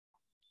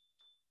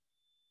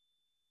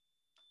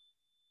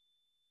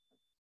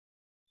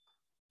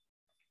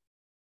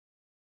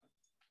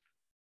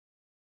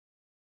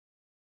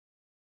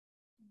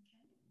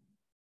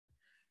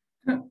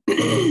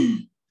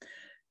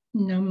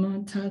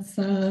Namo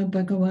tassa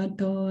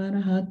bhagavato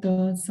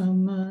arahato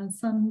samma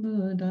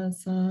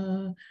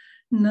sambuddhassa.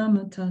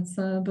 Namo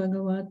tassa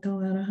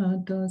bhagavato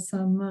arahato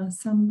samma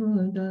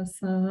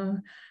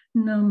sambuddhassa.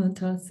 Namo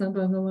tassa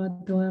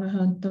bhagavato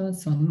arahato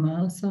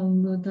samma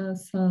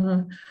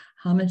sambuddhassa.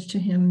 Homage to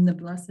him, the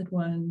blessed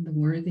one, the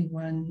worthy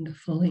one, the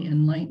fully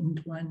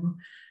enlightened one.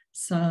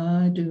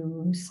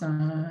 Sadhu,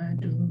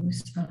 sadhu,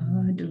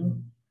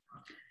 sadhu.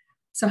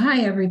 So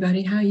hi,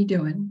 everybody. How you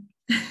doing?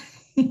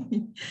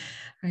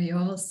 Are you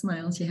all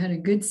smiles? You had a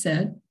good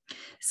set.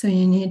 So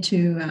you need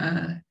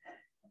to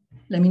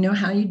let me know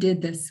how you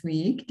did this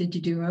week. Did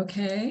you do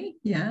okay?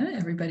 Yeah,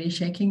 everybody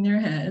shaking their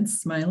heads,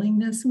 smiling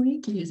this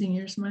week, using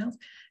your smiles.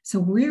 So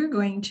we're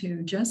going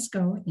to just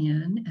go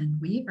in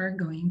and we are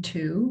going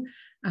to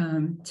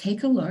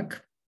take a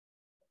look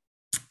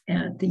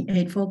at the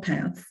Eightfold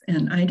Path.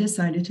 And I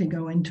decided to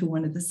go into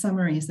one of the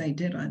summaries I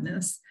did on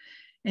this.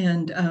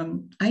 And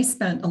I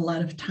spent a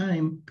lot of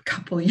time a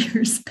couple of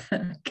years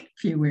back, a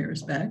few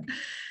years back,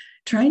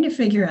 trying to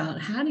figure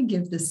out how to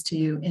give this to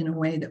you in a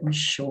way that was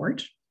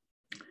short.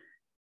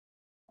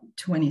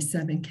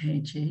 27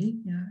 kg,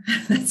 yeah,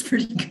 that's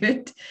pretty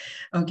good.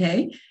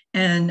 Okay,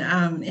 and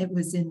it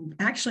was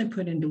actually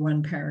put into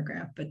one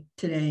paragraph, but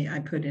today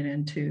I put it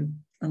into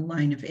a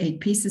line of 8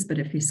 pieces, but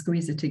if you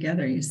squeeze it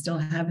together, you still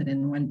have it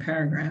in one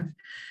paragraph.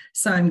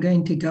 So I'm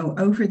going to go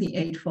over the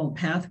Eightfold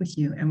Path with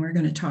you, and we're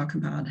going to talk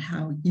about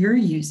how you're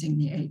using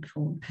the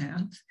Eightfold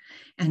Path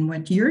and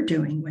what you're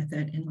doing with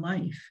it in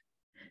life.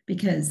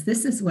 Because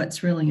this is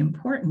what's really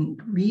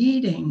important.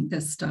 Reading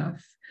this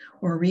stuff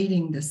or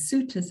reading the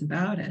suttas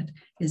about it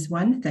is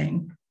one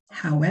thing.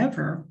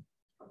 However,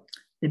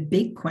 the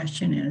big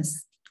question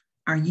is,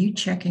 are you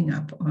checking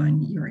up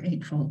on your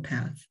Eightfold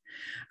Path?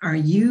 Are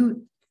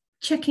you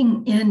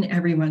checking in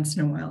every once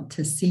in a while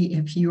to see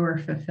if you are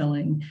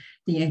fulfilling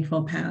the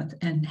Eightfold Path,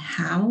 and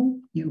how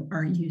you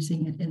are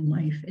using it in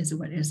life is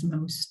what is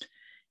most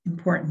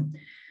important.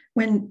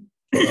 When,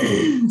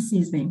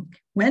 excuse me,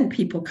 when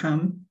people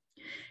come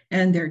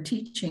and they're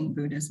teaching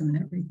Buddhism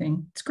and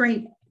everything, it's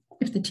great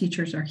if the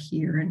teachers are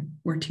here and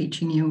we're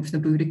teaching you. If the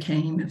Buddha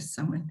came, if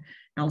someone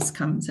else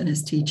comes and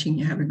is teaching,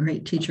 you have a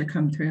great teacher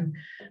come through.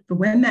 But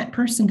when that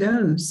person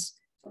goes,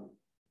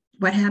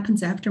 what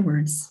happens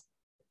afterwards?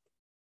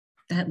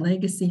 That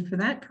legacy for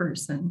that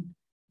person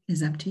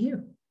is up to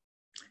you.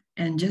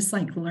 And just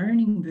like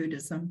learning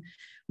Buddhism,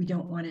 we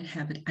don't want to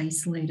have it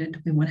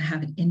isolated. We want to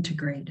have it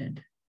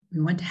integrated.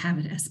 We want to have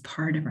it as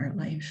part of our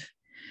life.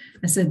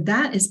 I said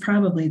that is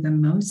probably the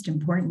most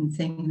important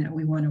thing that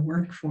we want to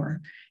work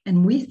for.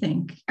 And we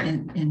think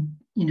in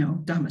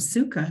Dhamma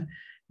Sukha,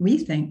 we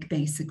think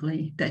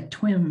basically that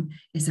TWIM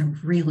is a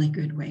really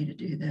good way to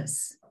do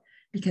this,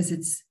 because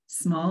it's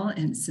small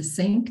and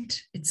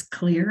succinct, it's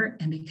clear,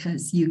 and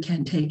because you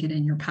can take it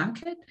in your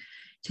pocket,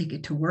 take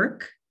it to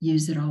work,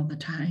 use it all the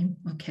time,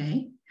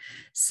 okay?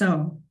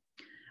 So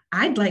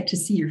I'd like to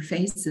see your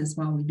faces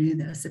while we do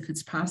this, if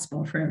it's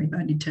possible for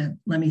everybody to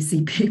let me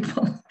see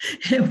people.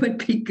 It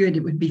would be good,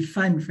 it would be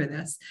fun for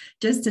this,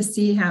 just to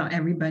see how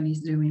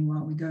everybody's doing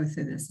while we go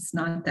through this. It's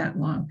not that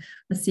long.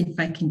 Let's see if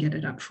I can get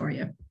it up for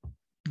you.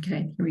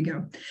 Okay, here we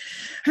go.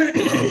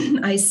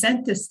 I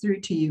sent this through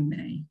to you,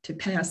 May, to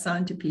pass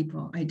on to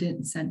people. I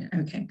didn't send it.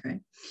 Okay, great.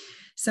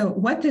 So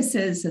what this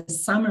is a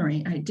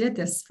summary. I did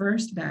this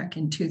first back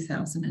in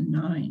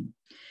 2009.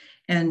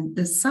 And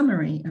the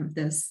summary of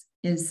this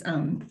is,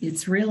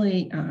 it's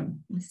really,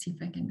 let's see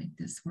if I can make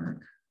this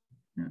work.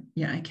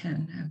 Yeah, I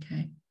can.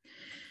 Okay.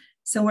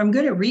 So I'm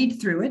going to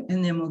read through it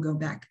and then we'll go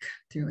back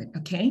through it.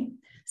 Okay.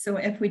 So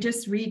if we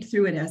just read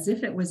through it as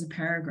if it was a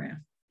paragraph.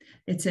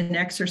 It's an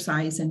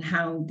exercise in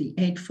how the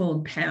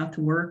Eightfold Path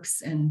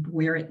works and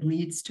where it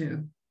leads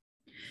to.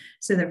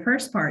 So the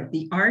first part,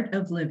 the art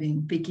of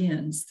living,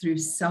 begins through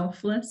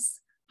selfless,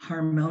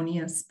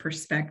 harmonious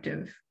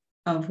perspective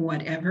of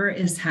whatever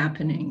is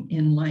happening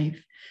in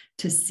life.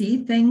 To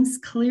see things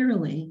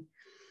clearly,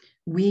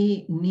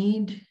 we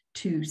need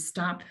to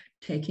stop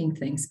taking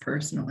things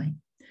personally.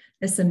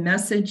 It's a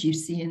message you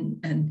see,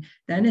 and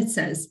then it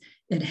says,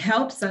 it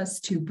helps us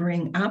to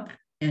bring up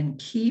and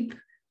keep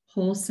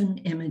wholesome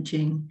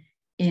imaging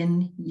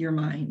in your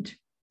mind,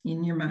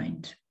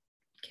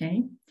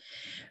 okay?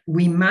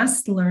 We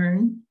must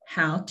learn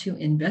how to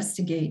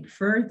investigate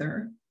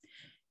further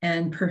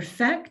and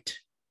perfect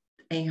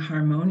a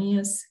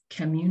harmonious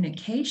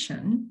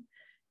communication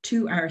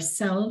to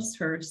ourselves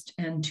first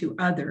and to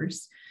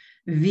others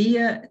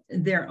via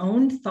their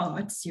own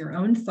thoughts, your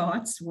own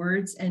thoughts,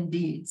 words, and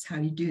deeds, how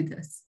you do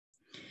this.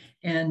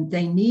 And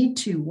they need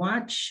to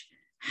watch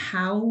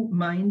how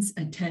mind's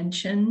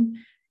attention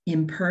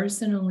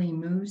impersonally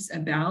moves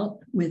about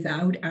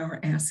without our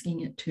asking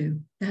it to.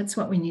 That's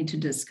what we need to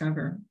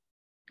discover.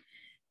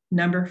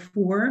 Number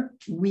 4,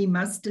 we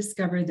must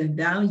discover the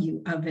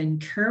value of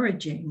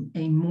encouraging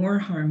a more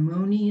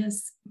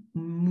harmonious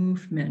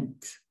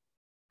movement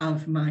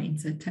of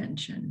mind's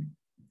attention.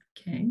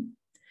 Okay.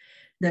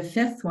 The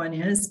 5th one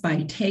is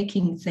by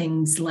taking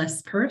things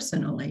less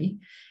personally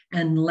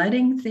and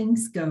letting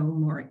things go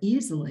more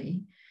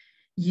easily,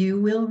 you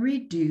will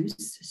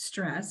reduce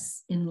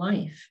stress in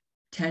life.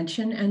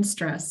 Tension and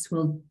stress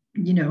will,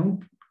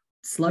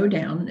 slow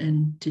down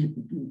and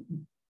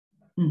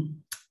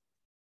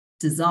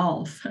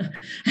dissolve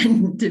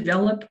and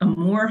develop a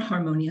more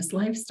harmonious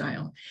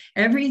lifestyle.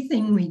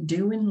 Everything we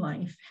do in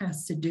life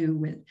has to do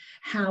with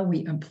how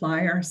we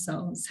apply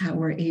ourselves, how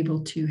we're able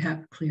to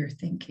have clear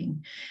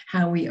thinking,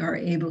 how we are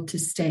able to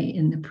stay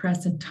in the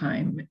present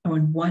time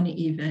on one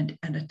event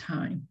at a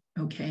time,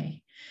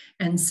 okay?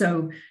 And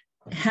so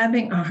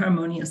having a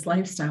harmonious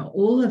lifestyle,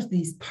 all of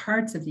these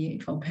parts of the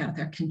Eightfold Path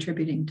are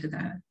contributing to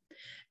that.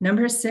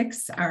 Number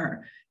 6,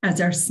 as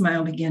our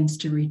smile begins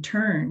to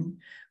return,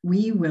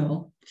 we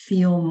will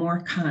feel more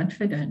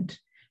confident,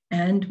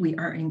 and we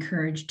are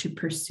encouraged to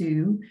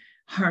pursue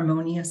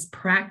harmonious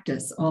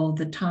practice all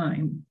the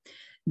time,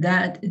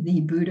 that the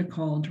Buddha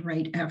called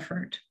right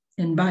effort.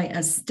 And by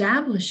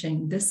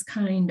establishing this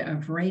kind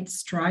of right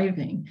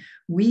striving,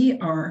 we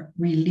are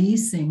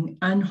releasing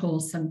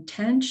unwholesome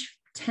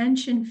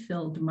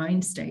tension-filled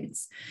mind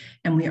states,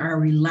 and we are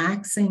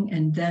relaxing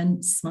and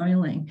then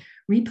smiling,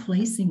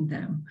 replacing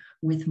them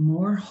with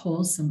more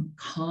wholesome,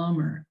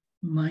 calmer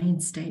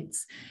mind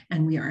states.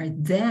 And we are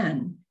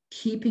then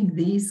keeping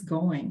these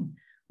going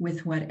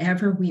with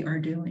whatever we are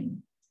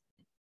doing.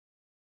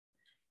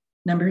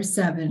 Number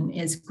 7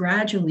 is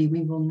gradually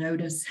we will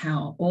notice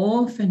how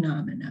all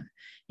phenomena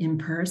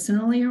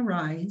impersonally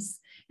arise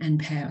and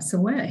pass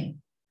away.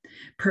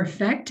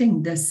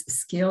 Perfecting this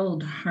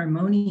skilled,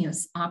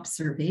 harmonious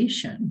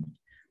observation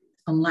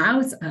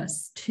allows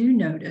us to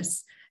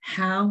notice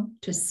how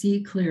to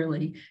see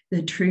clearly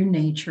the true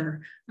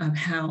nature of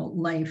how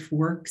life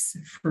works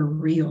for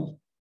real.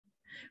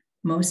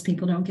 Most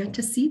people don't get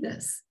to see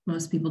this.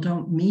 Most people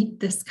don't meet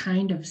this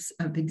kind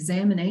of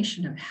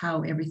examination of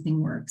how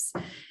everything works.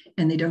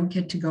 And they don't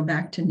get to go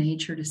back to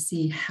nature to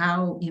see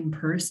how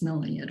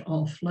impersonally it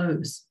all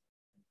flows.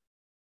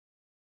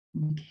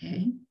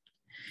 Okay.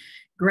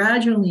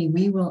 Gradually,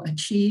 we will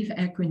achieve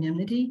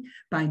equanimity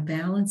by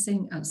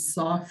balancing a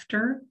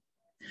softer,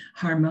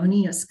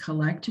 harmonious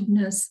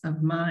collectedness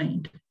of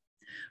mind,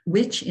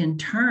 which in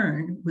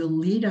turn will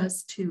lead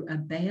us to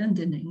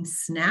abandoning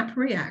snap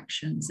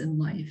reactions in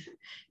life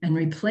and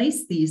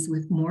replace these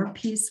with more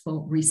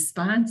peaceful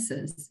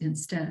responses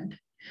instead.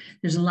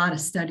 There's a lot of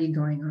study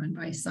going on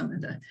by some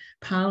of the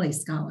Pali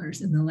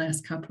scholars in the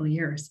last couple of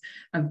years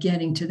of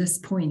getting to this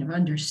point of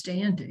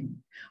understanding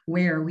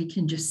where we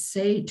can just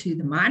say to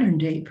the modern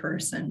day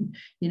person,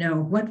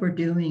 what we're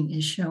doing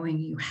is showing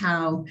you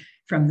how,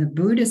 from the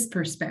Buddhist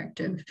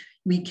perspective,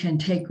 we can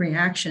take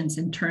reactions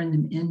and turn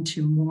them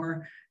into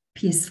more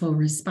peaceful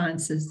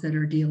responses that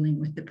are dealing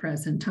with the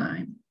present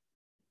time.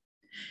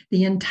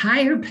 The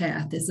entire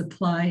path is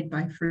applied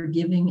by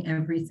forgiving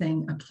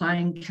everything,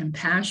 applying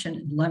compassion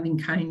and loving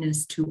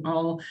kindness to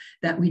all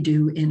that we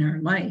do in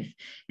our life.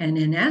 And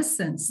in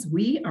essence,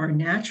 we are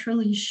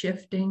naturally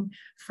shifting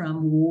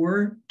from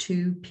war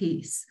to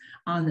peace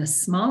on the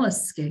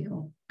smallest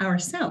scale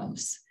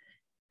ourselves,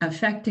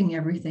 affecting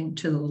everything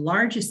to the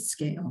largest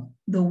scale,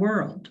 the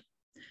world.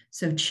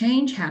 So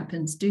change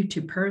happens due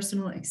to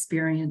personal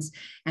experience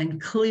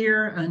and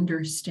clear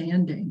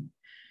understanding,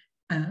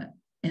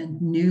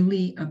 and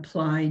newly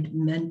applied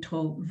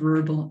mental,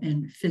 verbal,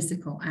 and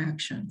physical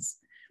actions.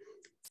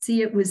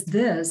 See, it was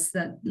this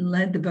that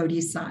led the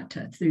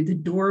Bodhisattva through the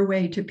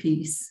doorway to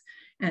peace,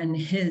 and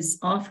his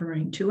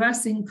offering to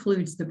us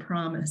includes the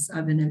promise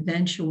of an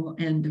eventual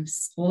end of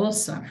all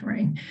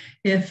suffering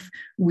if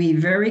we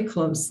very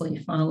closely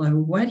follow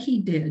what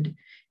he did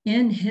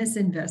in his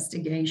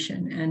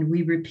investigation and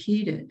we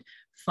repeat it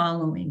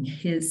following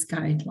his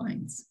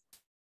guidelines.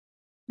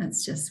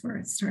 That's just where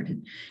it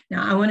started.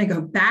 Now, I want to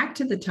go back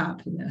to the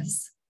top of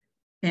this,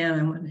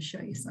 and I want to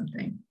show you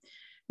something.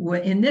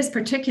 In this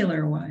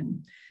particular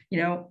one,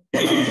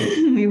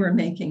 we were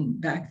making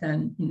back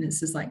then,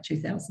 this is like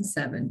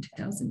 2007,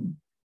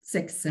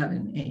 2006,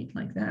 7, 8,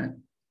 like that.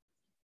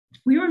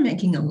 We were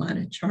making a lot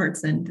of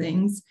charts and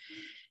things.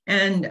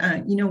 And,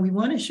 we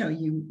want to show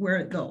you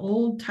where the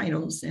old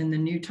titles and the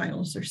new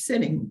titles are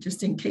sitting,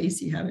 just in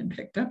case you haven't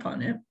picked up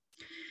on it.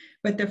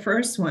 But the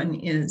first one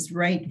is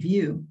right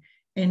view.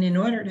 And in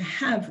order to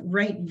have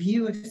right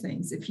view of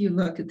things, if you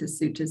look at the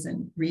suttas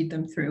and read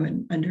them through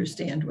and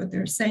understand what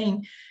they're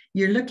saying,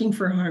 you're looking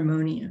for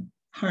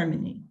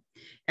harmony.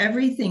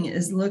 Everything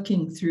is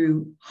looking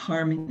through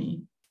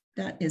harmony.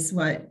 That is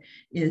what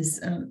is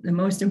the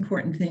most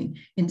important thing.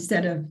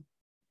 Instead of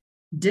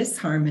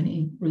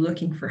disharmony, we're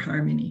looking for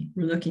harmony.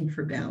 We're looking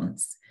for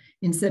balance.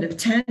 Instead of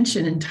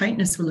tension and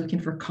tightness, we're looking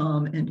for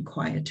calm and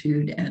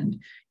quietude and,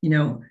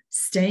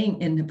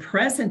 staying in the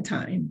present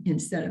time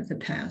instead of the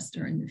past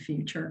or in the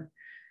future,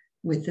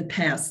 with the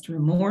past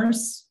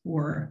remorse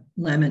or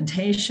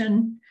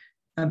lamentation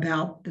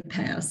about the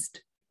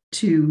past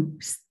to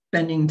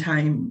spending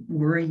time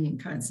worrying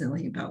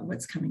constantly about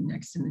what's coming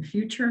next in the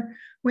future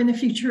when the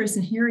future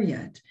isn't here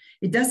yet.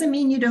 It doesn't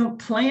mean you don't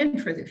plan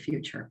for the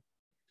future.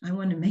 I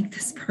want to make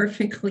this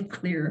perfectly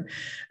clear.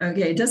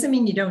 Okay, it doesn't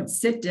mean you don't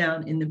sit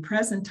down in the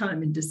present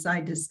time and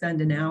decide to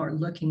spend an hour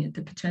looking at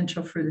the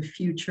potential for the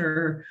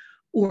future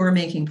or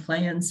making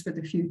plans for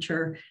the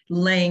future,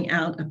 laying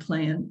out a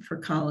plan for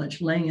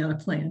college, laying out a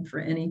plan for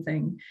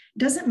anything. It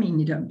doesn't mean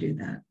you don't do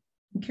that,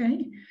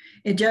 okay?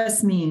 It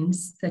just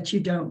means that you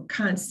don't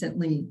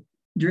constantly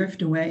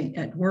drift away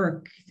at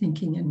work,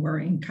 thinking and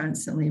worrying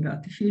constantly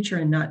about the future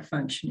and not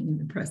functioning in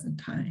the present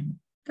time.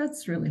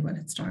 That's really what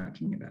it's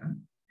talking about.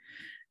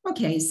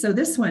 Okay, so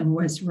this one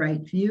was right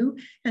view,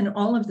 and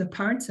all of the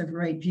parts of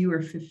right view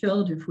are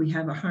fulfilled if we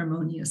have a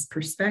harmonious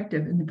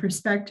perspective. And the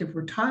perspective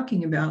we're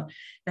talking about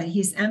that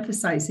he's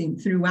emphasizing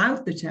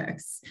throughout the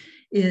text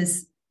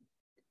is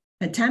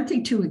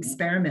attempting to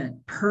experiment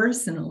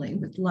personally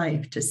with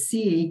life to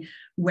see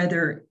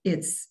whether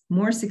it's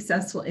more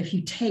successful if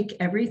you take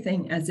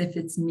everything as if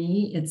it's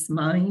me, it's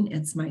mine,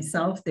 it's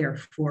myself,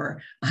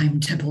 therefore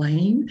I'm to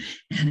blame,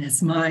 and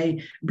it's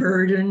my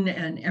burden,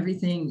 and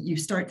everything you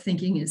start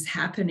thinking is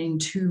happening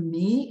to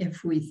me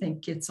if we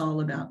think it's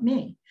all about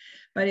me.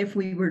 But if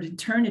we were to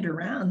turn it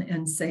around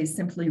and say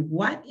simply,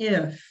 what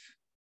if,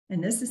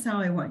 and this is how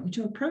I want you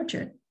to approach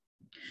it,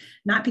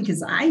 not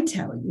because I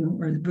tell you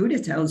or the Buddha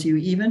tells you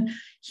even,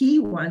 he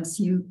wants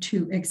you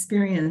to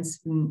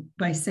experience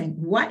by saying,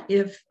 what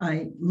if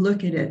I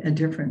look at it a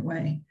different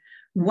way?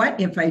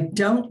 What if I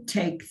don't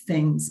take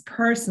things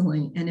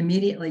personally and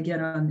immediately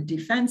get on the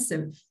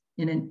defensive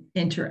in an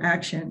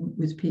interaction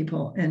with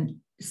people? And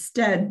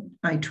instead,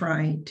 I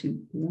try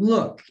to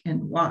look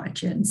and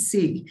watch and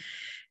see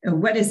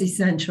what is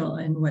essential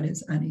and what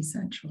is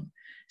unessential.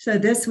 So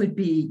this would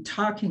be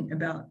talking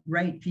about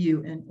right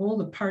view, and all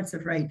the parts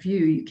of right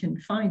view. You can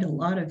find a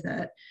lot of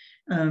that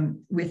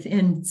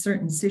within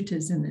certain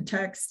suttas in the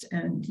text,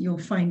 and you'll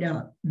find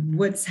out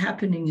what's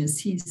happening is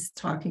he's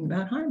talking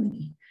about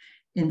harmony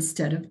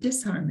instead of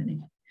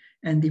disharmony,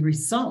 and the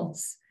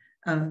results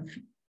of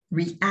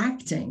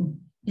reacting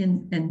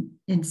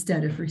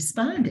instead of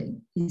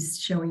responding. He's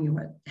showing you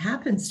what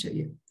happens to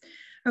you.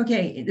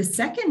 Okay, the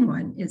second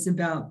one is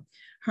about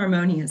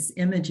harmonious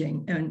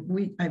imaging.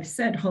 And I've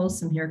said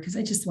wholesome here because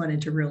I just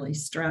wanted to really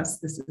stress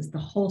this is the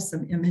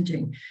wholesome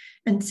imaging.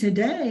 And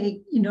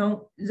today,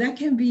 that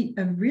can be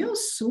a real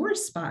sore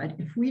spot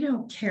if we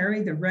don't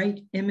carry the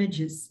right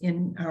images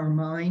in our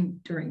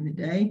mind during the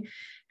day.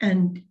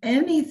 And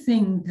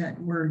anything that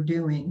we're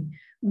doing,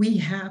 we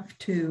have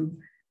to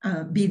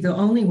be the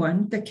only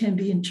one that can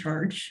be in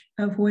charge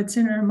of what's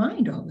in our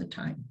mind all the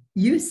time.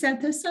 You set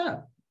this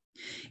up.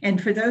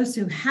 And for those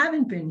who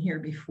haven't been here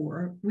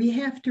before, we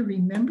have to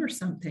remember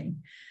something.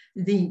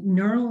 The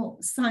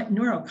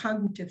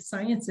neurocognitive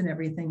science and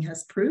everything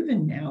has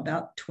proven now,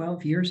 about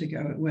 12 years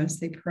ago it was,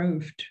 they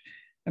proved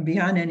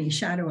beyond any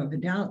shadow of a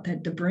doubt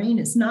that the brain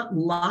is not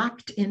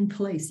locked in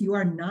place. You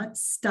are not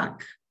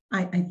stuck.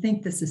 I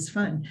think this is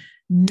fun.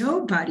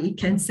 Nobody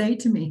can say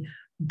to me,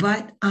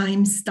 but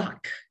I'm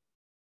stuck,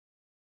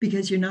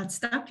 because you're not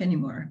stuck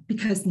anymore,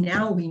 because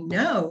now we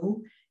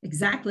know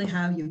exactly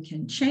how you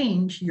can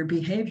change your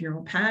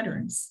behavioral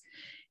patterns.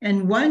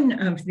 And one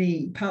of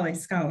the Pali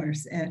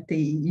scholars at the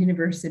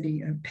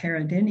University of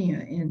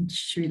Peradeniya in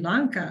Sri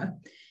Lanka,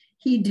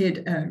 he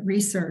did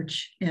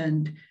research,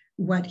 and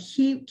what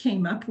he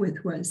came up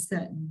with was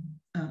that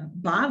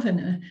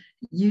bhavana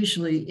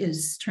usually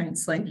is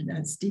translated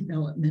as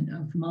development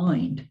of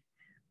mind.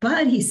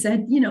 But he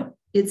said,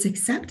 it's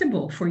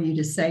acceptable for you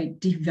to say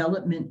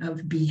development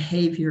of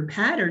behavior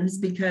patterns,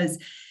 because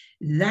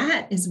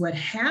that is what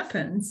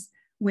happens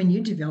when you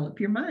develop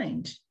your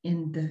mind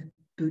in the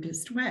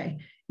Buddhist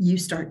way. You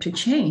start to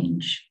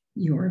change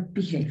your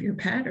behavior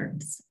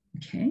patterns,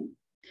 okay?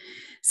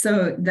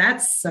 So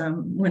that's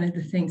one of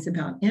the things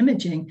about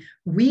imaging.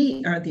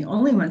 We are the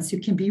only ones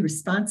who can be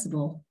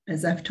responsible.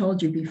 As I've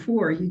told you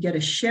before, you get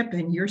a ship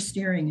and you're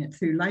steering it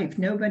through life.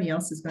 Nobody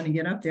else is going to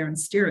get up there and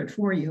steer it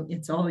for you.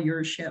 It's all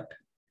your ship.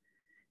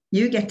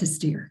 You get to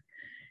steer,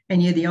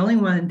 and you're the only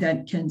one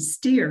that can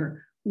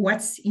steer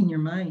what's in your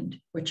mind,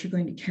 what you're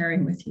going to carry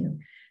with you.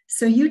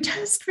 So you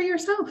test for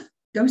yourself.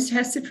 Go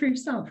test it for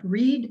yourself.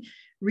 Read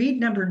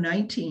number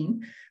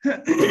 19,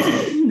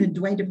 the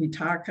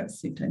Dveddhavitakka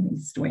Sutta,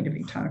 means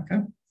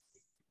Dveddhavitakka.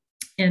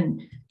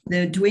 And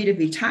the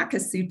Dveddhavitakka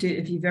Sutta,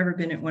 if you've ever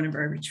been at one of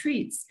our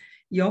retreats,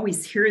 you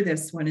always hear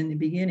this one in the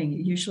beginning.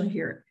 You usually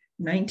hear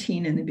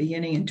 19 in the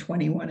beginning and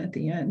 21 at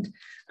the end.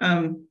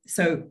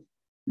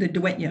 The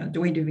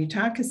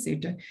Dveddhavitakka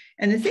Sutta.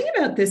 And the thing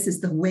about this is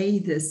the way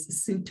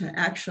this sutta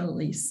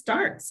actually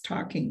starts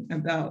talking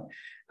about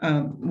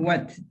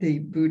what the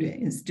Buddha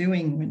is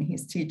doing when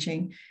he's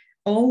teaching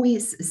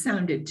always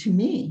sounded to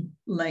me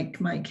like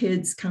my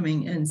kids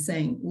coming and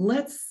saying,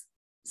 let's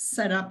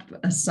set up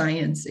a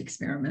science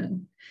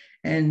experiment.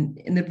 And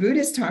the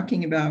Buddha is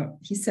talking about,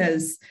 he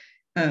says,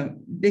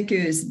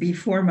 bhikkhus,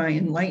 before my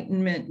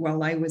enlightenment,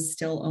 while I was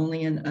still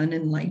only an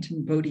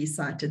unenlightened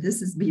bodhisattva,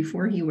 this is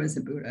before he was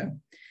a Buddha,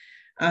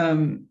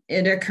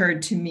 it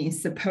occurred to me,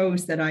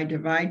 suppose that I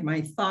divide my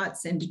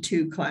thoughts into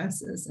two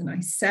classes, and I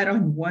set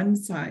on one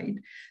side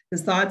the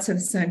thoughts of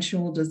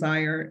sensual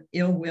desire,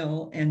 ill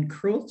will, and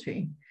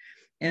cruelty,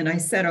 And I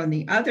said on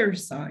the other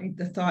side,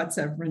 the thoughts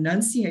of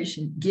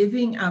renunciation,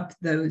 giving up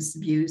those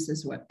views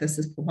is what this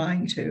is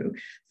applying to.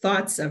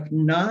 Thoughts of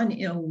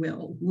non-ill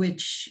will,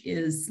 which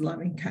is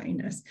loving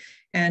kindness,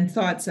 and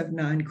thoughts of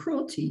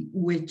non-cruelty,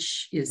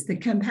 which is the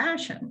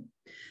compassion.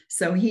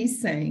 So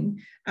he's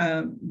saying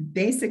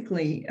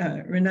basically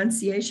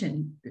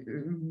renunciation,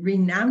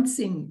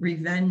 renouncing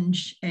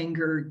revenge,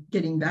 anger,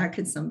 getting back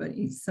at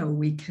somebody. So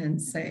we can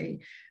say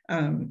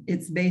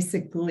it's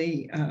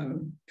basically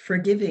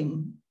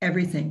forgiving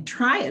everything.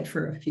 Try it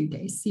for a few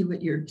days. See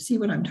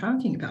what I'm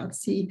talking about.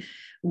 See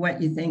what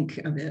you think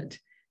of it.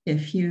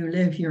 If you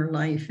live your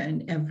life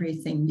and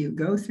everything you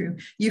go through,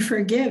 you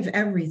forgive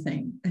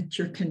everything that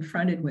you're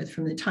confronted with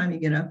from the time you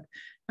get up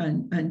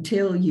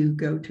until you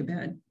go to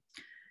bed.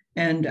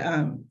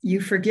 And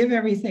you forgive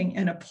everything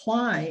and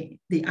apply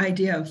the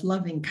idea of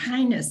loving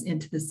kindness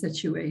into the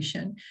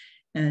situation.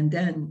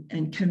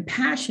 And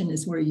compassion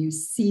is where you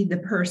see the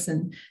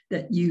person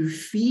that you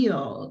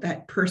feel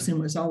that person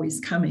was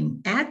always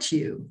coming at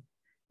you,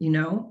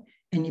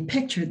 and you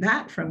picture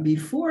that from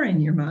before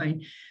in your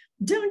mind.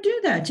 Don't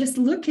do that. Just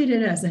look at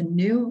it as a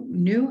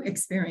new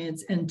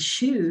experience and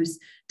choose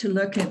to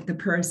look at the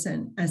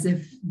person as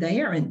if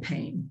they are in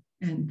pain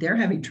and they're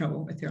having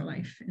trouble with their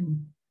life.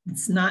 And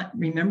it's not,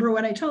 remember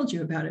what I told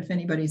you about if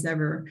anybody's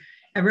ever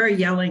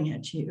yelling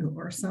at you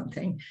or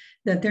something,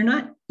 that they're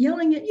not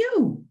yelling at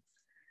you.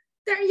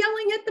 They're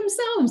yelling at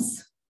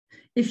themselves.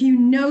 If you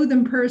know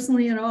them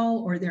personally at all,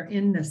 or they're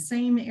in the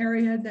same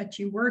area that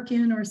you work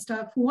in or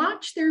stuff,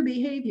 watch their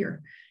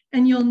behavior.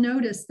 And you'll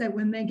notice that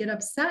when they get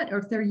upset or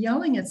if they're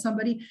yelling at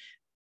somebody,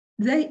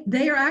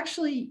 they are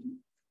actually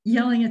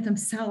yelling at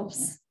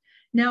themselves.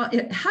 Now,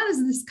 how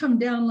does this come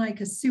down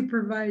like a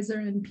supervisor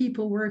and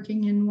people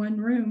working in one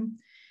room?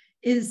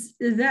 Is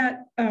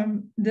that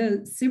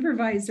the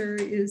supervisor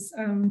is,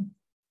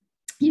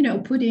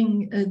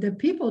 putting the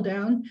people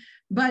down,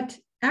 but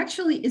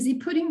actually, is he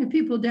putting the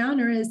people down,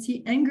 or is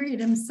he angry at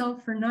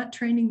himself for not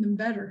training them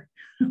better?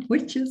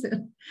 Which is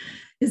it?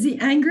 Is he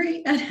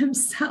angry at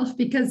himself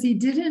because he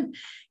didn't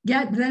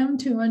get them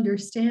to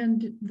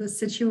understand the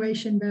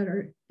situation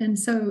better? And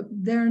so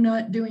they're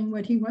not doing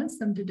what he wants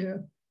them to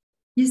do.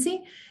 You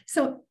see?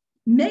 So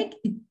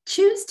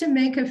choose to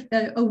make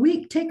a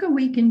week, take a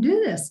week and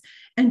do this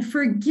and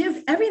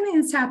forgive everything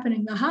that's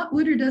happening. The hot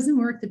water doesn't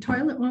work. The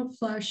toilet won't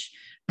flush.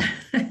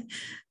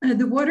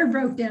 The water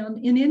broke down.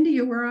 In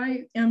India, where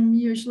I am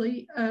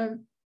usually,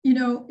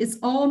 it's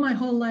all my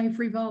whole life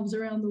revolves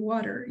around the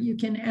water. You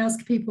can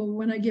ask people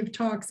when I give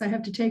talks, I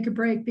have to take a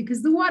break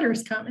because the water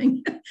is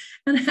coming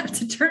and I have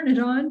to turn it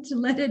on to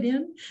let it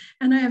in.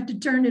 And I have to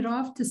turn it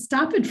off to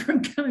stop it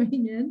from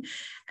coming in.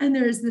 And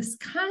there's this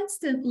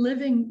constant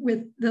living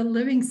with the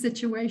living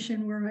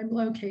situation where I'm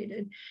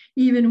located,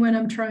 even when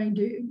I'm trying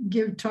to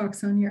give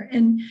talks on here.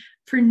 And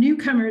for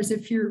newcomers,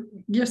 if you're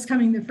just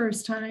coming the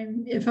first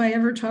time, if I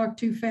ever talk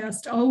too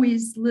fast,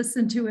 always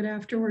listen to it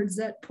afterwards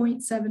at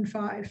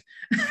 0.75.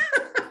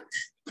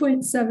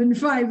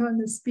 0.75 on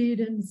the speed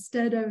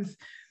instead of,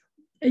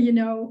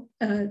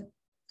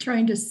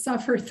 trying to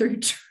suffer through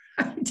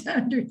trying to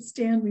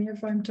understand me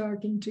if I'm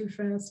talking too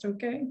fast,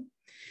 okay?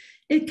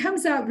 It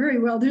comes out very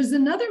well. There's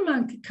another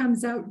monk that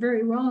comes out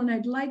very well, and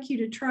I'd like you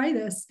to try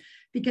this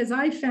because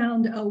I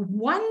found a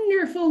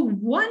wonderful,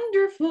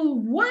 wonderful,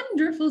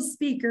 wonderful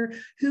speaker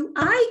who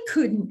I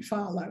couldn't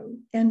follow.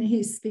 And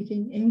he's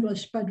speaking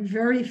English, but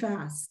very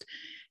fast.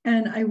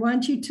 And I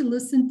want you to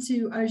listen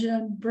to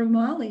Ajahn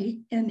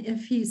Brahmali. And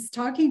if he's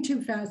talking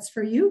too fast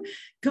for you,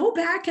 go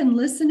back and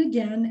listen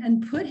again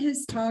and put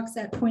his talks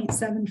at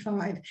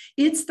 0.75.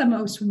 It's the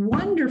most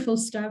wonderful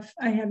stuff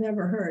I have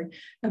ever heard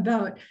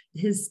about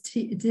his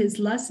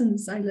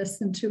lessons. I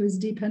listened to his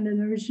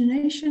dependent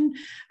origination.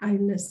 I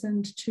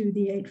listened to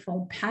the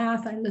Eightfold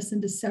Path. I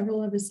listened to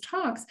several of his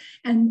talks.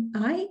 And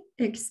I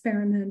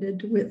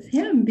experimented with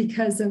him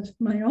because of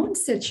my own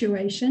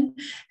situation.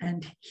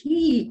 And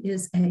he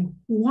is a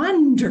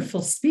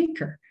wonderful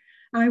speaker.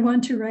 I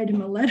want to write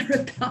him a letter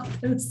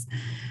about this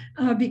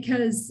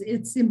because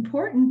it's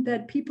important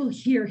that people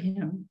hear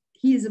him.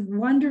 He's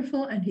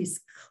wonderful and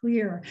he's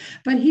clear,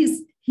 but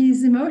he's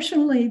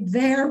emotionally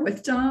there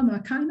with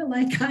Dhamma, kind of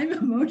like I'm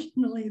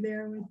emotionally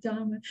there with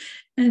Dhamma.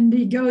 And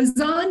he goes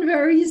on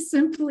very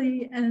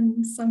simply,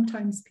 and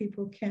sometimes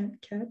people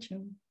can't catch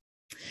him.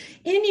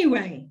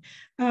 Anyway,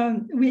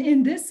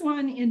 in this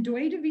one, in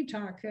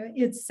Dveddhavitakka,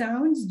 it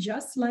sounds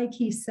just like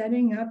he's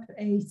setting up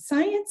a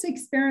science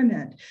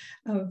experiment.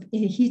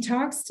 He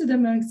talks to the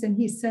monks and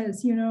he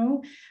says,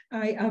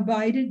 I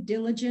abided,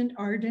 diligent,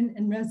 ardent,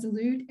 and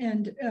resolute.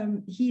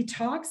 And he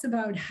talks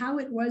about how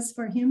it was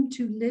for him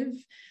to live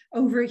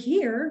over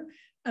here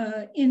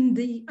in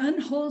the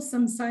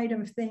unwholesome side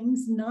of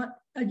things. Not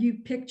you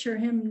picture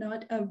him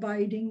not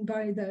abiding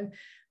by the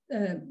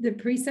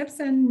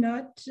precepts and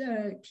not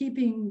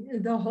keeping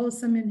the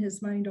wholesome in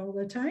his mind all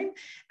the time.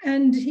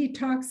 And he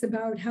talks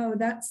about how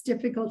that's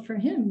difficult for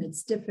him.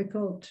 It's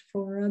difficult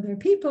for other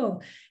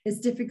people.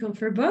 It's difficult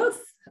for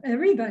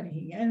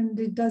everybody, and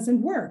it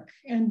doesn't work.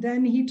 And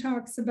then he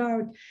talks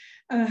about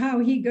how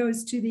he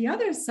goes to the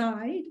other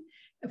side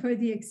for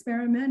the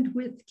experiment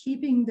with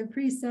keeping the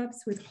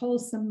precepts with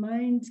wholesome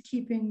mind,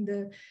 keeping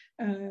the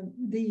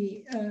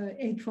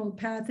Eightfold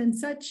Path and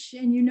such.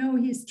 And you know,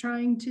 he's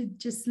trying to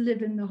just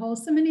live in the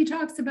wholesome, and he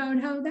talks about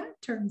how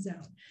that turns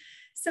out.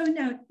 So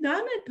now I'm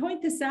going to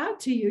point this out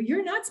to you.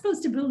 You're not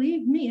supposed to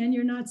believe me, and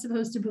you're not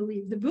supposed to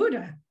believe the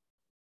Buddha.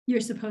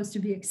 You're supposed to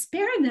be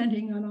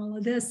experimenting on all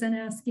of this and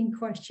asking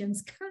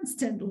questions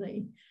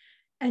constantly.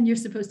 And you're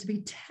supposed to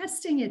be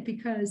testing it,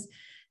 because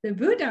the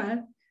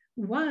Buddha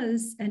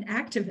was an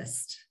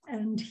activist,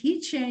 and he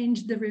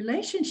changed the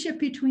relationship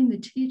between the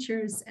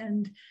teachers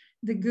and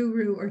the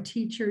guru or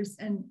teachers,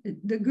 and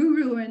the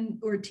guru and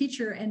or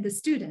teacher and the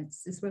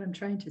students is what I'm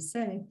trying to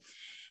say.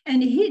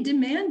 And he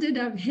demanded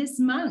of his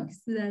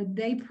monks that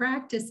they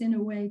practice in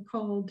a way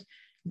called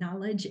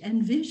knowledge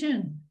and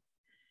vision.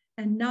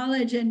 And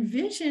knowledge and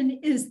vision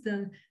is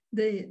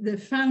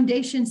the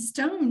foundation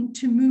stone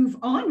to move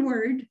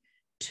onward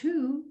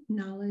to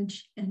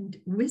knowledge and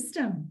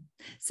wisdom.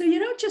 So you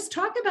don't just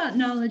talk about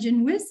knowledge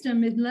and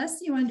wisdom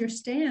unless you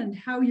understand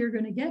how you're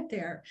going to get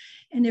there.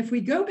 And if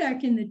we go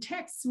back in the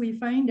texts, we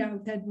find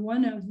out that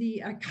one of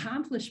the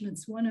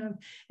accomplishments, one of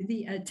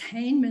the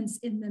attainments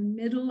in the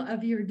middle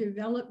of your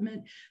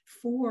development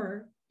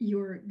for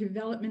your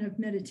development of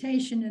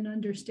meditation and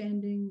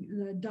understanding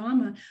the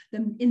Dhamma,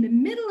 in the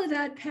middle of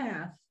that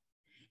path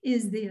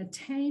is the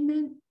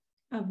attainment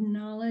of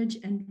knowledge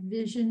and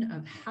vision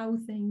of how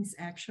things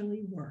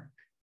actually work.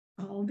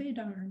 I'll be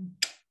darned.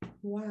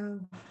 Wow.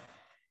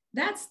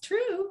 That's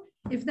true.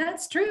 If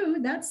that's true,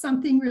 that's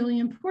something really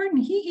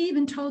important. He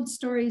even told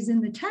stories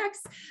in the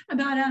text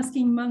about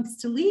asking monks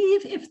to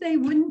leave if they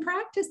wouldn't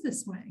practice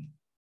this way,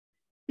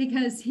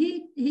 because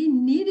he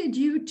needed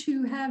you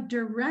to have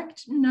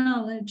direct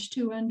knowledge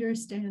to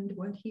understand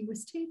what he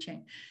was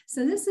teaching.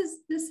 So this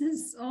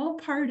is all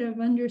part of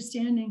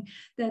understanding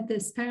that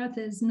this path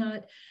is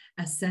not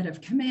a set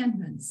of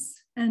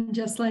commandments. And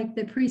just like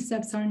the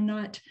precepts are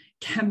not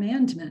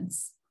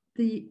commandments,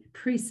 the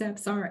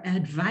precepts are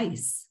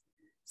advice.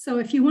 So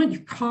if you want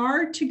your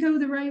car to go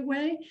the right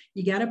way,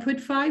 you got to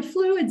put 5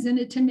 fluids in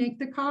it to make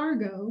the car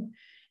go,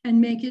 and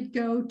make it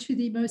go to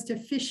the most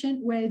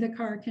efficient way the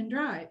car can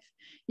drive.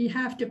 You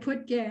have to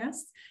put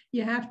gas,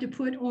 you have to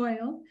put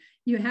oil,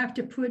 you have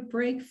to put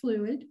brake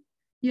fluid,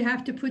 you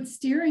have to put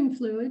steering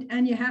fluid,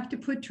 and you have to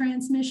put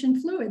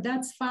transmission fluid.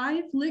 That's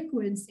 5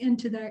 liquids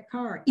into that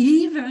car,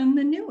 even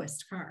the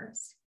newest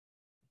cars.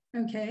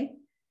 Okay?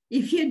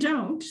 If you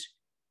don't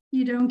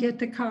get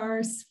the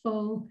car's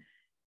full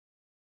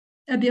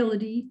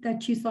ability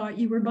that you thought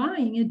you were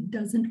buying. It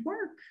doesn't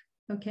work.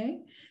 Okay?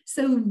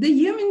 So the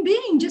human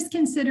being, just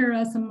consider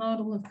us a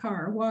model of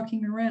car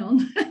walking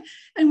around,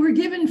 and we're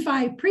given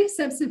 5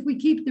 precepts. If we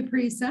keep the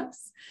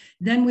precepts,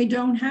 then we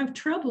don't have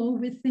trouble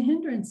with the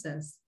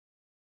hindrances.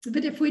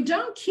 But if we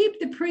don't keep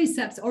the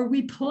precepts, or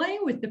we play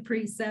with the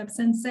precepts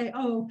and say,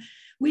 oh,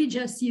 we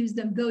just use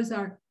them, those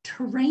are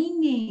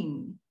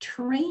training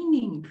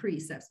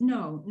precepts.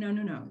 No.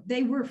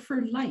 They were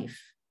for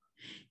life.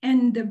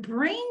 And the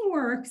brain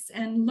works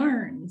and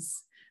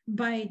learns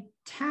by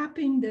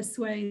tapping this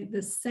way,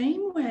 the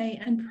same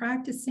way, and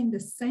practicing the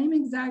same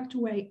exact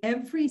way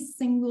every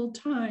single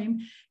time.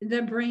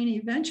 The brain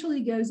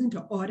eventually goes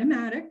into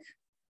automatic.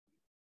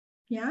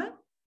 Yeah.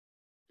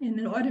 And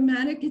then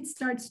automatic, it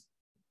starts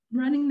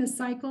running the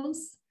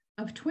cycles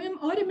of TWIM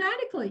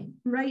automatically.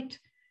 Right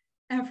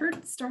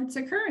effort starts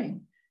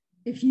occurring.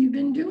 If you've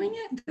been doing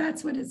it,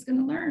 that's what it's going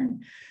to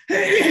learn.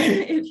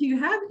 If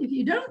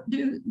you don't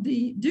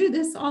do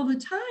this all the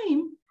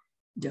time,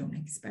 don't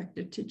expect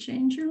it to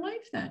change your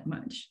life that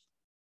much.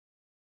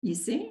 You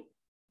see?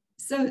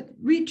 So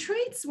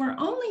retreats were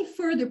only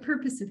for the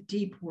purpose of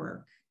deep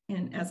work.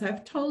 And as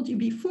I've told you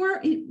before,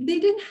 they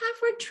didn't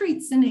have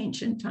retreats in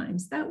ancient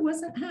times. That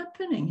wasn't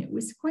happening. It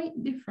was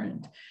quite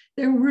different.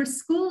 There were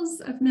schools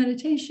of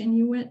meditation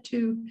you went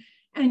to,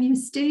 and you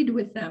stayed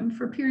with them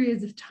for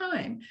periods of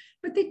time,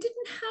 but they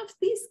didn't have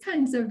these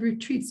kinds of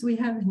retreats we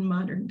have in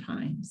modern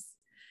times.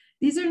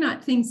 These are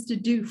not things to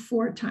do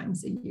 4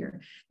 times a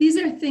year. These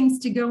are things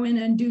to go in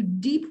and do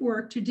deep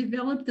work to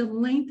develop the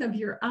length of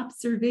your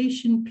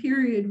observation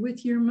period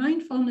with your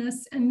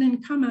mindfulness, and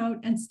then come out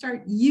and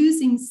start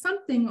using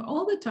something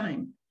all the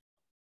time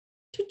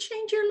to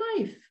change your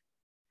life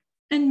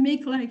and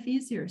make life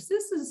easier. So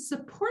this is a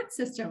support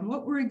system.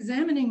 What we're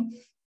examining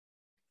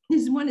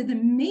is one of the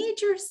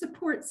major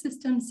support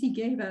systems he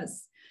gave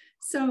us.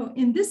 So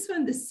in this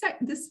one, the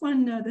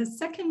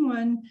second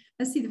one,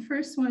 let's see, the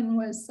first one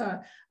was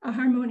a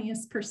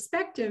harmonious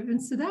perspective. And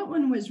so that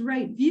one was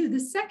right view. The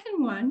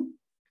second one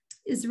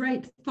is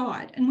right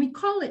thought. And we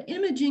call it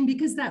imaging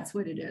because that's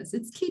what it is.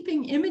 It's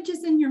keeping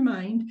images in your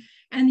mind,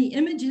 and the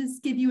images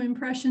give you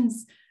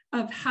impressions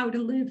of how to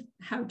live,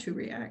 how to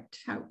react,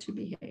 how to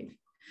behave.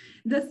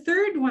 The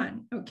third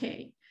one,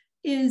 okay,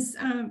 is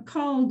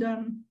called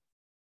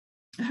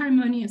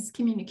harmonious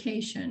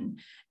communication.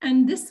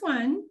 And this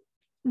one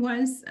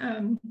was,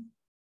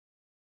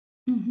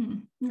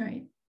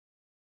 right.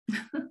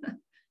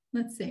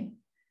 Let's see.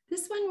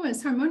 This one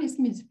was harmonious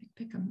music,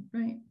 pick 'em,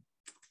 right?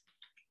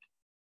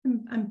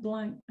 I'm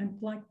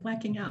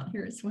blacking out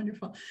here. It's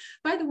wonderful.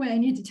 By the way, I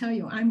need to tell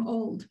you, I'm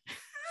old.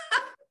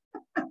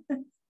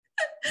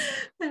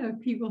 I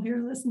have people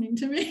here listening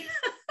to me.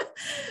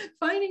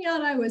 Finding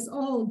out I was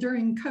old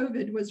during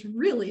COVID was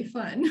really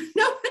fun.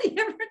 Nobody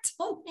ever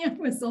told me I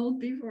was old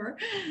before.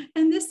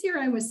 And this year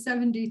I was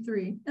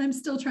 73. I'm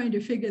still trying to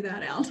figure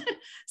that out.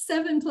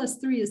 7 +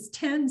 3 is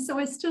 10. So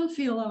I still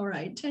feel all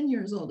right. 10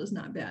 years old is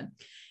not bad.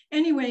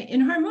 Anyway,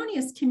 in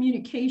harmonious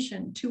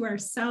communication to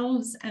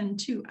ourselves and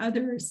to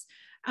others,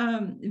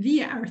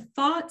 via our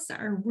thoughts,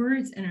 our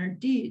words, and our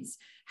deeds,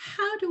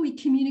 how do we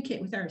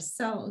communicate with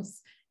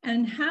ourselves?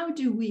 And how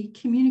do we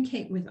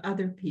communicate with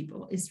other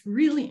people is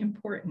really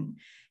important.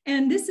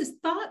 And this is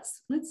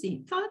thoughts, let's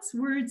see, thoughts,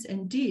 words,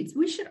 and deeds.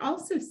 We should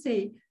also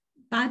say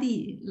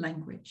body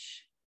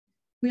language.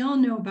 We all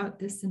know about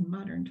this in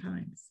modern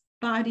times,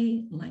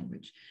 body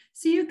language.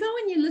 So you go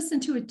and you listen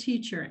to a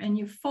teacher and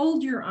you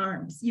fold your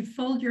arms in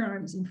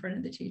front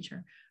of the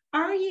teacher.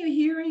 Are you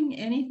hearing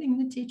anything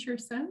the teacher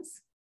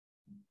says?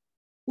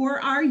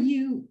 Or are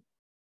you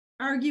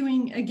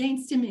arguing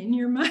against him in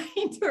your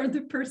mind, or the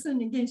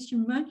person against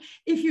your mind,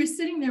 if you're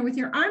sitting there with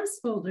your arms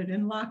folded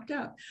and locked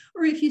up,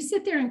 or if you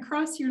sit there and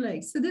cross your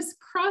legs? So this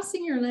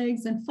crossing your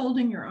legs and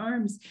folding your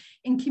arms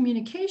in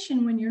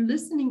communication when you're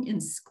listening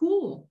in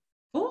school.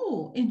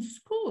 Oh, in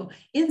school,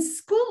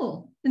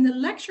 in the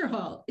lecture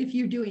hall, if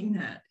you're doing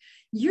that,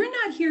 you're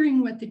not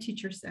hearing what the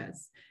teacher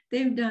says.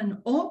 They've done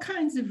all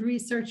kinds of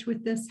research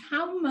with this.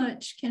 How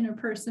much can a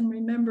person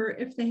remember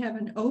if they have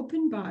an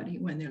open body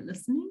when they're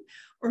listening,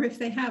 or if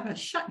they have a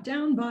shut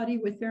down body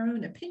with their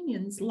own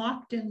opinions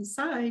locked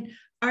inside?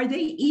 Are they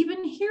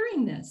even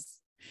hearing this?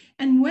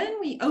 And when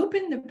we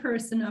open the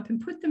person up and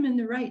put them in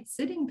the right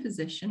sitting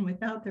position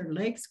without their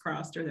legs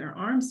crossed or their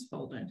arms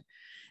folded,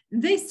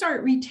 they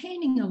start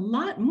retaining a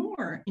lot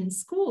more in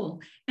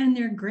school and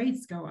their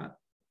grades go up.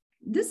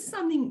 This is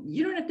something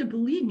you don't have to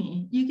believe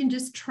me. You can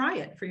just try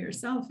it for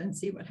yourself and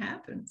see what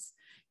happens.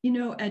 You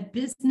know, at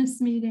business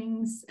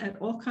meetings, at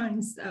all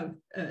kinds of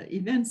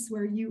events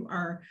where you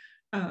are,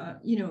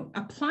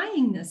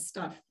 applying this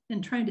stuff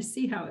and trying to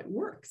see how it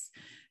works.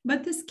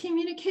 But this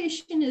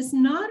communication is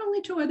not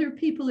only to other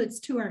people, it's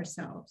to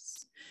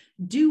ourselves.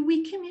 Do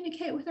we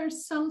communicate with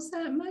ourselves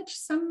that much?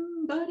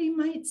 Somebody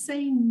might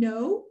say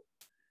no,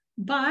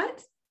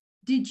 but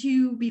did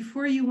you,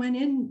 before you went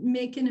in,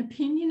 make an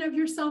opinion of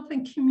yourself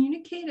and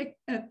communicate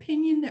an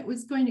opinion that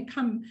was going to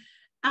come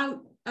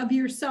out of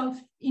yourself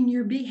in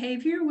your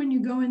behavior when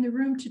you go in the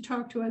room to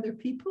talk to other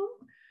people?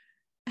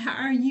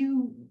 Are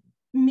you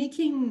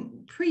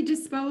making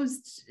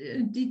predisposed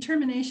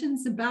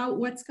determinations about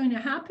what's going to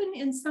happen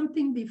in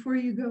something before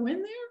you go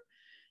in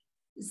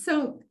there?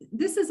 So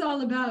this is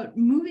all about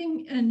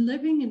moving and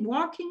living and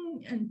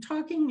walking and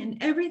talking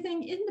and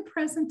everything in the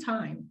present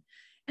time,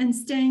 and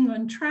staying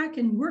on track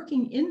and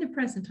working in the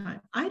present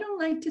time. I don't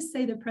like to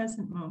say the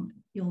present moment.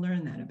 You'll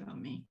learn that about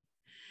me.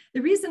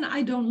 The reason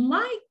I don't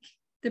like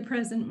the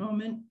present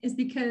moment is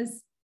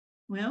because,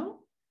 well,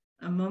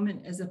 a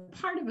moment is a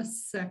part of a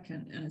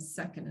second, and a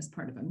second is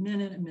part of a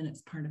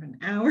minute's part of an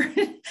hour.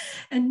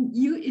 And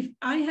if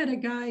I had a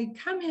guy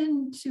come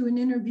in to an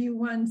interview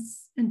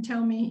once and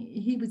tell me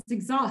he was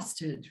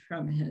exhausted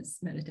from his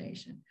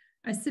meditation,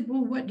 I said,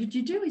 well, what did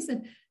you do? He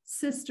said,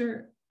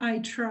 sister, I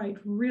tried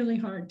really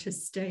hard to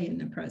stay in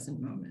the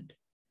present moment.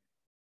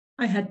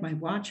 I had my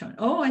watch on.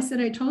 Oh, I said,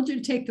 I told you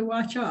to take the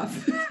watch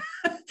off.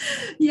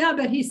 Yeah,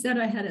 but he said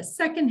I had a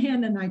second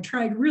hand and I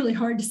tried really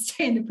hard to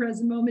stay in the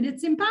present moment.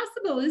 It's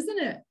impossible, isn't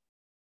it?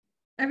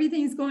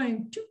 Everything's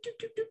going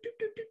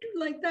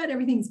like that.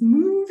 Everything's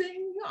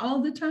moving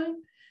all the time.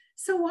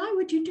 So why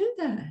would you do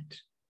that?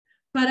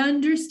 But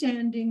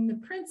understanding the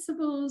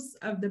principles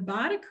of the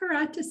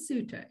Bhaddekaratta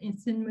Sutta,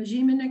 it's in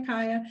Majjhima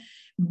Nikaya,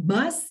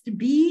 must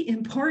be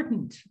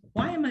important.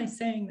 Why am I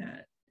saying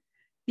that?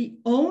 The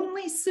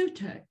only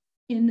sutta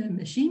in the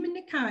Majjhima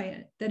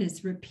Nikaya that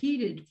is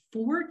repeated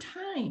four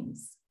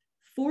times,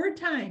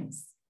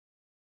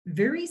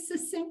 very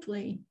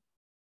succinctly,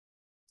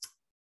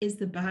 is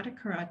the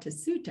Bhaddekaratta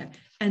Sutta.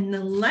 And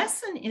the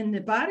lesson in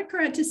the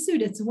Bhaddekaratta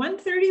Sutta, it's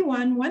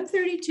 131,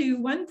 132,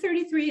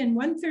 133, and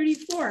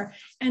 134.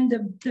 And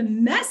the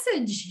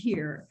message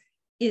here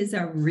is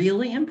a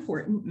really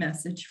important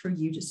message for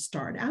you to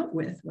start out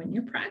with when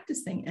you're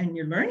practicing and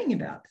you're learning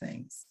about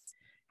things.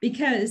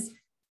 Because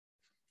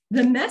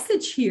the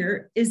message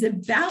here is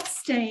about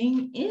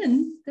staying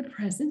in the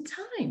present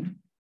time.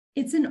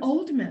 It's an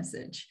old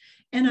message.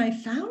 And I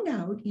found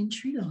out in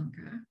Sri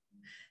Lanka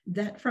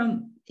that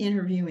from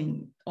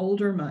interviewing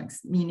older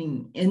monks,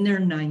 meaning in their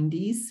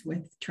 90s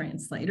with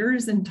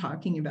translators and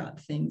talking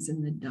about things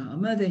in the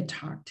Dhamma, they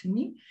talked to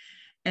me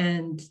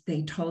and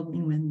they told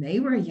me when they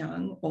were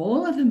young,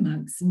 all of the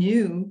monks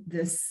knew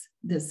this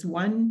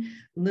one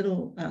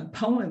little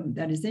poem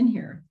that is in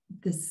here,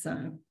 this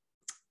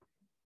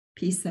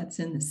piece that's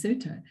in the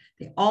sutta.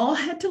 They all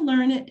had to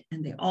learn it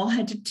and they all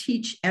had to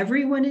teach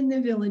everyone in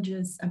the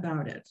villages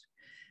about it.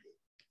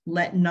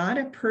 Let not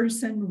a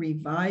person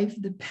revive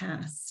the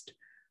past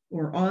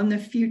or on the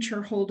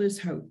future hold his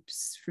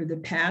hopes, for the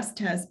past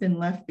has been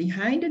left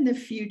behind and the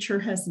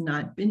future has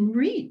not been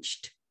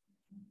reached.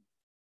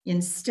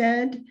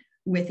 Instead,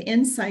 with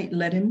insight,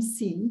 let him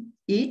see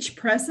each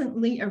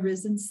presently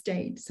arisen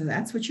state. So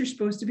that's what you're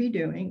supposed to be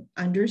doing,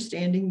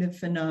 understanding the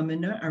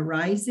phenomena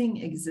arising,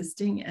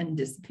 existing, and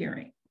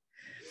disappearing.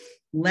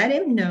 Let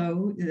him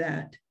know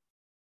that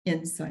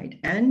insight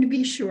and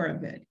be sure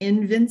of it,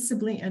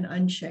 invincibly and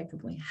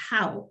unshakably.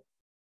 How?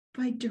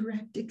 By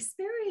direct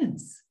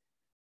experience,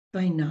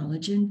 by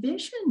knowledge and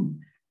vision,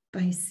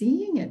 by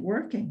seeing it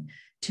working.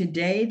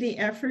 Today, the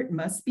effort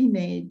must be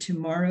made.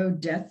 Tomorrow,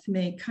 death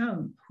may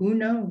come. Who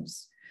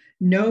knows?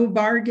 No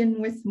bargain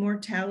with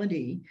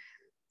mortality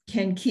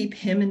can keep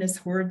him and his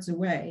hordes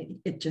away.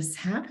 It just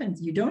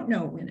happens. You don't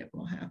know when it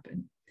will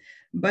happen.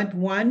 But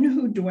one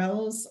who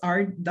dwells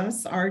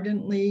thus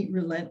ardently,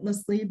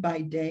 relentlessly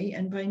by day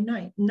and by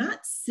night, not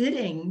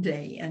sitting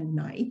day and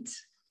night,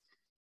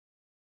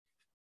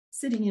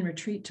 sitting in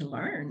retreat to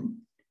learn,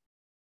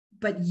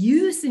 but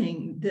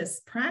using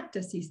this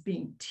practice he's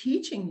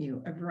teaching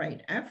you of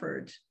right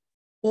effort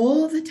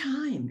all the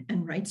time.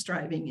 And right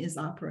striving is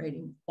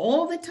operating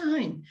all the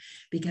time,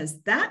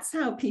 because that's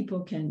how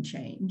people can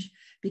change,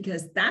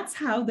 because that's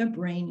how the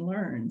brain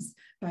learns,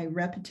 by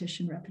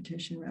repetition,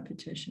 repetition,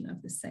 repetition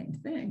of the same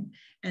thing.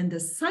 And the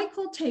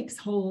cycle takes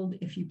hold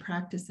if you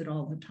practice it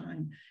all the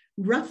time,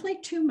 roughly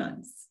 2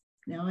 months.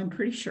 Now, I'm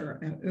pretty sure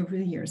over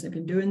the years, I've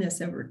been doing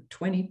this over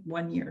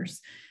 21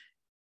 years,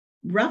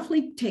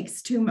 roughly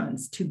takes 2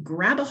 months to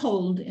grab a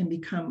hold and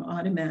become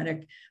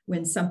automatic.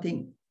 When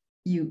something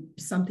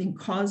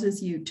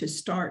causes you to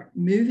start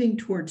moving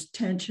towards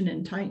tension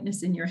and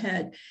tightness in your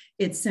head,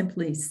 it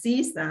simply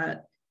sees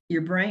that.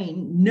 Your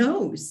brain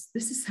knows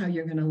this is how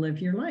you're going to live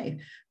your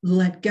life.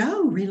 Let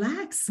go,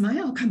 relax,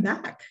 smile, come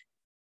back.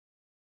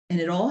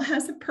 And it all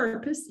has a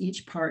purpose,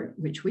 each part,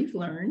 which we've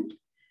learned.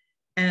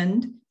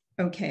 And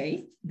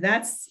okay,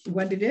 that's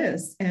what it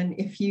is. And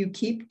if you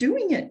keep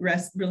doing it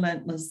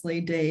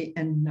relentlessly day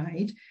and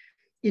night,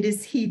 it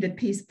is he, the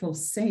peaceful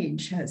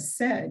sage, has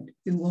said,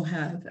 who will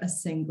have a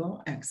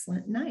single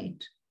excellent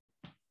night.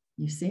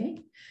 You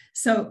see?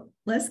 So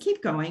let's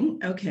keep going.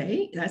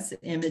 Okay, that's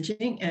the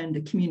imaging and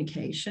the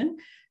communication.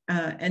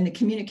 And the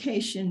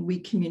communication, we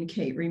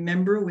communicate,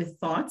 remember, with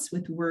thoughts,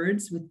 with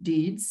words, with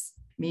deeds,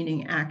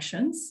 meaning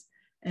actions.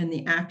 And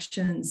the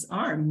actions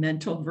are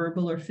mental,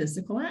 verbal, or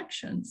physical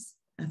actions.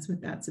 That's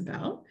what that's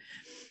about.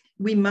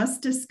 We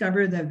must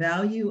discover the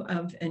value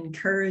of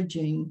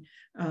encouraging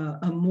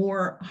a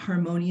more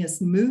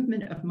harmonious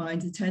movement of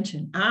mind's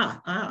attention.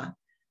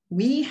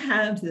 We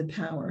have the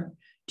power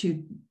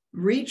to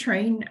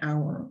retrain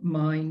our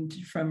mind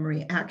from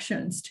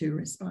reactions to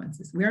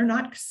responses. We're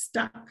not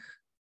stuck.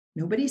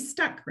 Nobody's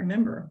stuck,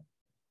 remember.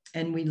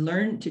 And we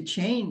learn to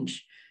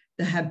change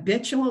the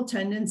habitual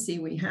tendency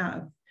we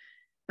have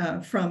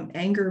from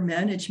anger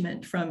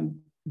management, from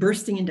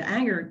bursting into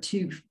anger,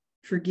 to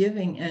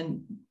forgiving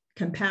and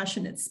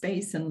compassionate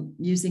space and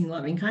using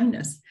loving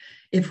kindness.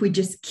 If we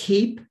just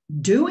keep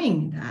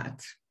doing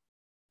that,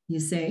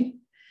 you see.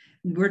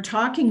 We're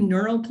talking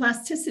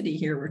neuroplasticity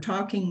here. We're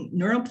talking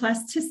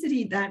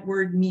neuroplasticity. That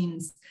word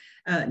means,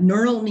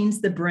 neural means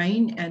the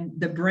brain, and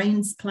the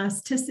brain's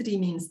plasticity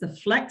means the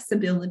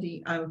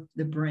flexibility of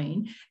the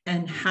brain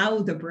and how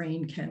the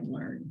brain can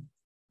learn.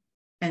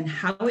 And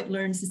how it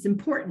learns is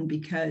important,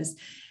 because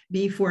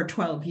before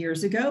 12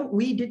 years ago,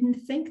 we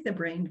didn't think the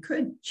brain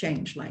could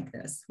change like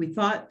this. We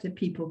thought that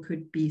people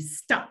could be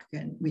stuck,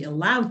 and we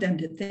allowed them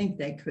to think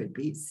they could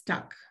be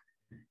stuck.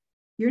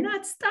 You're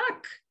not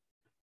stuck.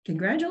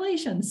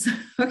 Congratulations.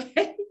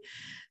 Okay.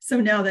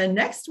 So now the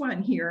next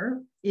one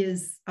here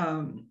is,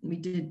 we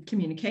did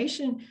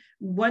communication.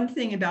 One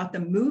thing about the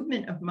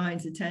movement of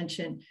mind's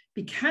attention,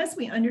 because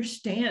we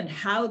understand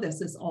how this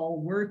is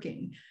all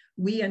working,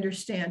 we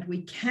understand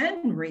we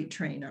can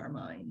retrain our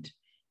mind.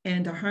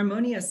 And a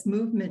harmonious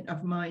movement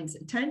of mind's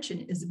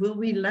attention is, will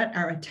we let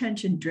our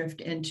attention drift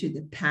into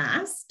the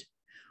past,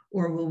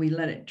 or will we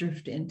let it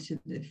drift into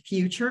the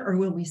future, or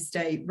will we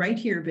stay right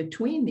here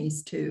between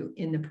these two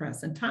in the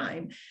present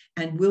time?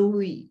 And will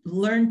we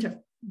learn to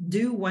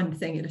do one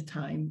thing at a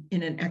time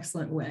in an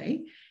excellent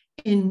way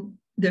in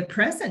the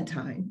present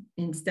time,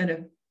 instead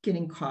of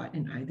getting caught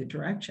in either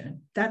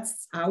direction?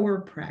 That's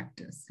our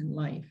practice in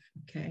life,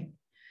 okay?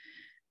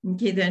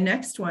 Okay, the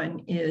next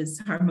one is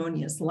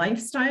harmonious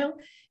lifestyle.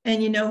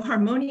 And you know,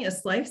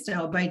 harmonious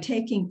lifestyle, by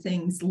taking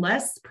things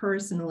less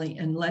personally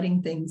and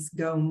letting things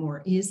go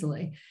more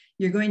easily,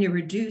 you're going to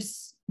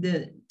reduce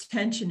the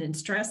tension and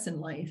stress in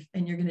life,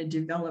 and you're going to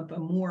develop a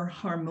more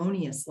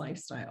harmonious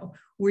lifestyle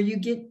where you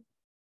get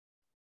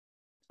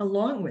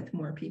along with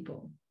more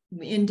people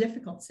in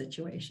difficult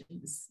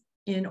situations,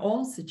 in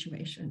all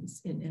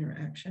situations in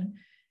interaction.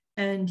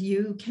 And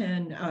you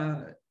can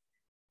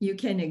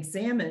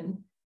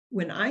examine,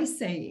 when I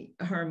say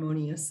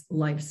harmonious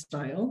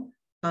lifestyle,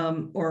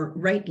 or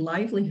right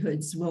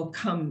livelihoods will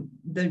come.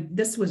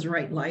 This was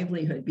right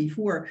livelihood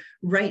before.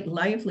 Right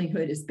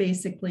livelihood is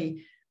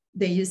basically,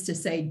 they used to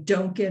say,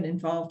 don't get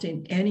involved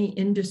in any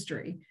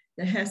industry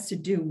that has to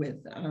do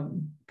with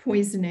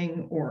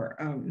poisoning or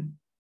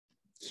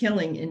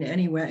killing in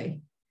any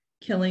way,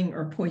 killing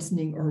or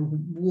poisoning or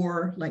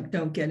war, like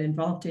don't get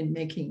involved in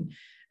making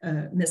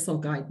missile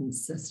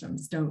guidance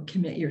systems. Don't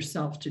commit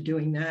yourself to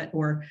doing that,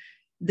 or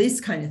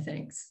these kind of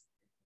things.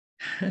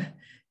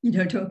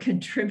 Don't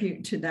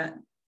contribute to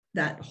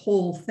that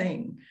whole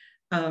thing,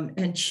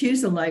 and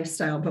choose a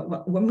lifestyle.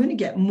 But I'm going to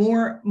get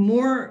more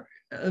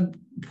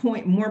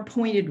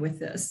pointed with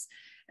this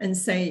and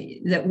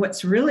say that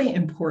what's really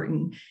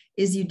important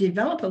is you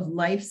develop a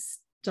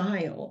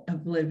lifestyle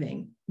of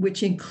living,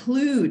 which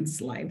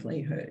includes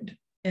livelihood.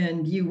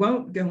 And you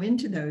won't go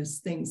into those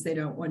things they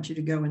don't want you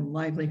to go in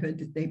livelihood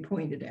that they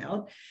pointed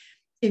out.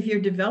 If you're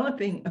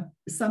developing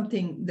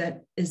something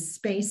that is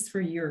space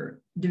for your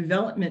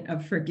development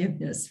of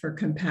forgiveness, for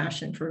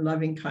compassion, for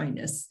loving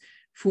kindness,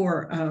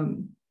 for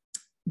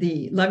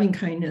the loving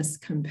kindness,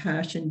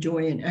 compassion,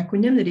 joy, and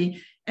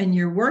equanimity, and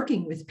you're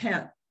working with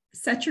Pat,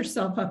 set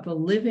yourself up a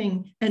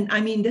living, and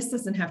I mean, this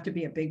doesn't have to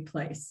be a big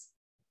place.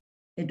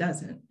 It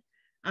doesn't.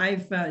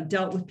 I've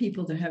dealt with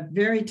people that have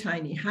very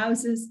tiny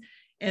houses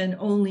and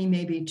only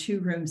maybe 2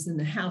 rooms in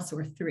the house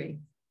or 3.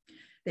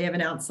 They have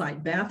an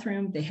outside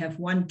bathroom. They have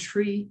 1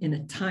 tree in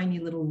a tiny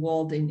little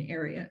walled-in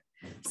area.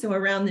 So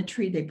around the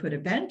tree, they put a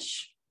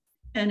bench.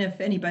 And if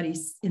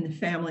anybody's in the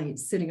family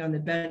sitting on the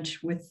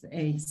bench with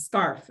a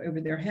scarf over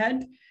their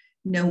head,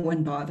 no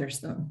one bothers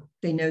them.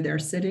 They know they're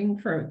sitting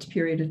for a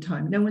period of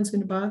time. No one's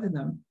going to bother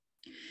them.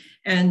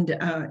 And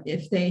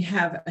if they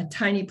have a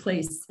tiny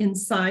place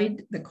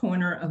inside the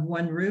corner of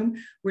 1 room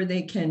where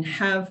they can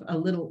have a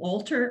little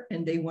altar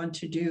and they want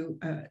to do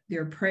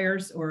their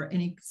prayers or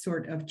any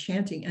sort of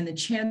chanting, and the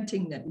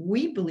chanting that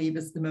we believe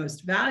is the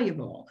most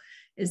valuable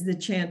is the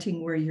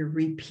chanting where you're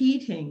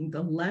repeating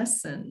the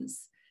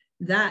lessons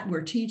that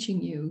we're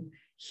teaching you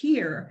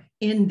here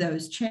in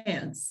those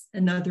chants.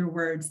 In other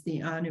words,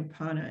 the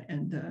Anupana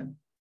and the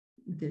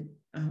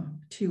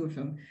 2 of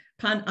them,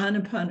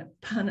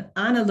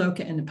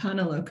 Analoka and the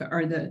Panaloka,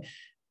 are the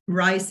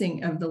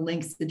rising of the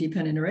links, the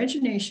dependent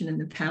origination and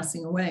the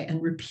passing away,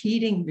 and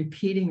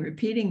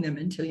repeating them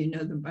until you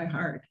know them by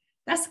heart.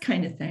 That's the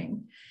kind of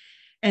thing.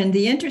 And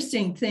the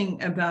interesting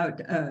thing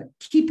about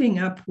keeping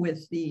up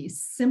with the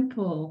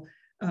simple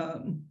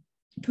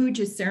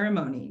puja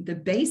ceremony, the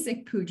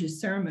basic puja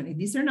ceremony,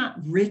 these are not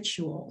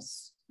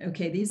rituals,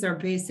 okay? These are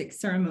basic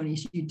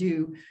ceremonies you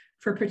do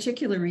for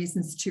particular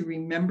reasons to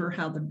remember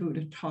how the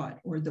Buddha taught,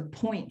 or the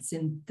points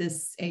in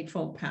this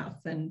Eightfold Path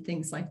and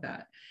things like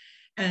that.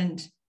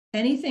 And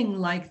anything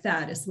like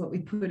that is what we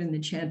put in the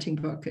chanting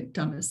book at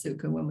Dhamma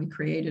Sutta when we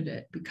created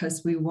it,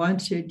 because we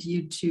wanted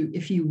you to,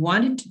 if you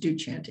wanted to do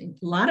chanting,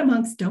 a lot of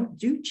monks don't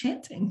do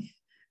chanting,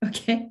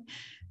 okay?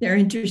 They're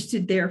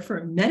interested there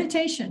for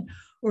meditation,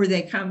 or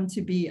they come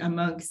to be a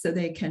monk so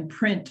they can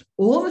print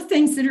all the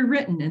things that are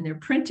written, and they're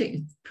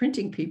printing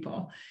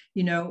people,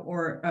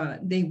 or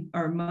they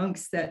are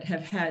monks that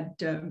have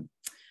had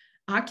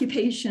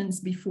occupations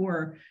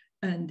before,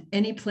 and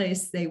any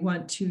place they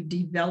want to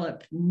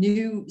develop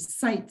new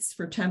sites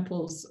for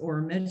temples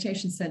or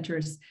meditation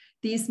centers,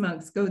 these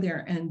monks go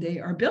there and they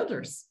are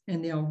builders,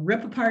 and they'll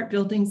rip apart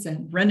buildings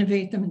and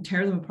renovate them and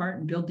tear them apart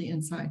and build the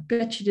inside.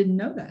 Bet you didn't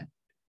know that.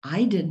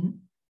 I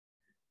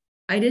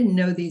didn't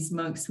know these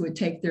monks would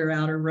take their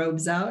outer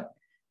robes out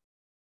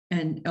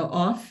and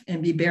off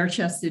and be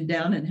bare-chested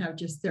down and have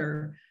just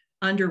their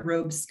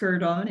underrobe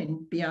skirt on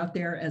and be out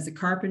there as a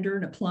carpenter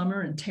and a plumber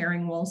and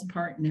tearing walls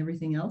apart and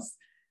everything else.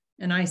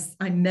 And I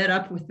met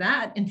up with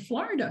that in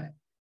Florida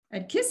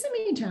at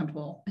Kissimmee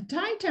Temple, a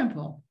Thai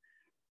temple.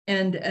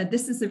 And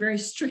this is a very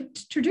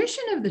strict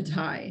tradition of the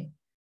Thai.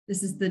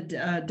 This is the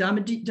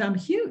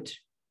Dhamma.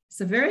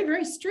 It's a very,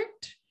 very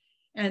strict.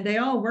 And they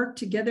all worked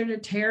together to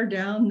tear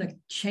down the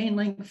chain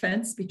link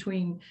fence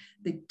between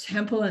the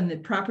temple and the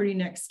property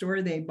next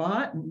door they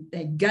bought. And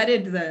they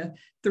gutted the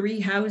 3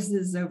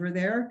 houses over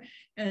there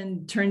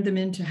and turned them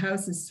into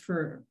houses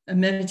for a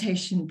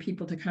meditation,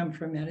 people to come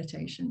for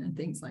meditation and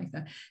things like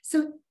that.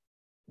 So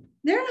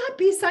they're not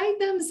beside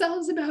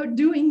themselves about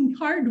doing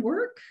hard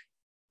work.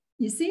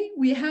 You see,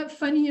 we have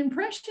funny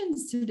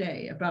impressions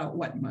today about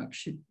what monks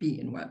should be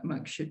and what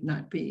monks should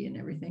not be and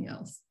everything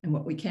else, and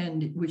what we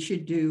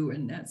should do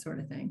and that sort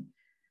of thing.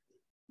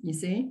 You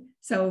see?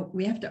 So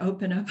we have to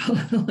open up a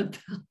little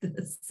about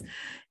this,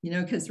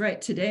 because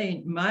right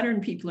today,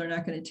 modern people are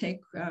not going to take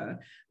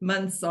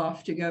months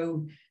off to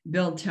go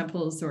build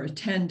temples or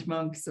attend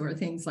monks or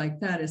things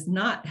like that. Is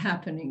not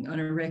happening on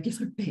a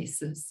regular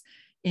basis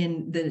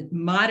in the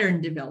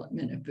modern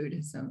development of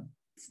Buddhism.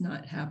 It's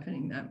not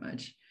happening that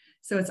much.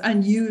 So it's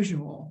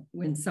unusual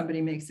when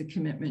somebody makes a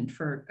commitment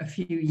for a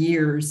few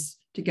years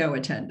to go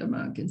attend a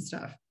monk and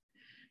stuff.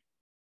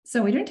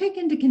 So we don't take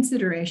into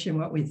consideration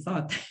what we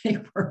thought they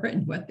were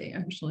and what they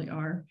actually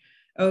are.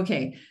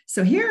 Okay,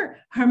 so here,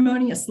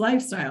 harmonious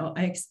lifestyle,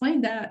 I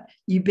explained that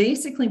you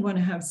basically want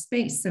to have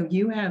space. So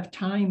you have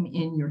time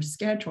in your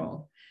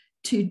schedule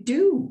to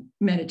do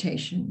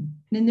meditation.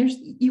 And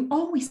you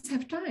always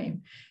have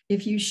time.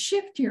 If you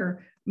shift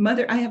your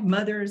I have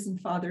mothers and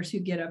fathers who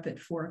get up at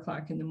 4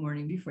 o'clock in the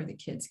morning before the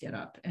kids get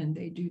up, and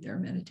they do their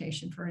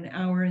meditation for an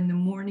hour in the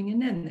morning,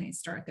 and then they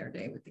start their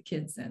day with the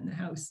kids and the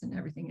house and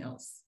everything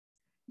else.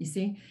 You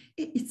see,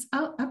 it's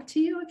up to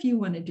you if you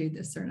want to do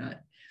this or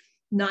not.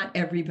 Not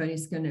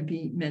everybody's going to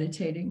be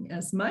meditating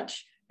as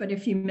much, but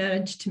if you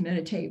manage to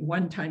meditate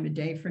one time a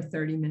day for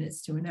 30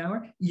 minutes to an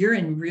hour, you're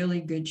in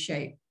really good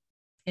shape.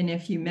 And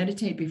if you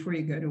meditate before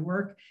you go to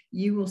work,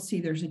 you will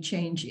see there's a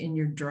change in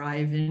your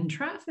drive in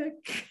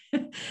traffic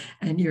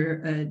and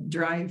your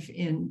drive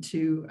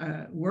into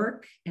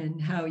work and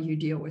how you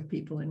deal with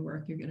people in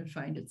work. You're going to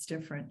find it's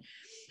different.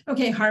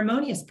 Okay,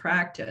 harmonious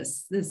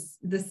practice. The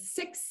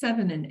 6,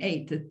 7, and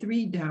 8, the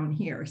 3 down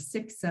here,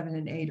 6, 7,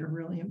 and 8 are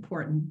really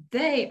important.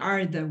 They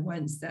are the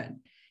ones that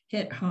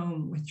hit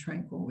home with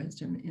tranquil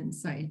wisdom,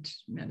 insight,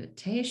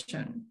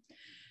 meditation.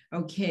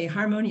 Okay,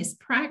 harmonious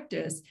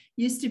practice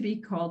used to be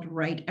called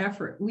right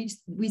effort.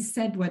 We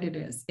said what it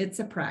is. It's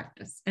a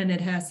practice, and it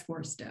has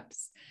 4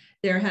 steps.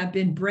 There have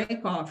been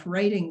break-off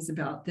writings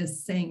about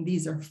this saying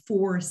these are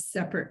 4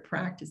 separate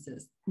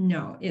practices.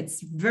 No,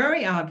 it's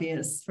very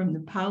obvious from the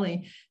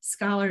Pali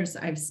scholars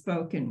I've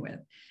spoken with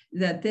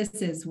that this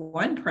is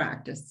one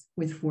practice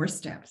with 4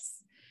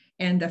 steps.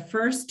 And the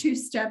first 2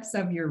 steps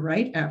of your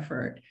right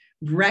effort,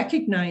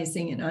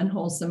 recognizing an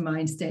unwholesome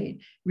mind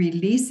state,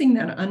 releasing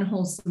that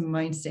unwholesome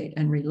mind state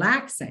and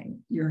relaxing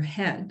your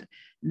head,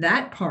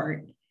 that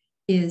part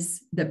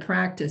is the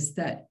practice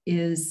that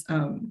is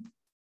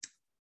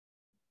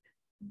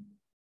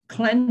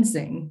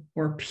cleansing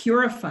or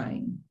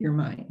purifying your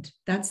mind.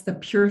 That's the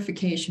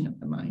purification of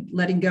the mind.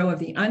 Letting go of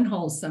the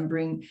unwholesome,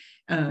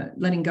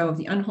 letting go of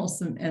the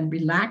unwholesome and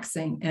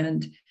relaxing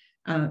and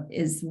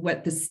is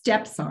what the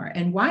steps are.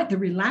 And why the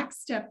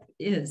relaxed step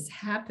is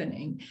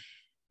happening,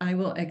 I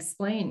will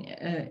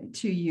explain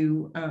to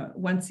you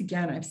once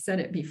again. I've said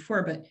it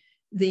before, but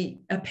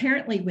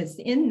apparently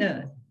within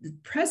the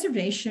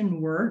preservation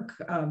work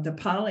of the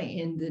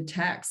Pali in the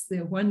text,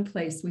 the one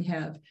place we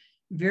have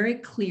very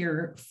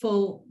clear,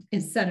 full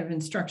set of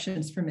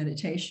instructions for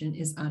meditation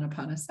is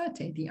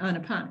Anapanasati, the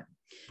Anapana,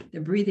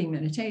 the breathing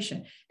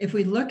meditation. If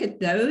we look at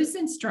those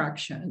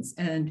instructions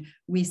and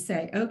we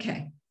say,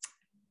 okay,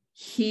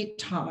 he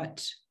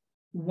taught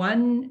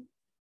one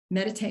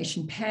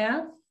meditation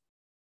path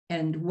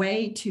and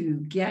way to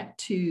get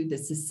to the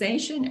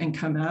cessation and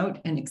come out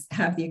and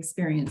have the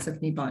experience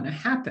of Nibbana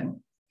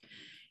happen.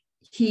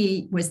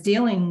 He was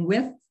dealing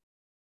with,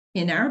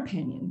 in our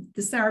opinion,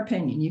 this is our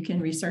opinion, you can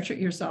research it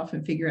yourself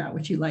and figure out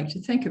what you like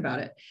to think about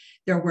it.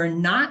 There were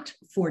not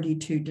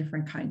 42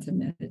 different kinds of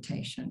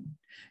meditation.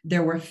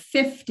 There were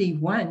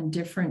 51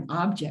 different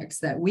objects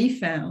that we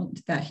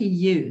found that he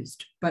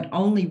used, but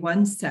only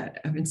one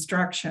set of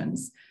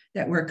instructions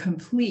that were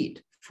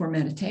complete for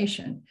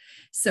meditation.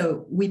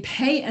 So we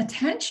pay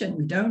attention,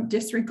 we don't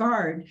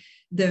disregard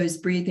those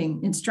breathing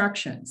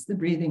instructions,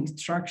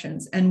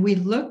 and we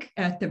look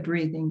at the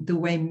breathing the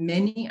way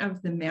many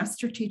of the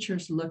master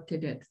teachers looked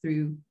at it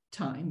through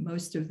time.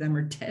 Most of them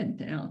are dead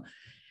now,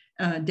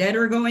 dead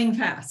or going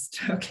fast,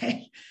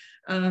 okay?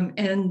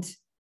 And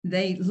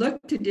they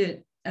looked at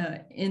it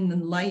in the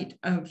light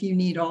of you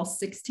need all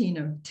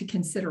 16 to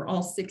consider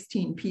all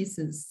 16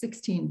 pieces,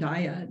 16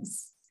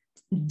 dyads.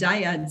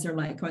 Dyads are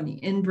like on the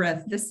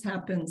in-breath, this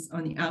happens,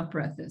 on the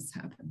out-breath, this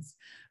happens.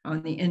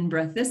 On the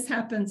in-breath, this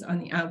happens, on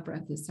the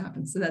out-breath, this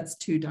happens. So that's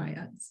 2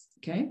 dyads,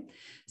 okay?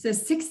 So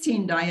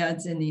 16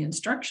 dyads in the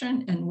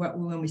instruction, and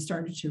when we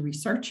started to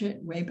research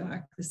it way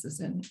back, this is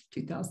in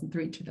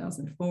 2003,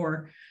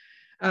 2004,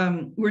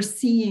 we're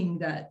seeing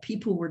that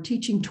people were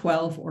teaching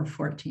 12 or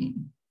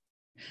 14.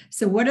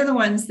 So what are the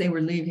ones they were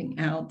leaving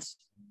out?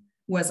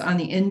 Was on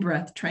the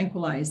in-breath,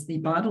 tranquilize the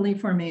bodily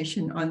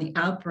formation, on the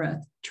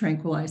out-breath,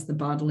 tranquilize the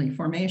bodily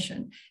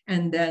formation.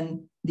 And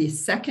then the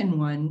second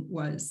one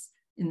was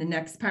in the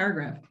next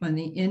paragraph, on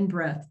the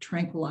in-breath,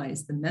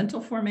 tranquilize the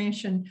mental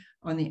formation,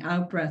 on the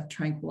out-breath,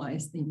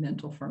 tranquilize the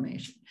mental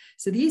formation.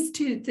 So these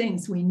 2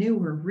 things we knew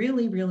were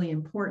really, really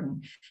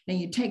important. Now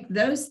you take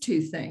those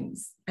 2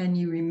 things and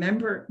you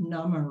remember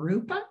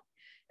Nama-Rupa,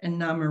 and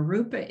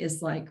Nama-Rupa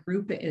is like,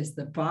 Rupa is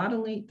the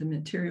bodily, the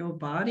material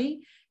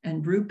body,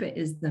 and Rupa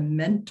is the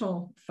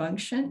mental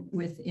function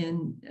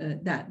within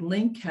that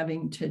link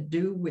having to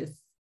do with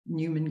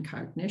human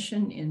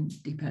cognition in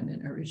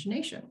dependent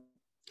origination.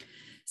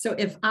 So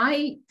if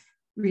I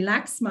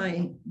relax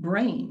my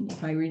brain,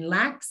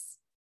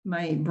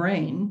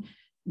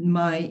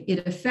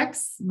 it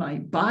affects my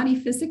body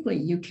physically.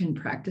 You can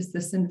practice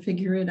this and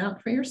figure it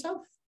out for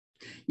yourself.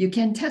 You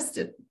can test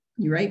it.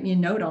 You write me a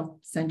note, I'll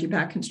send you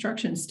back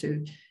instructions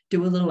to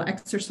do a little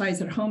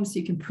exercise at home so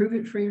you can prove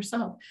it for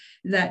yourself.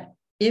 That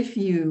if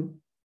you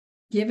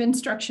give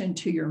instruction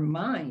to your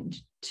mind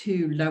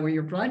to lower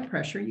your blood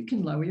pressure, you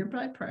can lower your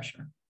blood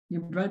pressure.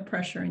 Your blood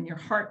pressure and your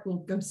heart will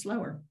go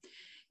slower.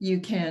 You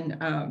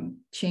can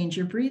change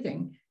your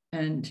breathing,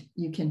 and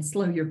you can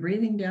slow your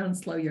breathing down,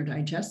 slow your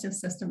digestive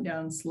system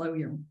down, slow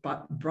your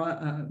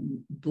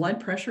blood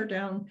pressure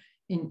down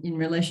in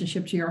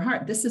relationship to your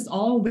heart. This is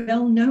all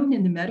well known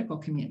in the medical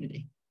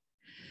community.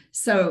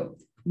 So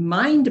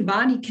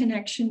mind-body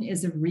connection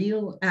is a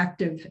real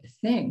active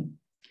thing.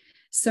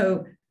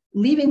 So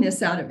leaving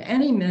this out of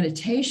any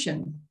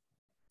meditation,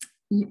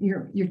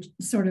 you're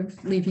sort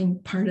of leaving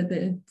part of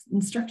the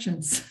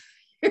instructions.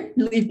 You're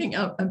leaving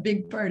out a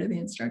big part of the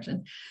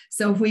instruction.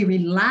 So if we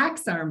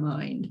relax our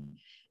mind,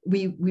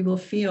 we will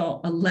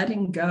feel a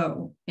letting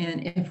go.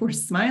 And if we're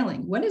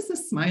smiling, what is the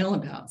smile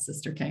about,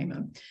 Sister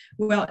Khema?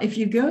 Well, if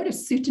you go to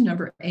Sutta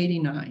number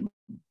 89,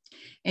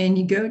 and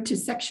you go to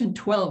section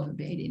 12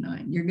 of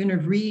 89, you're going to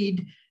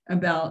read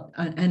about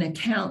an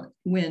account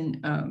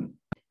when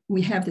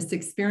we have this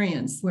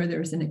experience where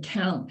there's an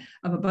account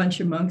of a bunch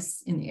of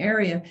monks in the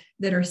area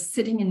that are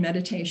sitting in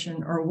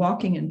meditation or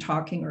walking and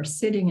talking or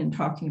sitting and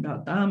talking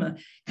about Dhamma,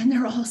 and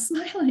they're all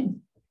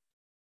smiling.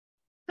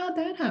 How'd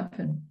that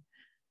happen?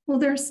 Well,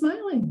 they're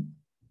smiling.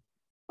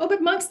 Oh,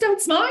 but monks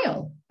don't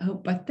smile. Oh,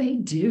 but they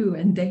do,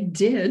 and they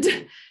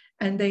did.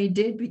 And they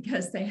did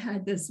because they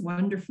had this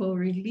wonderful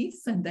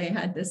release and they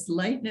had this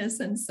lightness.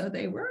 And so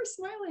they were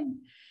smiling.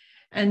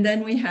 And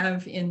then we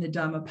have in the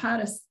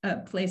Dhammapada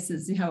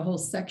places, you have a whole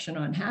section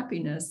on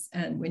happiness.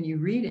 And when you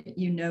read it,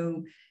 you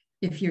know,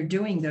 if you're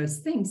doing those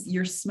things,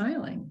 you're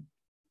smiling.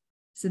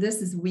 So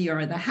this is, we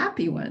are the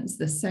happy ones.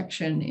 The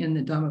section in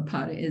the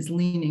Dhammapada is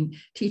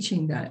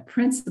teaching that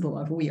principle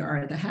of we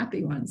are the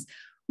happy ones.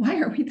 Why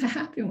are we the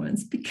happy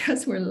ones?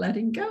 Because we're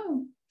letting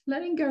go,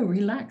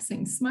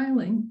 relaxing,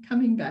 smiling,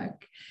 coming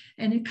back.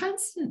 And a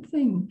constant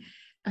thing,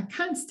 a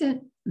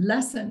constant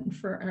lesson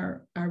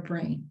for our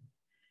brain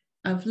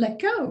of let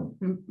go,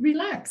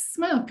 relax,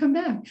 smile, come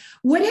back.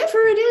 Whatever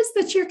it is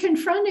that you're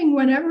confronting,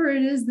 whatever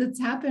it is that's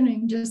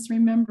happening, just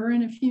remember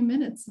in a few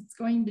minutes, it's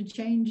going to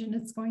change and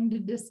it's going to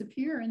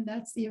disappear. And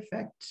that's the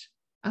effect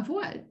of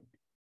what?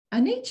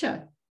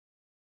 Anicca.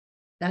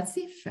 That's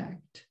the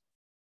effect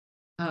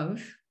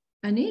of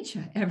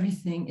anicca.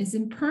 Everything is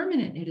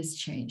impermanent. It is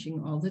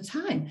changing all the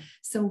time.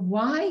 So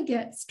why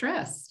get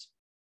stressed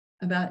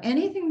about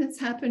anything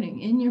that's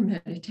happening in your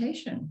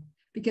meditation?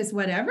 Because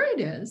whatever it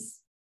is,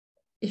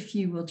 if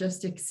you will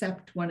just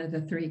accept one of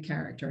the three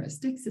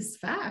characteristics as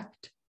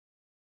fact,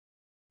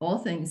 all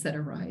things that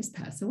arise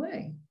pass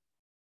away.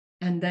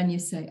 And then you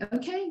say,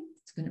 okay,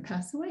 it's going to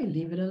pass away,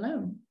 leave it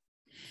alone.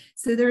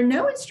 So there are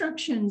no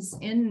instructions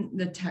in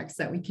the text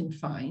that we can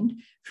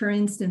find, for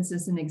instance,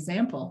 as an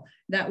example,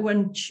 that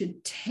one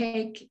should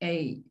take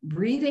a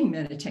breathing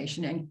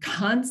meditation and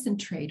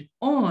concentrate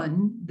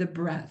on the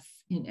breath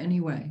in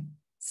any way.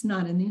 It's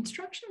not in the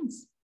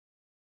instructions.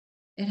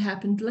 It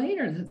happened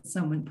later that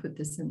someone put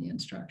this in the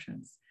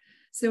instructions.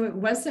 So it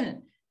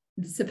wasn't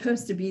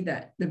supposed to be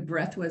that the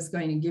breath was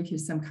going to give you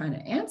some kind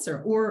of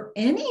answer, or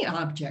any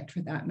object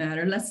for that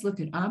matter. Let's look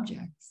at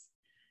objects.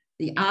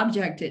 The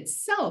object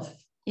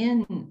itself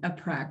in a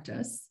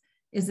practice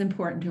is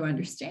important to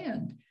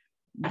understand.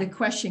 The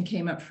question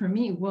came up for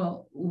me,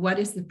 well, what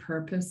is the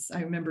purpose?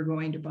 I remember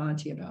going to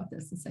Bhante about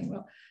this and saying,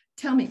 well,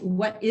 tell me,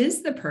 what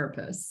is the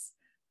purpose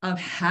of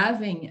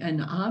having an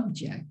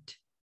object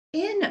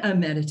in a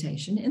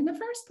meditation in the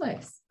first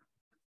place?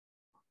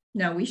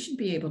 Now, we should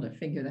be able to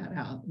figure that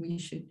out. We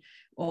should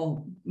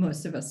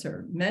most of us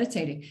are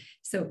meditating.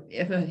 So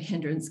if a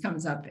hindrance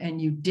comes up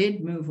and you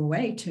did move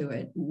away to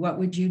it, what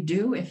would you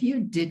do if you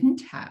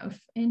didn't have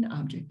an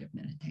object of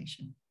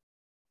meditation?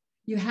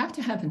 You have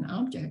to have an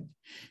object.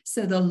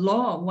 So the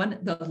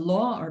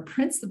law or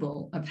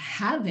principle of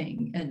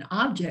having an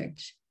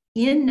object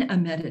in a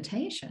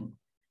meditation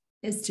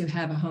is to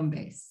have a home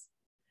base,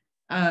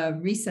 a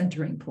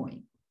recentering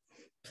point,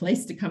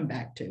 place to come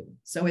back to.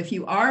 So if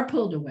you are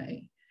pulled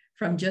away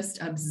from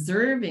just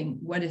observing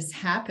what is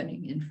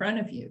happening in front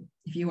of you,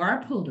 if you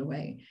are pulled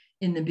away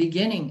in the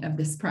beginning of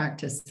this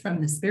practice from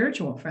the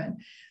spiritual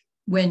friend,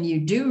 when you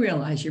do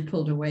realize you're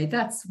pulled away,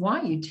 that's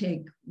why you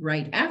take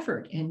right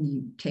effort and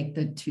you take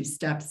the 2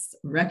 steps,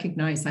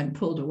 recognize I'm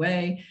pulled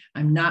away,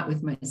 I'm not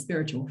with my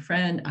spiritual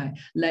friend, I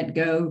let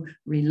go,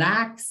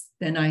 relax,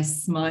 then I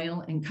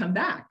smile and come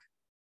back.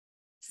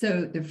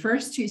 So the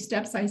first 2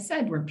 steps I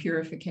said were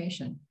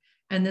purification.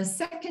 And the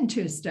second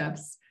 2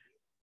 steps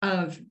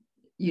of,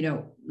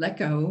 let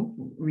go,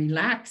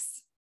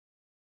 relax,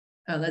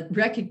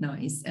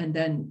 recognize, and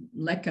then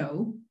let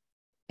go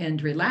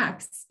and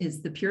relax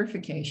is the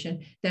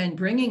purification. Then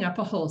bringing up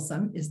a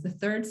wholesome is the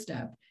 3rd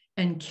step,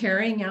 and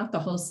carrying out the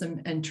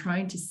wholesome and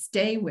trying to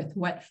stay with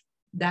what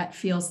that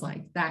feels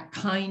like, that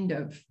kind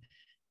of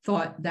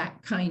thought,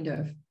 that kind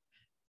of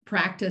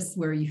practice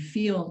where you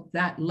feel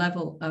that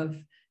level of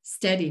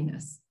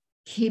steadiness.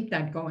 Keep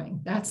that going.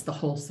 That's the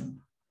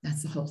wholesome.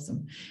 That's the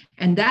wholesome.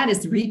 And that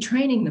is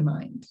retraining the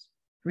mind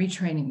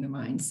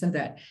so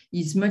that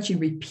as much you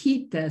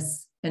repeat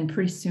this, and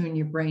pretty soon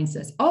your brain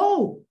says,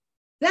 oh,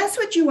 that's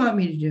what you want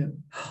me to do.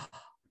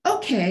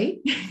 Okay.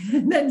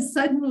 And then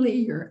suddenly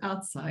you're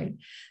outside.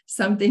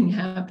 Something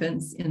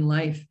happens in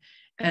life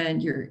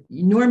and you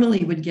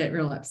normally would get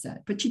real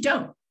upset, but you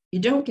don't. You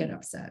don't get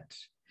upset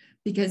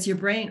because your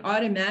brain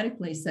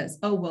automatically says,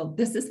 oh, well,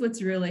 this is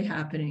what's really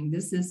happening.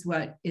 This is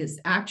what is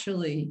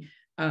actually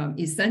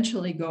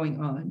essentially going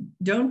on.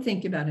 Don't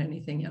think about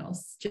anything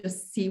else.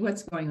 Just see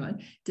what's going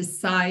on.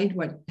 Decide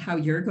how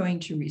you're going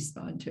to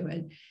respond to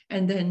it,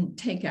 and then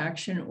take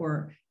action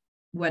or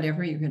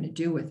whatever you're going to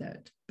do with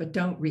it. But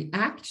don't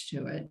react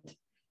to it.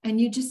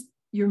 And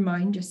your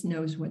mind just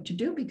knows what to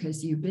do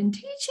because you've been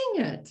teaching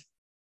it.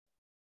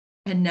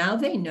 And now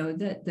they know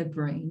that the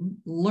brain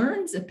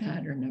learns a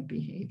pattern of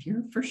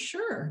behavior for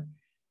sure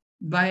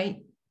by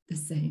the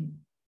same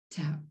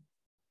tap.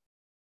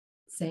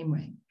 Same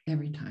way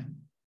every time.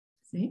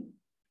 See?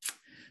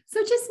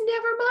 So just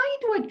never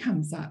mind what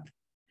comes up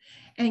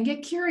and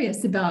get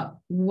curious about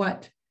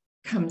what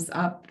comes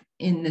up,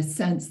 in the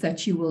sense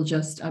that you will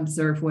just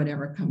observe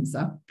whatever comes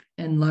up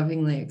and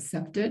lovingly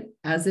accept it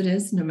as it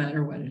is, no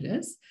matter what it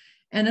is,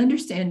 and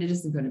understand it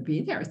isn't going to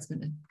be there. It's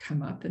going to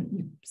come up and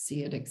you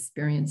see it,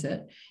 experience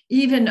it.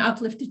 Even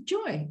uplifted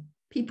joy.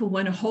 People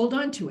want to hold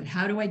on to it.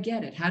 How do I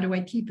get it? How do I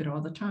keep it all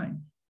the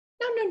time?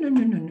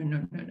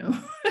 No.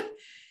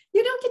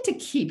 You don't get to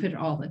keep it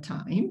all the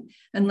time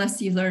unless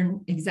you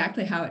learn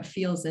exactly how it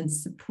feels and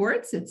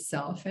supports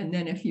itself. And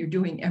then if you're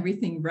doing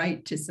everything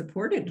right to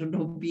support it,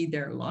 it'll be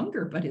there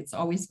longer, but it's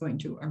always going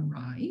to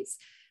arise,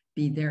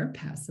 be there,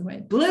 pass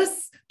away.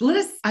 Bliss,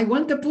 I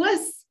want the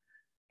bliss.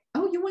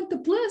 Oh, you want the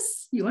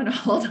bliss? You want to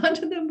hold on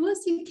to the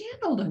bliss? You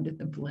can't hold on to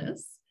the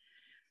bliss.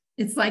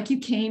 It's like you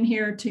came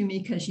here to me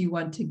because you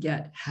want to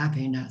get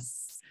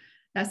happiness.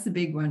 That's the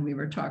big one we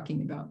were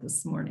talking about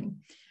this morning.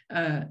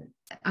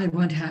 I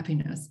want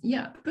happiness.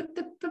 Yeah, but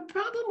the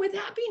problem with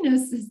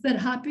happiness is that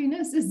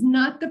happiness is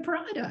not the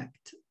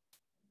product.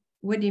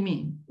 What do you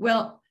mean?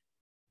 Well,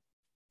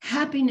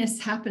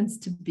 happiness happens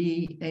to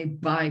be a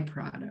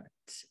byproduct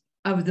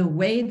of the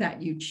way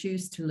that you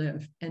choose to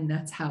live, and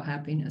that's how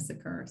happiness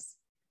occurs.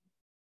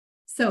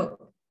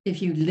 So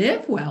if you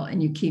live well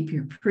and you keep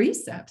your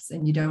precepts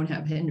and you don't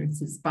have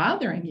hindrances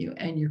bothering you,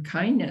 and your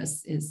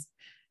kindness is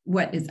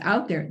what is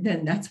out there,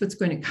 then that's what's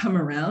going to come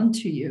around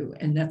to you,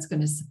 and that's going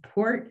to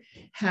support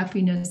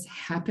happiness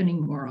happening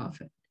more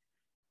often.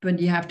 But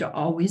you have to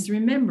always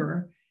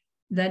remember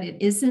that it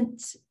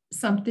isn't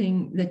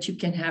something that you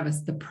can have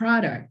as the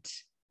product.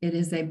 It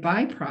is a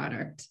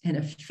byproduct and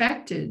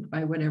affected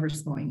by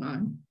whatever's going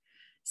on.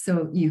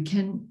 So you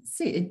can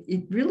see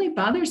it really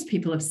bothers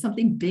people if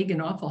something big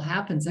and awful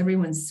happens.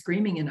 Everyone's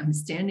screaming, and I'm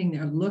standing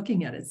there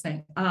looking at it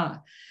saying,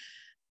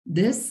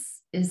 this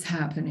is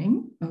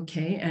happening,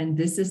 okay, and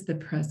this is the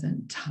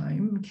present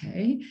time,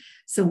 okay?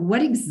 So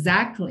what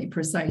exactly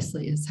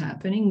precisely is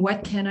happening?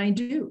 What can I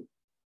do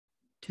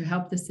to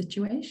help the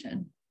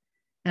situation?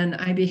 And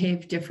I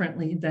behave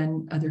differently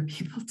than other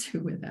people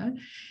do with that.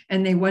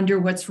 And they wonder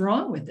what's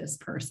wrong with this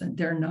person.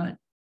 They're not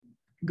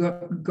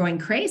going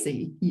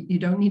crazy. You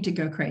don't need to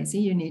go crazy.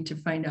 You need to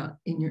find out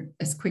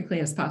as quickly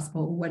as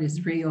possible what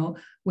is real,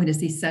 what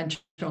is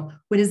essential,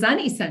 what is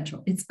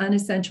unessential. It's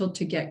unessential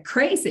to get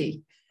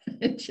crazy.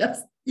 It's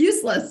just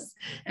useless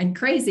and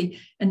crazy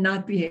and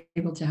not be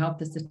able to help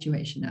the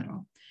situation at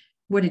all.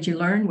 What did you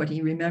learn? What do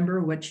you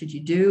remember? What should you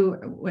do?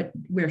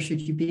 Where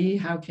should you be?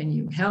 How can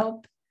you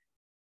help?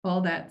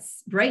 All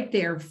that's right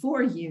there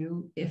for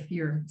you if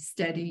you're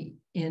steady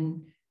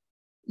in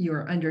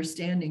your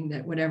understanding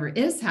that whatever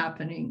is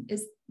happening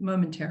is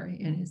momentary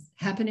and is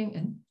happening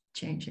and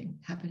changing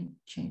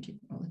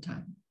all the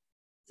time.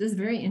 This is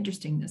very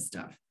interesting, this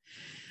stuff.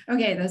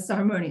 Okay, that's the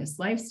harmonious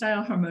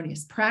lifestyle,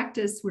 harmonious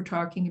practice. We're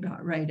talking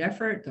about right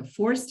effort. The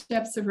 4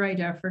 steps of right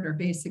effort are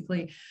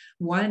basically: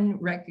 1,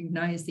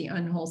 recognize the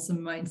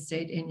unwholesome mind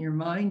state in your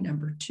mind.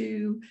 Number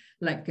 2,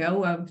 let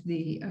go of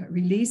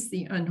release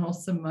the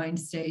unwholesome mind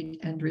state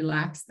and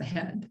relax the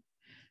head.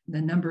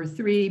 Then number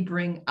 3,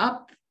 bring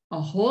up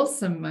a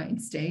wholesome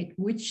mind state,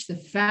 which the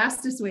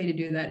fastest way to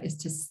do that is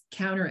to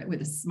counter it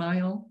with a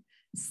smile.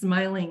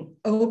 Smiling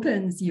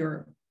opens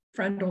your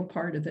frontal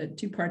part of the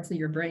 2 parts of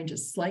your brain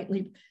just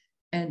slightly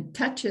and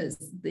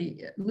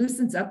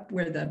loosens up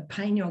where the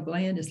pineal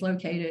gland is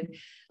located,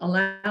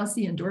 allows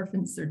the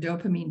endorphins or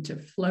dopamine to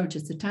flow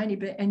just a tiny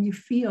bit, and you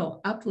feel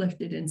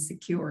uplifted and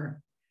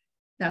secure.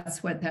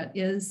 That's what that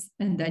is.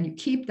 And then you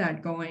keep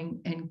that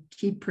going and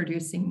keep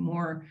producing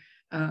more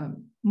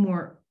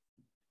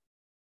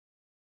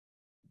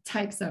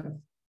types of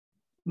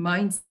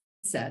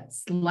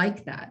mindsets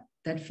like that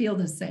feel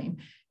the same,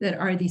 that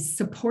are these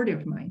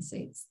supportive mind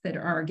states that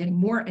are getting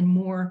more and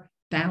more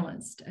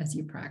balanced as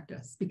you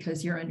practice,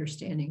 because you're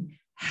understanding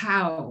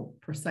how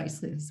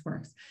precisely this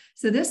works.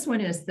 So this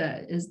one is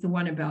the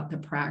one about the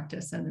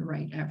practice and the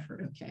right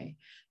effort. Okay.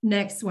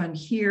 Next one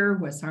here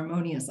was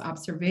harmonious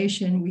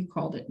observation. We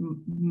called it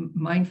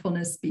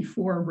mindfulness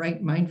before,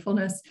 right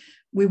mindfulness.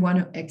 We want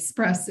to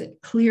express it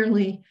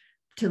clearly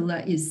to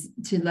let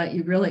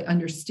you really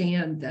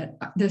understand that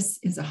this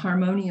is a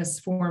harmonious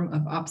form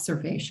of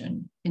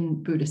observation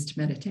in Buddhist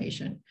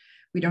meditation.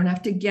 We don't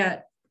have to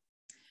get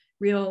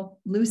real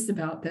loose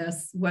about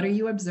this. What are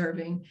you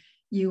observing?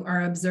 You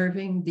are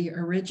observing the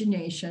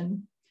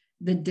origination,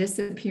 the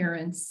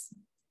disappearance,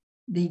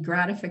 the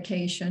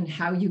gratification,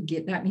 how you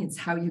get, that means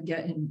how you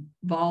get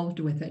involved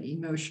with it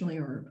emotionally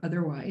or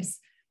otherwise,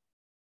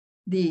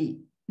 the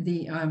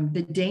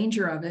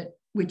danger of it,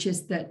 which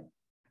is that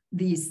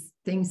these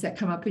things that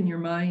come up in your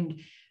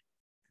mind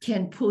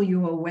can pull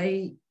you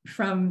away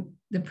from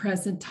the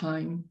present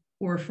time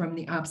or from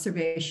the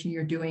observation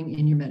you're doing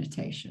in your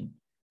meditation.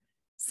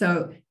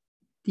 So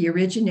the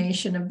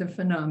origination of the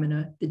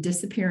phenomena, the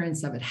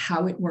disappearance of it,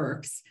 how it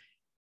works,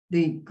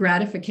 the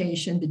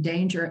gratification, the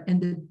danger,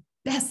 and the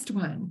best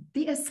one,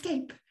 the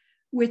escape,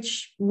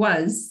 which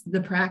was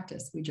the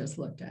practice we just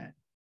looked at,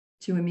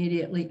 to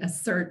immediately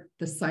assert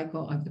the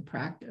cycle of the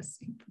practice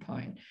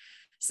point.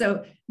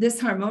 So this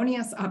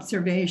harmonious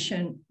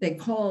observation, they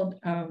called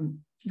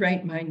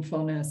right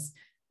mindfulness.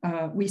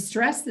 We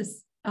stress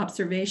this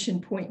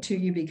observation point to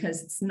you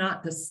because it's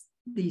not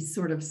the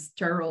sort of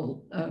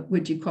sterile,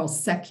 what you call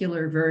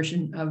secular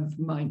version of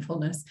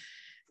mindfulness.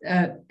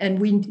 And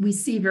we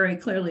see very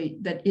clearly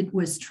that it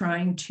was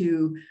trying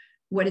to,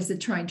 what is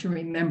it trying to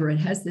remember? It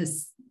has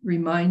this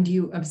remind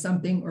you of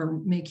something or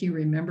make you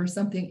remember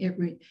something.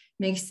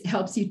 It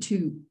helps you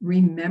to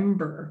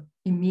remember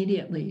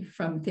immediately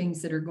from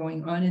things that are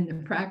going on in the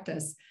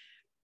practice,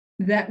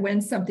 that when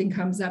something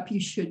comes up, you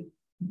should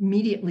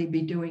immediately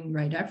be doing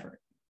right effort.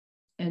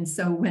 And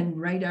so when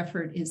right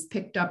effort is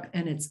picked up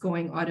and it's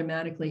going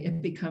automatically,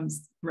 it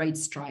becomes right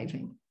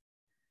striving.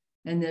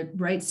 And the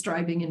right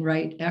striving and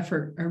right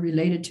effort are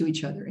related to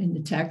each other in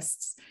the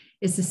texts.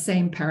 It's the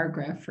same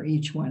paragraph for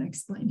each one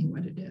explaining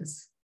what it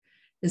is.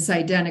 It's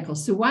identical.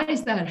 So why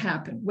does that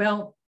happen?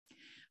 Well,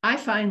 I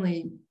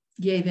finally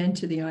gave in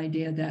to the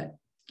idea that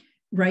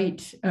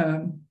right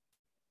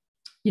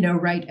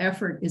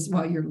effort is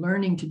while you're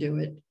learning to do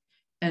it,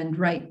 and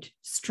right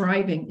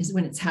striving is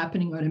when it's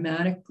happening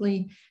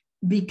automatically,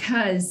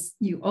 because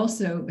you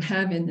also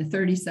have in the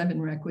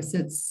 37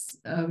 requisites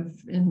of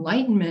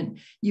enlightenment,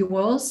 you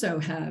also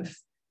have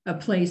a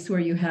place where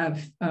you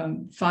have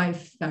 5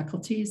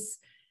 faculties,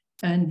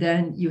 and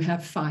then you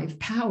have 5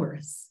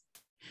 powers.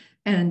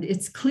 And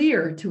it's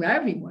clear to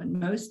everyone,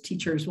 most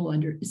teachers will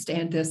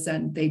understand this,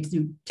 and they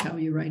do tell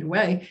you right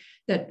away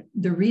that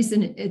the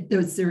reason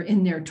those are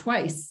in there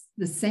twice,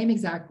 the same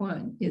exact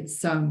one,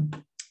 it's,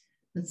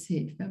 let's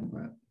see,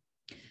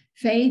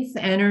 faith,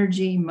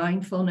 energy,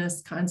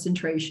 mindfulness,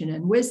 concentration,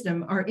 and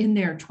wisdom are in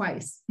there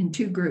twice in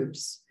 2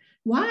 groups.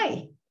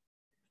 Why?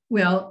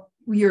 Well,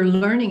 you're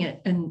learning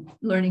it and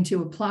learning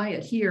to apply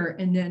it here.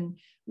 And then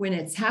when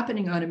it's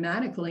happening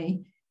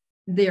automatically,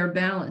 they're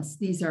balanced.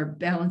 These are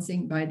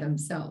balancing by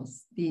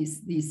themselves,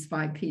 these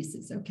 5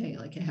 pieces. Okay,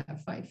 like I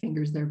have 5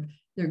 fingers. They're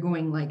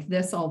going like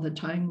this all the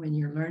time when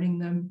you're learning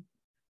them,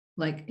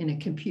 like in a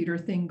computer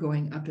thing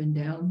going up and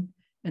down.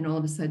 And all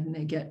of a sudden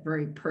they get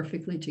very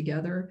perfectly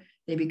together.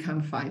 They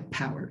become 5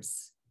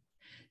 powers.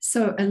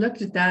 So I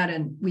looked at that,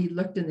 and we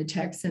looked in the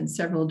text in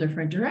several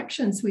different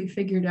directions. We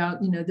figured out,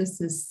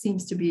 this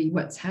seems to be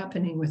what's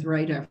happening with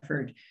right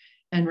effort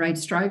and right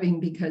striving,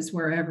 because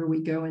wherever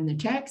we go in the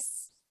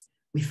text,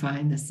 we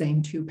find the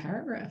same 2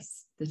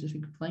 paragraphs that is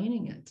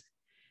explaining it.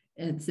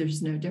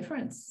 There's no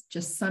difference.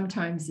 Just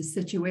sometimes the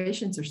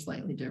situations are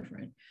slightly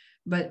different,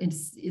 but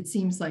it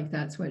seems like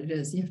that's what it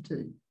is. You have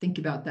to think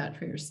about that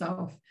for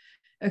yourself.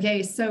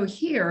 Okay, so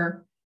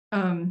here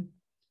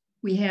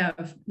we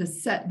have the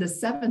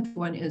 7th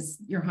one is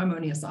your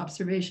harmonious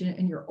observation,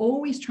 and you're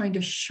always trying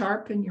to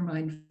sharpen your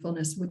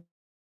mindfulness. What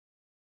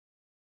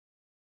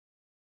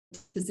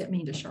does it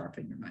mean to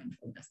sharpen your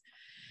mindfulness?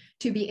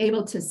 To be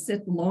able to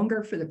sit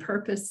longer for the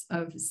purpose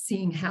of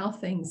seeing how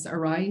things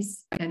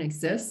arise and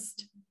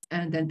exist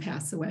and then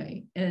pass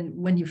away. And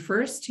when you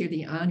first hear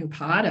the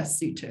Anupada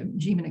Sutta,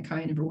 Jima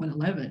Nikaya number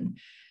 111,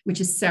 which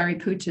is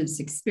Sariputta's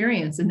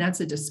experience, and that's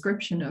a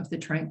description of the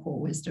tranquil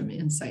wisdom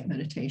insight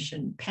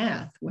meditation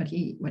path, what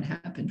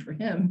happened for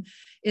him,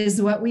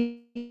 is what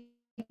we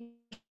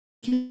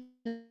can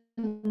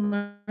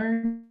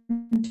learn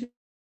to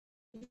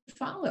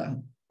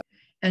follow.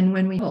 And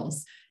when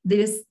it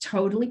is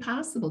totally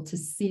possible to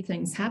see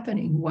things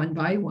happening one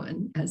by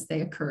one as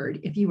they occurred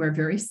if you are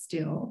very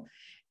still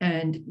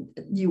and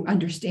you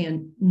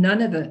understand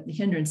none of the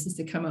hindrances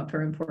that come up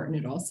are important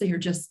at all. So you're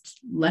just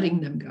letting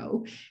them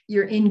go.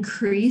 You're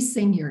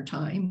increasing your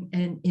time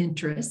and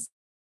interest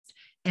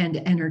and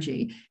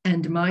energy,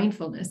 and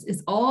mindfulness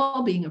is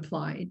all being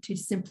applied to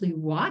simply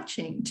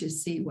watching to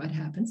see what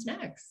happens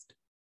next.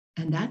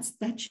 And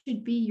that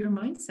should be your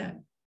mindset,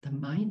 the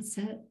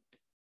mindset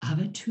of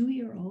a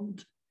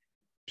 2-year-old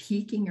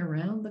peeking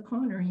around the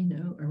corner,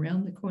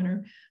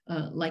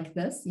 like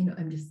this,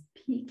 I'm just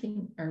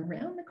peeking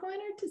around the corner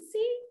to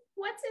see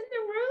what's in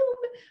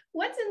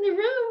the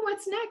room,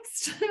 what's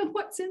next,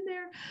 what's in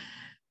there.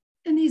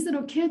 And these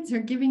little kids are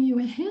giving you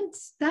a hint.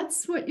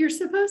 That's what you're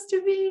supposed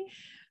to be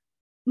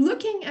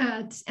looking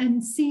at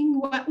and seeing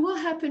what will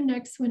happen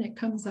next when it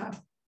comes up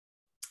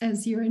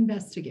as you're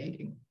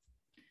investigating.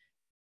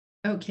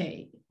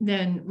 Okay,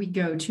 then we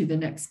go to the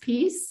next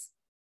piece.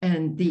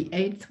 And the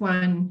 8th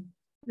one,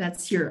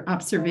 that's your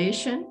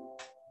observation.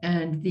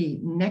 And the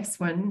next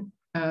one,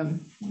 I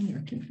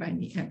can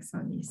find the X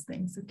on these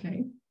things,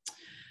 okay.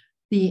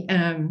 The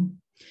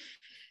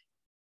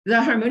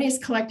harmonious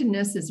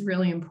collectedness is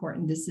really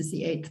important. This is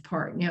the 8th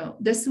part. Now,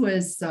 this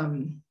was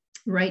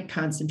right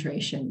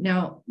concentration.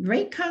 Now,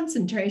 right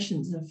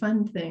concentration is a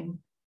fun thing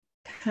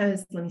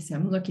because, let me see,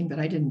 I'm looking, but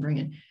I didn't bring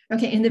it.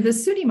 Okay, in the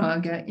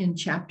Visuddhimagga in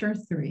chapter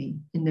 3,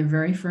 in the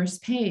very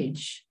first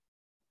page,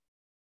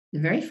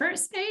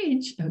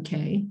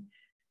 okay,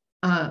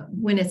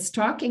 when it's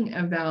talking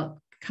about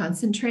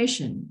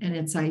concentration and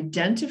it's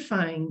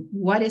identifying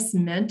what is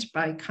meant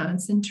by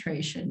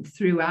concentration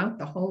throughout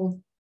the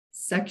whole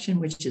section,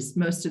 which is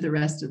most of the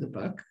rest of the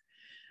book,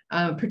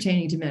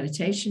 pertaining to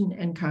meditation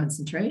and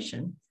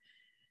concentration.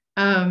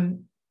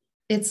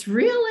 It's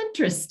real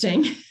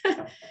interesting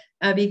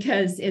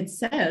because it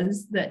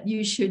says that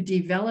you should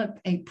develop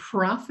a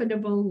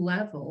profitable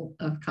level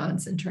of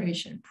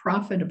concentration,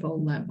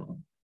 profitable level.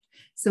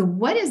 So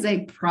what is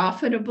a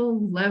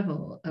profitable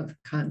level of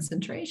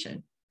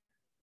concentration?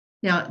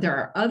 Now, there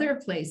are other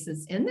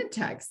places in the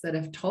text that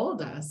have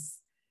told us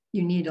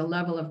you need a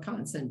level of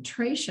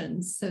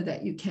concentration so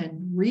that you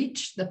can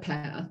reach the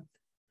path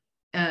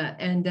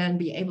and then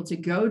be able to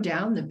go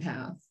down the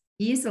path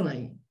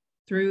easily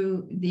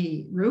through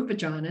the rupa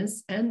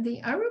jhanas and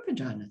the arupa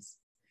jhanas.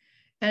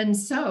 And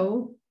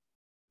so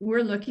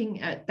we're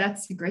looking at,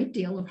 that's a great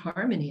deal of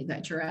harmony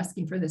that you're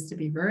asking for this to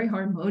be very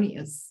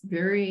harmonious,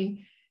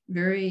 very,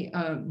 very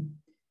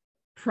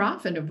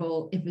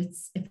profitable if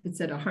it's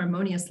at a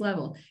harmonious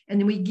level. And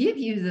then we give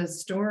you the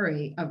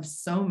story of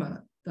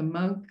Soma, the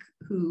monk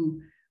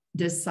who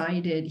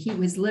decided he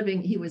was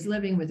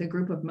living with a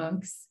group of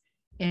monks,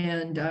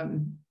 and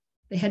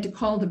they had to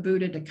call the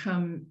Buddha to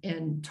come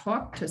and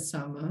talk to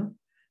Soma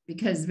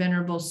because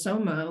Venerable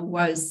Soma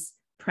was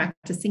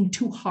practicing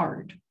too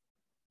hard.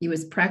 He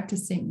was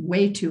practicing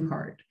way too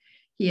hard.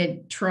 He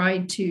had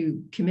tried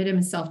to commit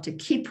himself to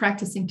keep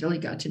practicing till he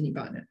got to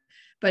Nibbana.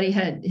 But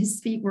his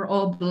feet were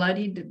all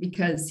bloodied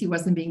because he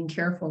wasn't being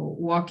careful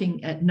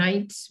walking at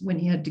night when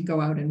he had to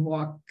go out and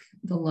walk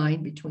the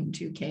line between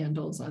two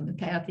candles on the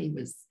path. He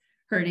was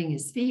hurting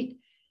his feet.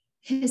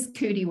 His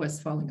kuti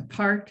was falling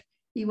apart.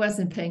 He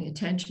wasn't paying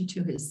attention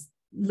to his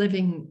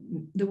living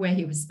the way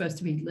he was supposed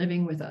to be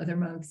living with other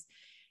monks.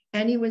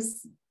 And he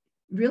was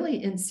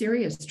really in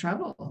serious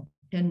trouble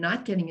and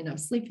not getting enough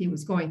sleep. He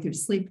was going through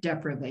sleep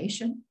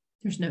deprivation.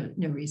 There's no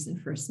reason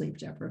for sleep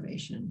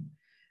deprivation.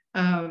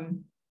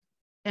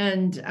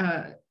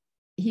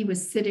 He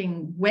was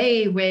sitting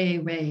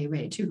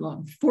way too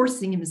long,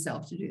 forcing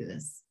himself to do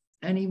this.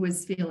 And he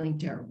was feeling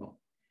terrible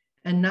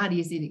and not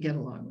easy to get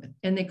along with.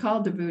 And they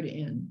called the Buddha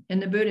in, and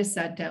the Buddha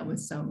sat down with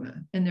Soma.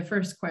 And the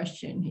first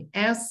question he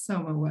asked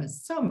Soma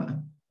was,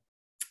 Soma,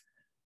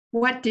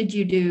 what did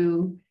you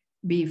do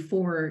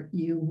before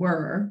you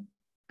were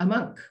a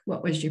monk?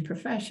 What was your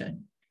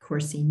profession? Of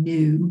course, he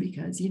knew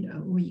because, he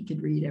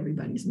could read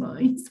everybody's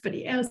minds, but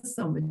he asked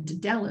Soma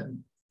to tell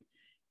him.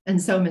 And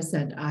Soma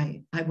said,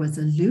 I was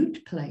a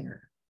lute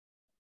player.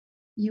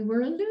 You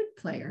were a lute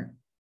player.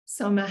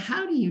 Soma,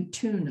 how do you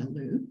tune a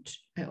lute?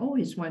 I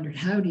always wondered,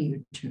 how do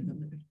you tune a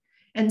lute?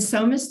 And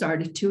Soma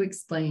started to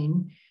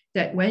explain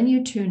that when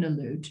you tune a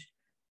lute,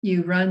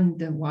 you run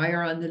the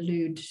wire on the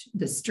lute,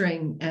 the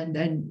string, and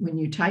then when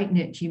you tighten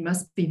it, you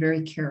must be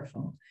very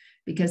careful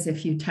because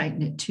if you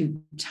tighten it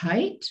too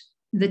tight,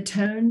 the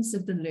tones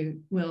of the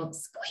lute will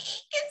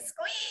squeak and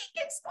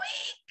squeak and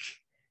squeak.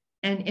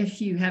 And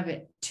if you have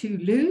it too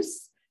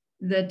loose,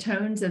 the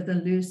tones of the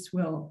lute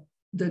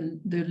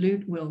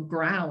will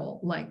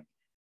growl like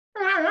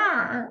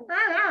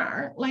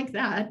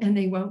that, and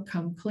they won't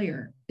come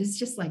clear. It's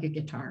just like a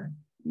guitar,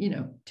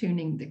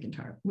 tuning the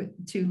guitar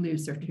with too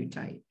loose or too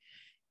tight.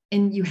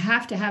 And you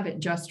have to have it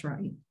just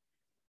right.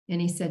 And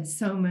he said,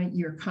 Soma,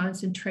 your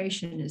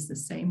concentration is the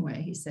same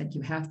way. He said,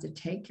 you have to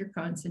take your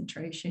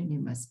concentration. You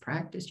must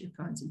practice your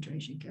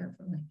concentration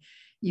carefully.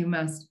 You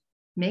must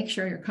make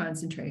sure your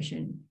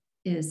concentration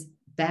is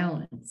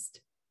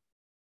balanced,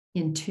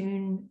 in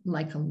tune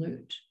like a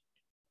lute.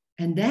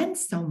 And then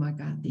Soma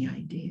got the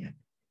idea.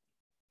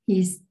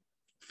 He's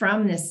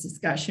from this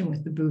discussion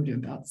with the Buddha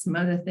about some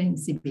other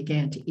things. He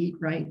began to eat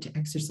right, to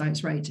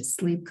exercise right, to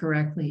sleep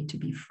correctly, to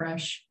be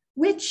fresh,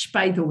 which,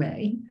 by the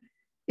way,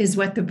 is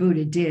what the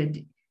Buddha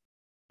did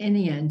in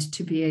the end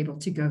to be able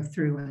to go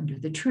through under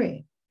the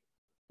tree.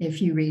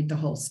 If you read the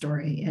whole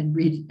story and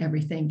read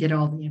everything, get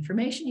all the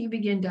information, you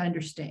begin to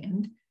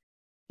understand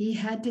he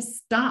had to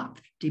stop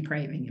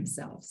depraving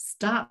himself,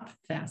 stop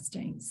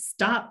fasting,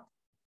 stop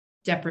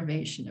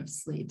deprivation of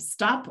sleep,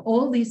 stop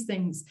all these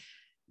things,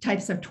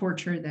 types of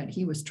torture that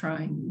he was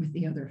trying with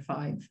the other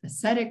 5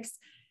 ascetics.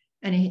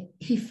 And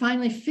he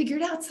finally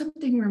figured out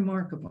something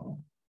remarkable.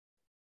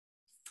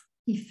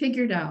 He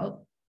figured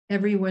out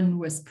everyone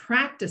was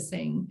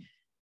practicing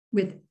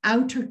with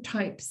outer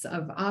types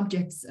of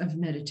objects of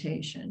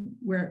meditation,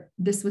 where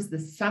this was the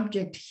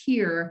subject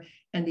here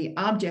and the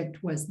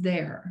object was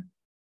there.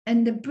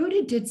 And the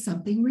Buddha did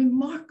something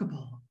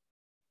remarkable.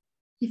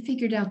 He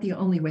figured out the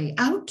only way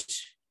out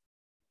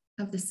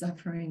of the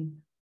suffering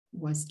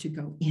was to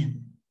go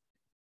in.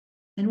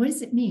 And what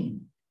does it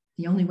mean?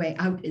 The only way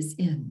out is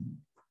in.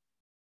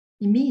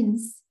 It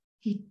means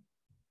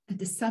that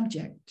the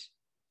subject,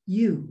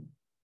 you,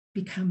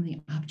 become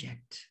the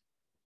object.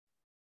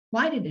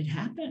 Why did it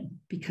happen?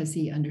 Because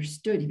he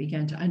understood, he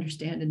began to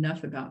understand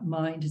enough about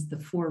mind as the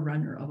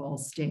forerunner of all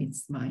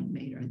states, mind,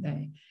 matter,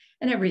 they.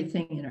 And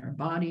everything in our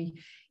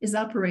body is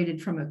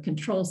operated from a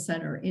control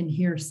center in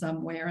here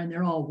somewhere, and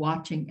they're all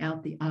watching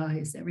out the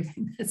eyes,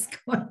 everything that's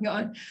going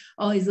on.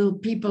 All these little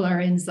people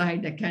are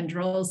inside the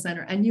control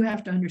center, and you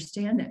have to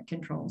understand that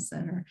control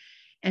center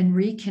and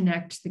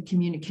reconnect the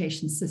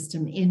communication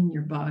system in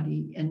your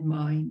body and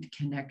mind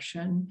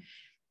connection.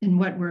 And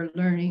what we're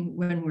learning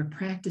when we're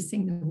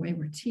practicing the way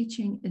we're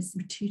teaching is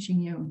we're teaching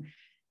you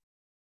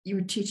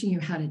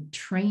how to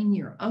train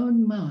your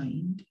own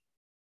mind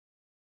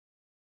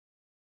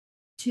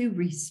to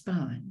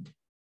respond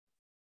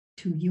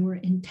to your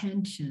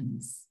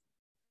intentions.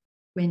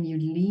 When you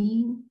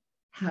lean,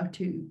 how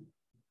to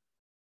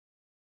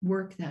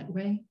work that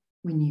way.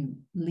 When you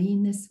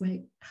lean this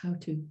way, how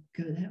to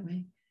go that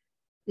way.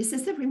 This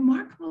is a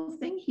remarkable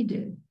thing he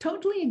did,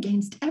 totally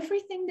against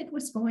everything that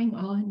was going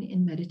on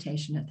in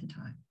meditation at the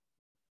time.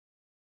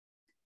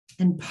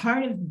 And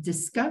part of the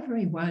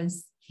discovery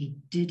was he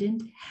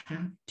didn't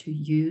have to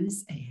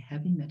use a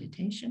heavy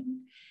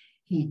meditation.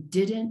 He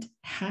didn't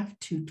have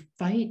to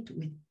fight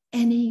with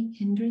any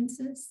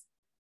hindrances.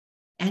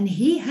 And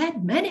he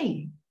had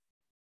many.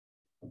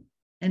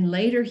 And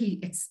later he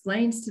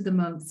explains to the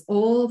monks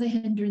all the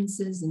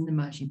hindrances in the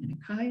Majjhima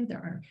Nikaya. There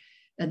are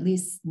at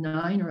least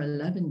 9 or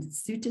 11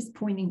 suttas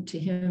pointing to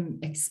him,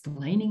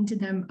 explaining to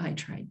them, I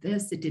tried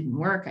this, it didn't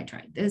work. I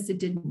tried this, it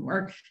didn't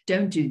work.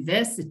 Don't do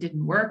this, it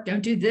didn't work.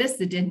 Don't do this,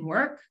 it didn't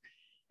work.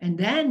 And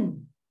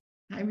then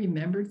I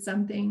remembered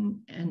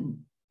something and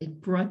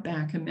it brought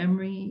back a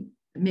memory.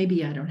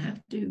 Maybe I don't have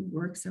to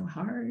work so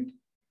hard.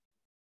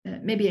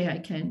 Maybe I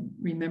can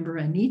remember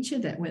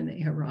anicca, that when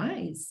they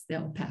arise,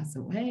 they'll pass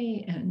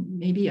away, and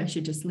maybe I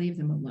should just leave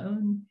them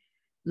alone.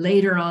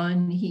 Later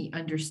on, he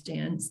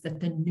understands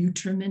that the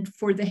nutriment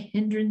for the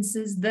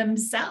hindrances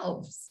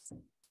themselves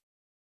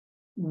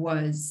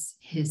was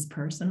his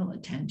personal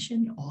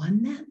attention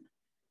on them.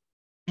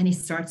 And he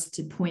starts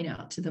to point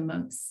out to the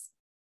monks,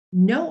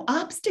 no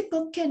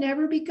obstacle can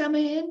ever become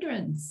a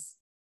hindrance.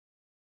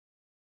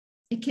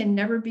 It can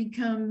never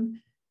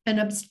become an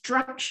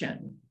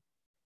obstruction,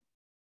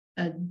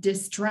 a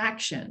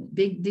distraction,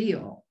 big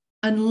deal,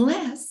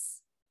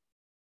 unless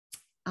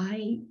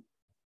I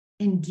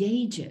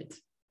engage it.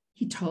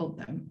 He told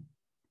them.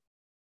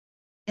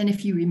 And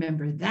if you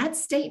remember that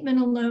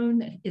statement alone,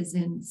 that is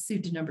in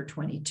Sutta number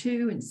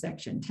 22 in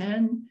section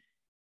 10,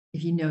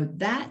 if you know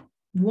that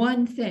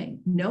one thing,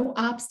 no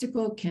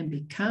obstacle can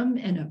become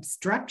an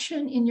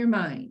obstruction in your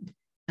mind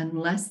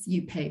unless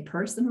you pay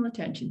personal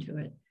attention to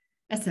it.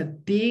 That's a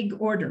big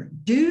order.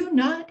 Do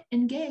not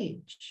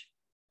engage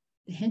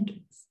the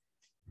hindrance.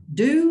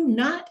 Do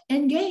not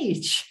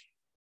engage.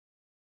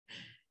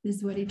 This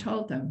is what he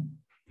told them.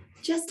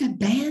 Just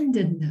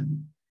abandon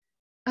them.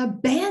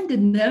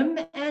 Abandon them,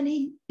 and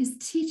he is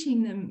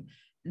teaching them.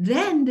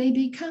 Then they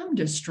become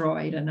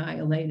destroyed,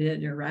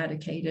 annihilated,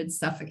 eradicated,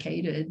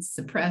 suffocated,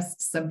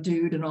 suppressed,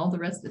 subdued, and all the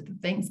rest of the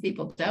things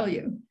people tell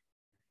you.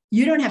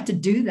 You don't have to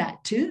do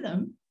that to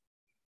them.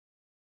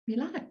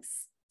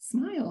 Relax,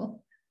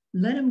 smile,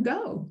 let them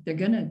go. They're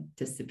going to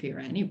disappear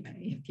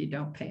anyway if you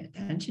don't pay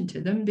attention to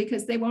them,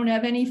 because they won't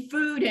have any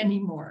food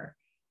anymore.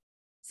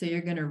 So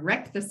you're going to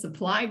wreck the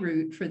supply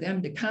route for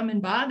them to come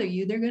and bother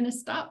you. They're going to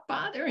stop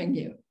bothering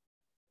you.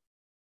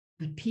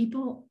 But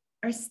people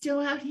are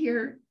still out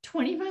here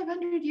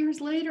 2,500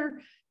 years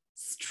later,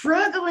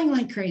 struggling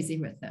like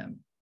crazy with them,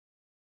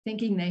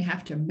 thinking they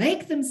have to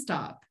make them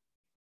stop.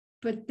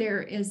 But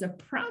there is a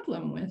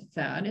problem with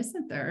that,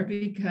 isn't there?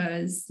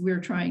 Because we're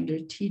trying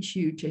to teach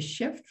you to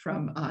shift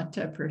from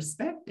atta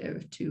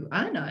perspective to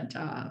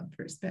anatta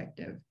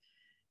perspective,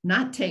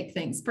 not take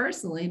things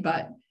personally,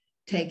 but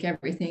take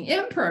everything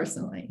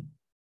impersonally.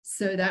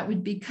 So that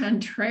would be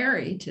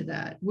contrary to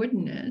that,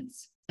 wouldn't it?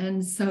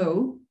 And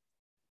so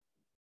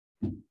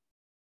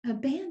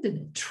abandon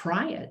it,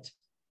 try it.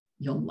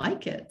 You'll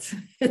like it.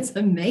 It's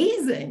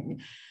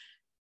amazing.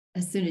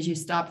 As soon as you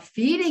stop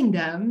feeding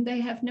them, they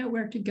have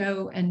nowhere to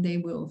go and they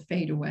will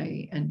fade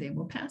away and they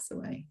will pass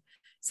away.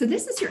 So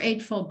this is your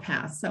Eightfold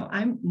Path. So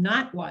I'm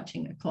not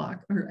watching a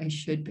clock, or I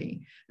should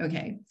be.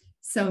 Okay.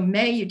 So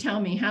May, you tell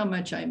me how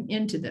much I'm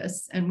into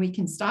this, and we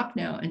can stop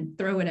now and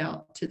throw it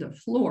out to the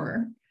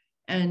floor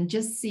and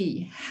just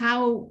see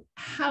how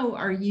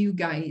are you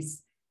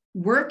guys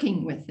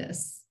working with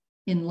this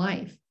in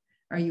life?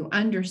 Are you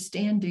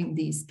understanding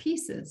these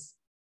pieces?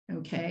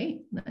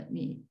 Okay, let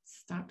me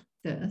stop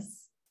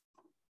this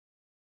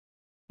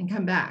and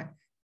come back.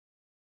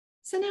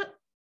 So now,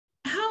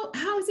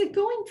 how is it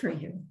going for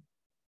you?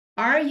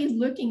 Are you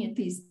looking at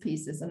these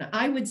pieces? And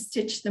I would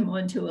stitch them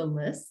onto a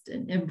list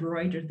and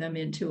embroider them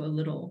into a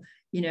little,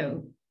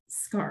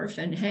 scarf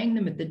and hang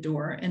them at the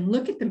door and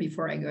look at them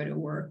before I go to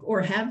work,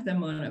 or have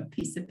them on a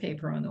piece of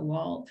paper on the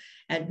wall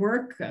at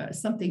work,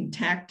 something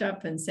tacked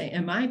up, and say,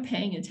 am I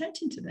paying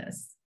attention to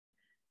this?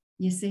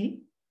 You see,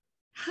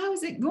 how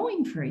is it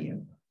going for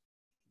you?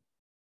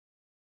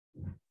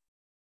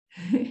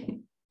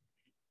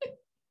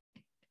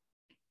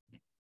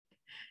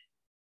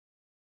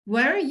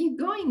 where are you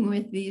going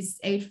with these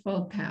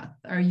Eightfold Path?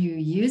 Are you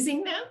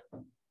using them?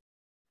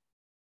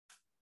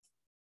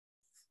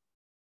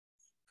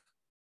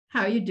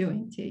 How are you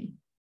doing, T?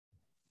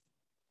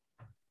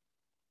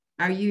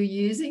 Are you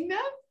using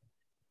them?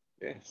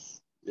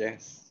 Yes,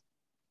 yes.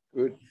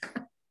 Good.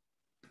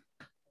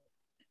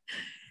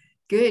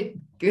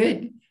 Good,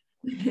 good.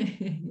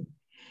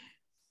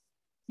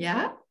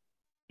 Yeah?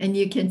 And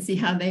you can see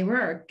how they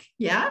work.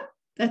 Yeah?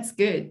 That's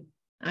good.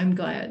 I'm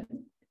glad.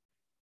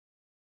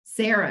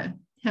 Sarah,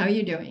 how are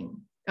you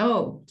doing?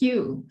 Oh,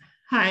 Q.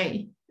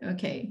 Hi.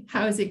 Okay.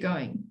 How is it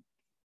going?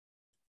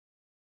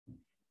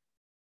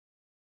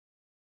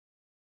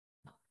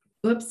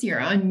 Oops, you're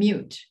on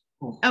mute.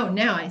 Oh,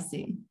 now I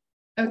see.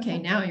 Okay,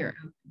 now you're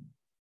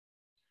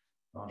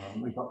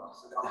open.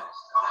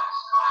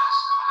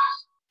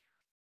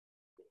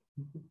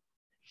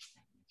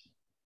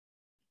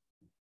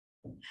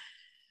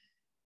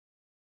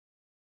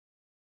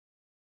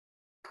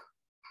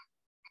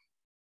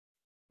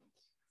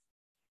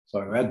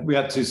 Sorry, we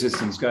had two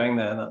systems going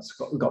there, and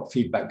we got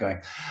feedback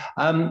going.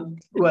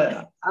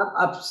 Well,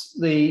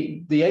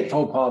 the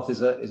Eightfold Path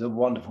is a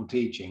wonderful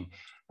teaching.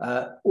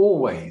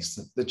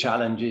 Always the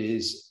challenge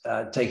is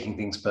taking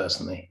things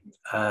personally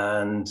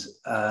and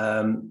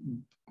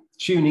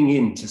tuning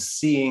in to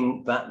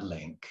seeing that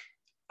link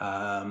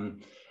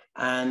and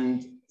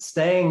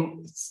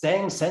staying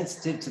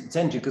sensitive to the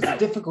tension, because the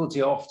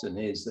difficulty often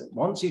is that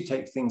once you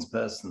take things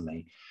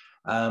personally,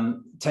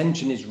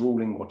 tension is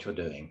ruling what you're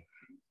doing.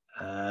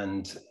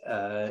 And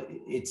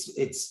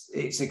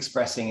it's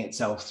expressing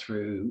itself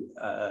through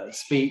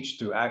speech,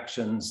 through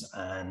actions,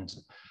 and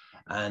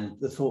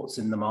the thoughts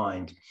in the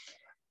mind.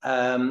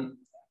 And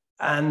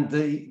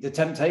the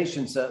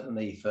temptation,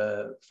 certainly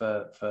for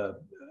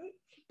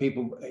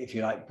people, if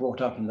you like, brought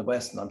up in the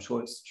West, and I'm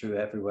sure it's true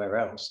everywhere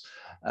else,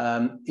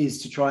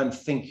 is to try and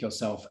think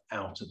yourself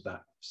out of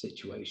that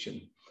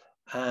situation.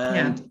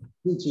 And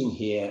teaching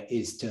here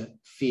is to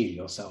feel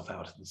yourself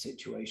out of the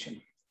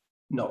situation,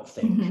 not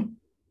think. Mm-hmm.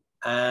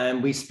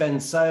 And we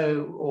spend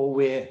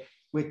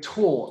we're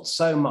taught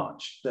so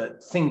much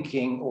that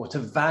thinking, or to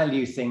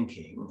value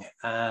thinking,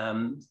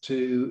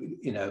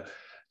 to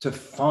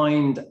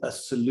find a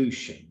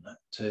solution,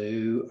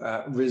 to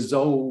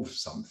resolve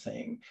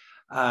something,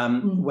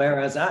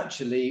 whereas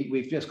actually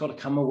we've just got to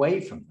come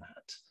away from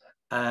that.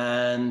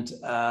 And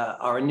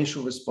our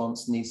initial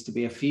response needs to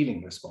be a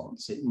feeling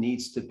response. It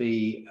needs to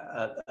be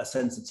a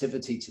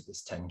sensitivity to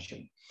this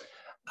tension.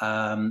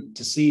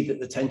 To see that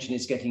the tension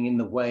is getting in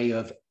the way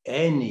of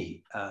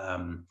any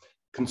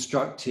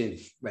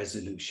constructive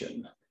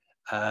resolution,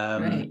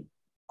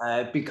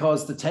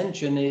 because the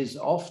tension is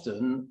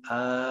often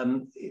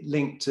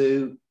linked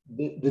to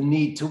the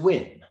need to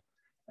win,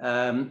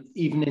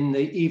 even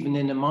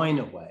in a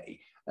minor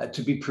way,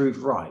 to be proved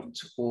right,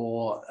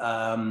 or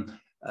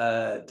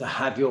to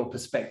have your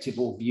perspective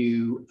or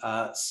view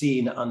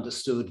seen,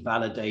 understood,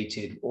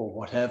 validated, or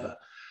whatever.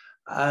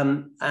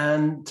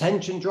 And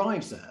tension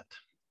drives that.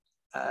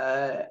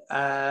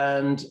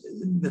 And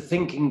the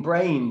thinking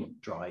brain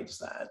drives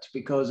that,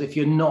 because if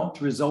you're not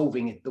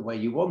resolving it the way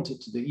you want it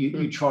to do,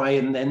 you try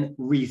and then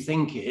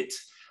rethink it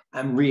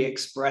and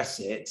re-express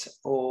it,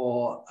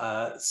 or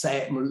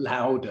say it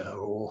louder,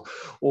 or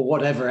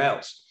whatever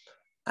else.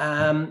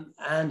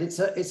 And it's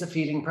a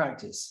feeling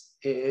practice.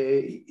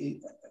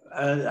 And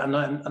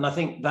I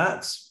think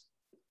that's,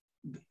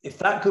 if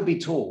that could be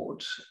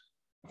taught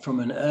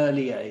from an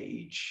early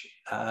age,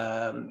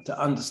 to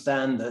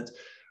understand that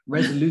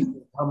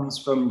resolution comes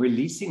from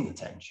releasing the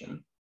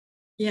tension,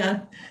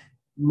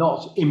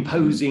 not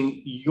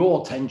imposing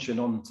your tension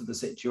onto the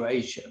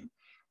situation,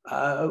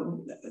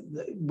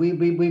 we'd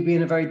be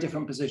in a very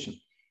different position.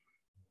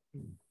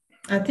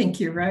 I think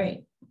you're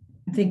right.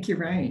 I think you're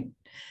right.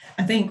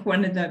 I think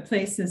one of the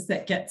places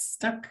that gets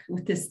stuck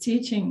with this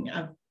teaching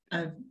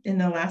in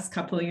the last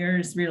couple of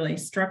years really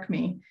struck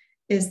me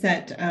is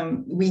that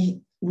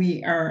we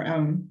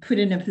are put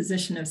in a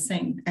position of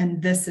saying,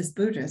 and this is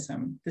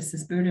Buddhism, this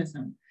is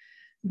Buddhism.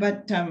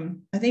 But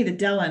I think the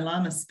Dalai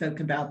Lama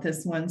spoke about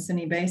this once, and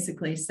he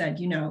basically said,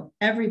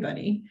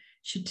 everybody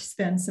should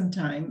spend some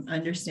time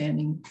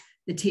understanding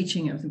the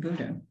teaching of the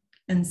Buddha.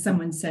 And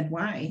someone said,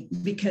 why?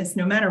 Because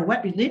no matter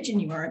what religion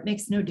you are, it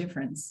makes no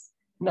difference.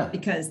 No.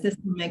 Because this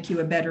will make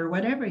you a better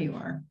whatever you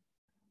are.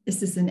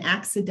 This is an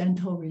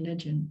accidental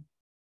religion.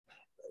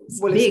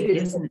 It's big,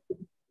 isn't it?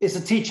 It's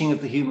a teaching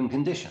of the human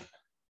condition.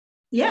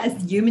 Yeah,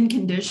 it's the human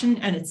condition,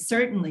 and it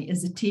certainly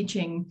is a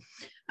teaching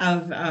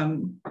of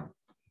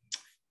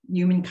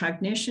human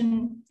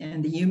cognition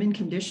and the human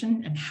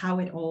condition and how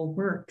it all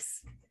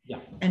works. Yeah.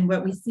 And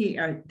what we see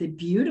are the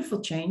beautiful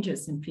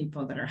changes in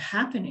people that are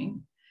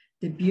happening,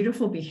 the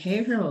beautiful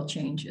behavioral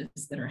changes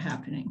that are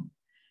happening,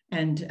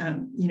 and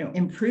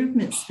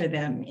improvements for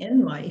them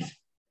in life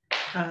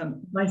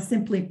by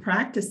simply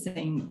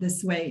practicing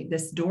this way,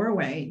 this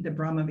doorway the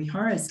Brahma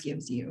Viharas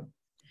gives you.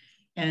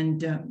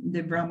 And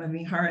the Brahma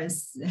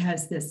Viharas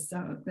has this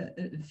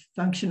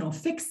functional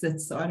fix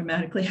that's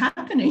automatically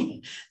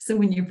happening. So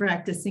when you're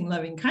practicing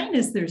loving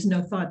kindness, there's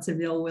no thoughts of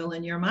ill will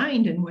in your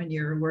mind. And when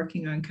you're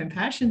working on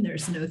compassion,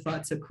 there's no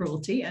thoughts of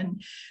cruelty.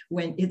 And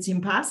when it's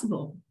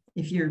impossible,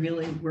 if you're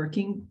really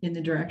working in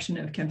the direction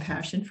of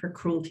compassion, for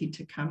cruelty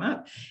to come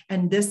up.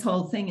 And this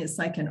whole thing is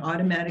like an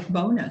automatic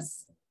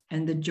bonus.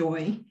 And the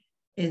joy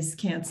is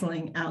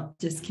canceling out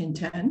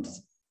discontent.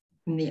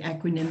 And the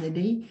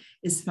equanimity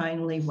is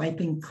finally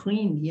wiping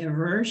clean the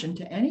aversion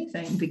to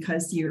anything,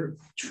 because you're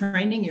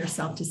training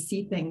yourself to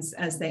see things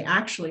as they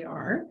actually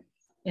are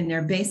in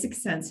their basic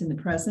sense in the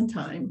present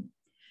time,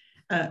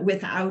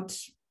 without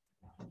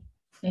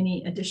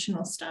any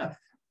additional stuff.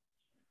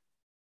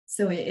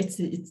 So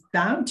it's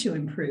bound to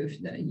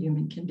improve the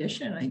human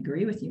condition. I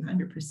agree with you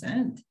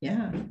 100%.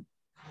 Yeah.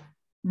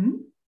 Hmm?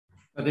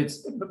 But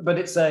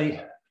it's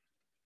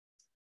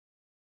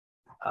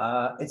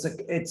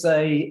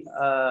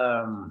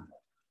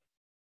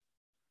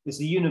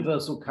a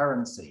universal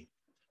currency,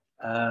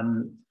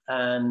 and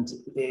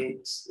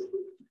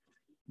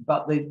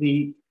but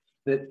the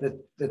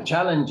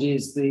challenge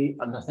is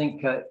and I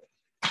think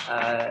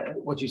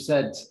what you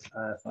said,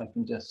 if I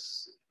can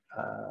just.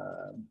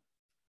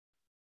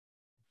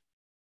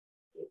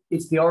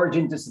 It's the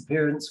origin,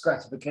 disappearance,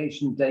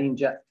 gratification,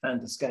 danger,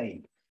 and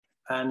escape.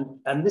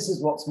 And this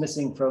is what's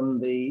missing from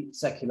the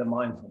secular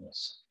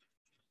mindfulness.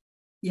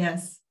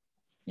 Yes.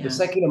 Yeah. The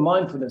secular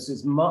mindfulness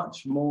is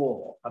much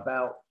more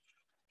about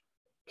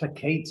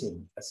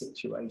placating a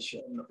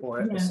situation or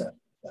a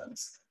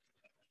circumstance.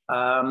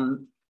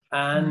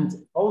 And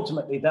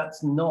ultimately,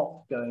 that's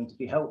not going to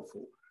be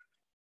helpful.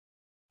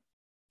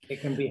 It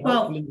can be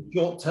helpful in the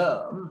short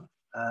term,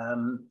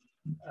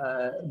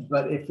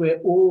 but if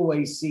we're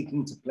always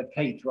seeking to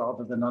placate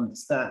rather than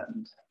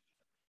understand,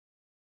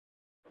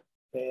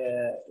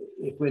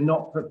 if we're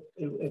not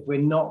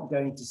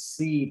going to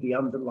see the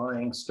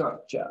underlying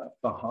structure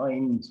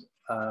behind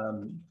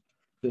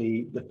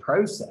the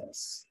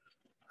process,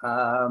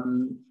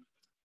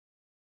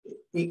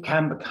 it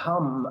can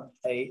become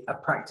a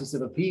practice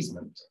of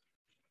appeasement.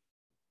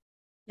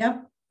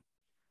 Yep.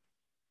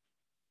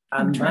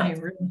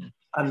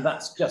 And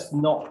that's just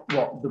not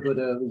what the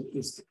Buddha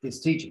is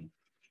teaching.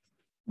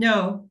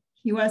 No,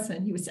 he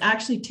wasn't. He was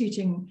actually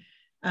teaching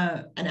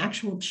an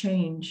actual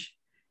change.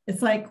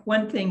 It's like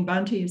one thing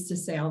Bhante used to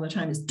say all the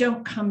time is,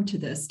 don't come to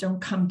this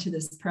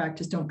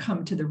practice, don't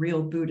come to the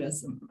real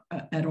Buddhism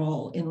at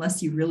all,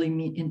 unless you really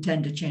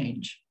intend to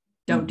change.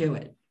 Don't do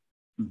it.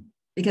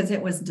 Because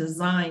it was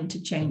designed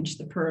to change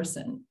the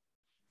person.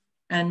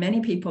 And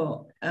many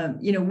people,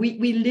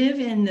 we live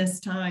in this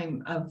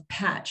time of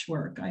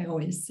patchwork. I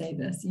always say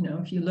this,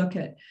 if you look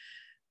at,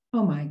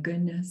 oh my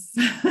goodness,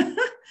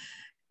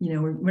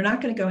 we're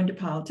not going to go into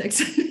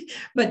politics,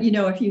 but,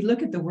 if you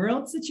look at the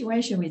world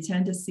situation, we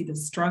tend to see the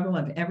struggle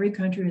of every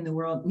country in the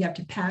world. We have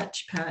to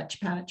patch.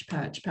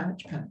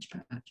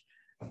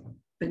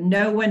 But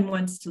no one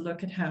wants to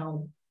look at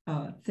how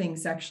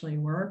things actually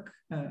work.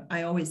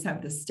 I always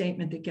have this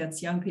statement that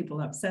gets young people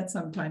upset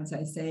sometimes.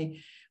 I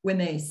say, when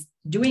they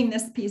doing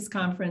this peace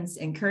conference,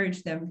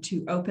 encourage them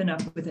to open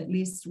up with at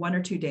least 1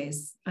 or 2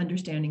 days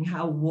understanding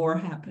how war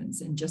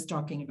happens and just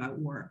talking about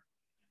war.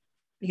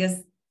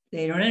 Because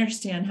they don't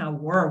understand how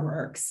war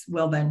works.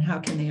 Well, then how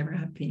can they ever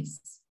have peace?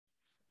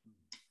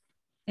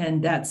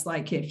 And that's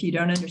like, if you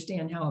don't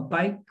understand how a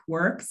bike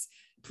works,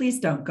 please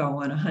don't go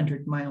on a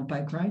 100-mile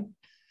bike ride.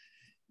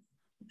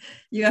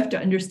 You have to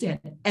understand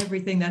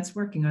everything that's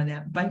working on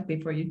that bike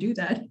before you do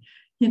that.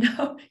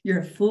 You're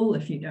a fool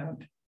if you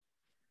don't.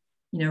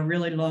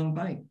 Really long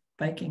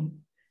biking.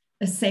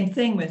 The same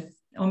thing with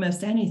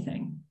almost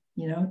anything.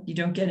 You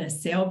don't get a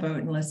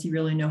sailboat unless you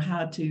really know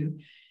how to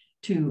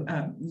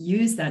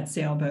use that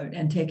sailboat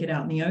and take it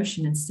out in the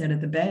ocean instead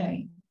of the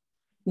bay,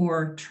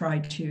 or try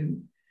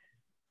to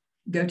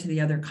go to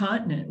the other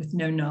continent with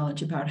no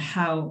knowledge about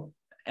how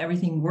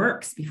everything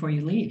works before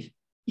you leave.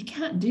 You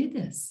can't do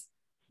this.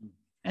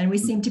 And we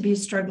seem to be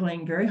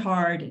struggling very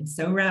hard and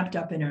so wrapped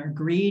up in our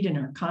greed and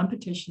our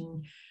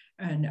competition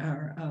and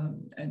our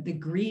the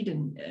greed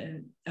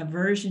and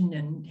aversion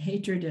and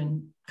hatred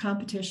and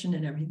competition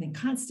and everything,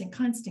 constant,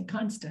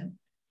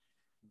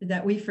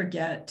 that we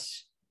forget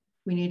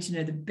we need to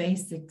know the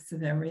basics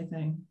of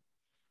everything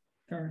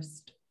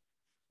first.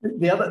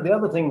 The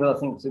other thing that I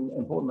think is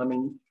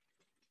important,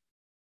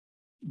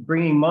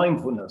 bringing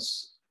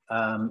mindfulness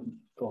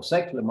or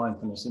secular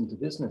mindfulness into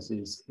business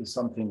is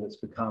something that's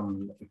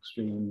become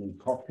extremely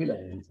popular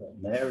in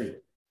certain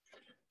areas.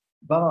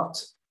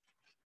 But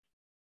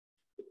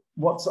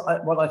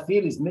what I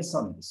feel is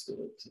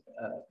misunderstood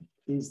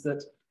is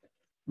that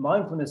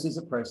mindfulness is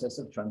a process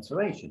of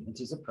transformation. It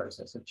is a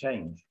process of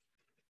change.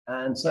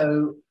 And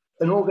so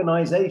an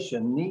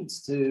organization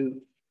needs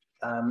to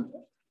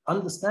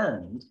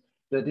understand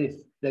that if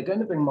they're going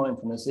to bring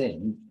mindfulness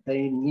in,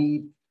 they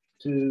need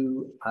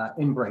to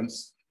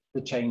embrace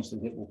the change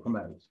that it will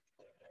promote.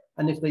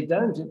 And if they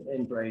don't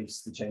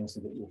embrace the change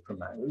that it will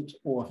promote,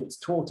 or if it's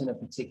taught in a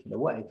particular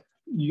way,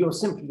 you're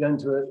simply going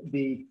to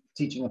be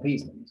teaching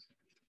appeasement.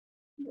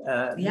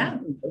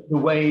 the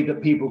way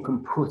that people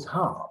can put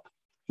up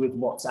with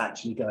what's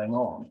actually going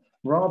on,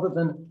 rather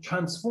than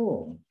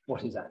transform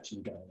what is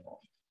actually going on.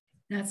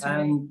 That's right.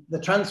 And the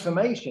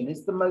transformation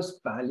is the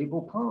most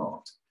valuable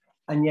part.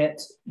 And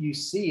yet you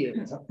see it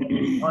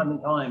time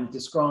and time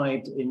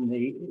described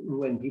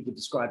when people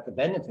describe the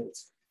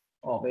benefits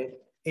of it,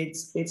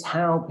 it's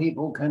how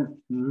people can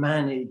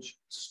manage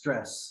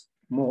stress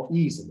more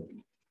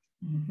easily.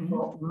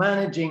 Well,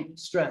 managing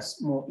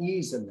stress more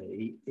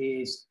easily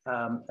is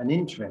an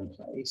interim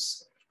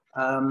place.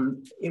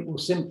 It will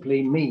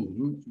simply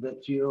mean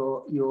that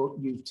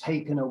you've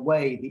taken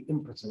away the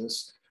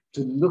impetus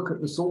to look at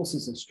the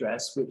sources of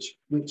stress,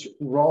 which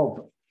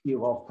rob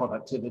you of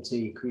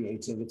productivity,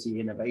 creativity,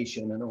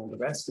 innovation, and all the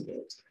rest of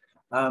it.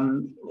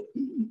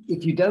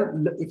 If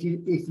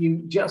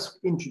you just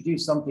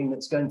introduce something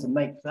that's going to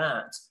make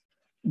that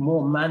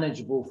more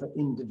manageable for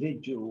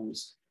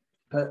individuals,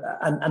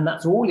 and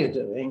that's all you're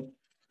doing,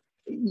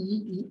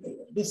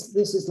 this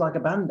is like a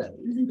band-aid.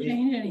 It doesn't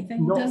change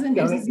anything. It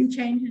doesn't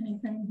change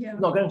anything. Yeah.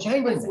 Not going to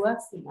change anything.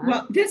 Worse than that.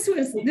 Well, this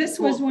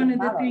was one of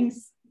the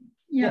things.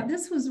 Yeah,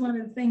 this was one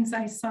of the things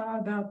I saw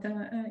about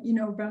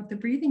about the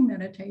breathing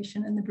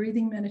meditation. And the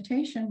breathing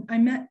meditation, I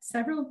met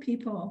several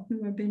people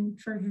who have been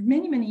for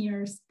many, many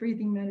years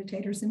breathing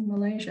meditators in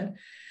Malaysia.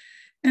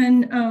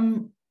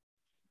 And,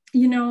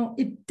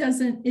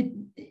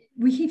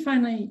 he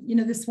finally,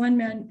 this one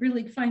man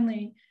really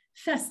finally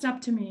fessed up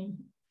to me,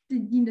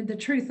 the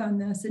truth on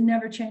this. It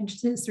never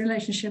changed his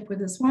relationship with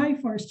his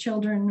wife or his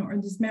children or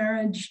his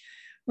marriage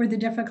or the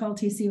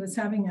difficulties he was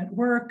having at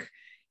work.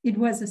 It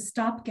was a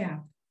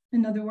stopgap.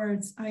 In other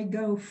words, I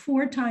go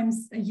 4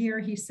 times a year,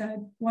 he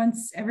said,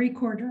 once every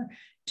quarter,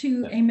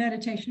 to a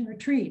meditation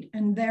retreat,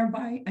 and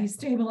thereby I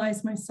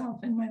stabilize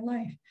myself in my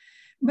life.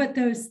 But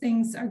those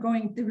things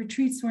the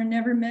retreats were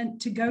never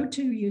meant to go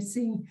to, you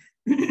see,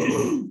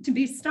 to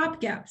be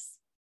stopgaps.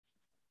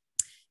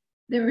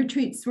 The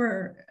retreats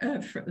were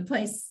for a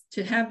place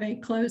to have a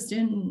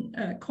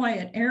closed-in,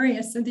 quiet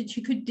area so that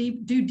you could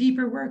do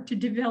deeper work to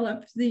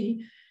develop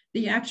the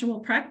actual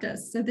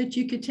practice, so that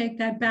you could take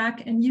that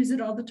back and use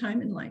it all the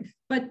time in life.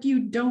 But you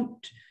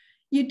don't,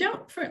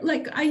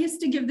 like I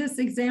used to give this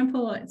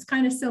example, it's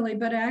kind of silly,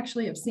 but I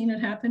actually have seen it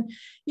happen,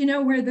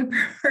 where the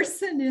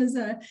person is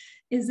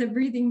a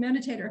breathing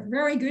meditator, a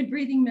very good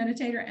breathing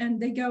meditator, and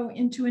they go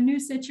into a new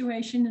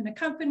situation in a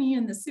company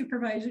and the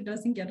supervisor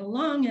doesn't get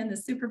along, and the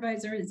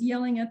supervisor is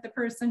yelling at the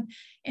person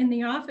in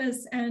the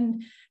office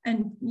and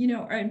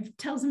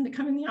tells them to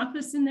come in the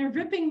office, and they're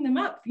ripping them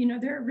up,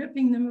 they're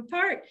ripping them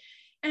apart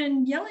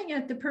and yelling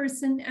at the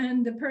person,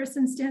 and the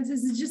person stands and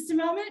says, just a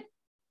moment.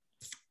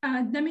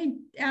 Let me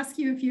ask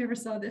you if you ever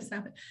saw this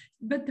happen.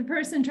 But the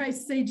person tries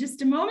to say,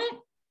 just a moment.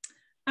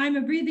 I'm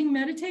a breathing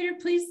meditator.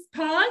 Please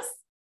pause.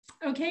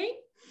 Okay.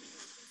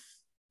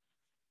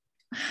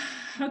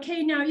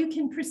 Okay, now you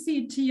can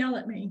proceed to yell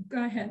at me.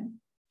 Go ahead.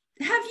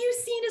 Have you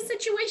seen a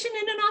situation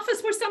in an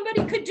office where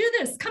somebody could do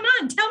this? Come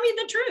on, tell me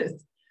the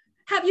truth.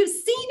 Have you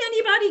seen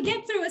anybody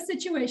get through a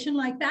situation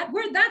like that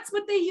where that's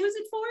what they use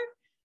it for?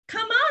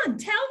 Come on,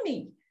 tell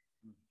me.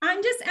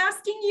 I'm just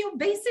asking you,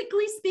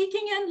 basically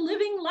speaking and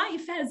living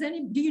life.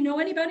 Do you know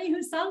anybody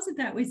who solves it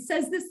that way?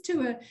 Says this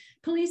to a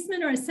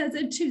policeman or says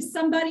it to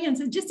somebody and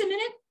says, just a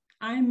minute,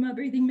 I'm a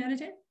breathing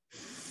meditator.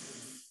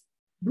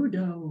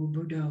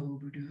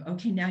 Buddho.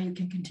 Okay, now you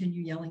can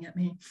continue yelling at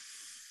me.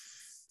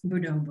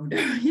 Buddho.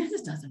 He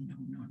just doesn't know.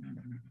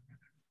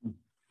 No.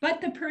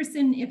 But the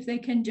person, if they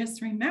can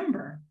just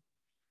remember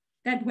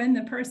that when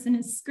the person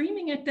is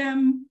screaming at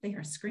them, they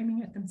are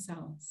screaming at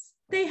themselves.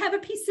 They have a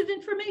piece of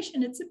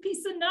information. It's a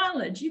piece of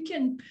knowledge. You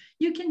can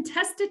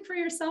test it for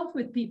yourself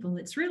with people.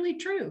 It's really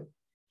true.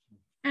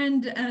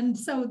 And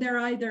so they're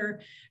either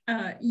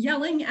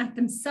yelling at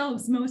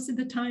themselves most of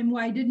the time.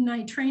 Why didn't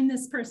I train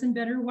this person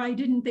better? Why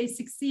didn't they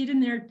succeed in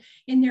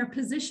their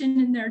position,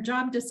 in their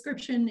job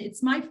description?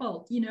 It's my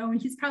fault,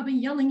 and he's probably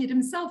yelling at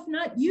himself,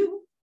 not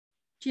you.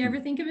 Do you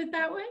ever think of it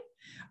that way?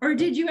 Or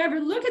did you ever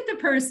look at the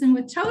person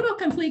with total,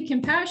 complete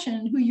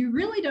compassion who you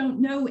really don't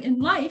know in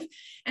life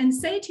and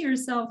say to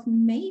yourself,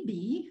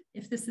 maybe,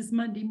 if this is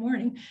Monday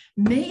morning,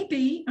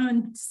 maybe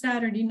on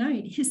Saturday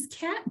night, his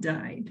cat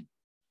died.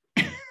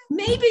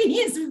 Maybe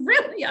he's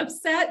really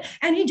upset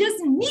and he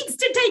just needs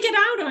to take it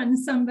out on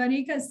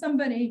somebody because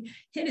somebody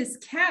hit his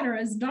cat or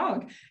his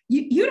dog.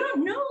 You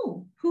don't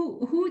know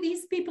who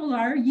these people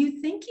are. You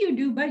think you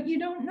do, but you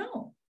don't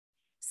know.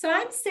 So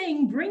I'm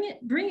saying bring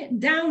it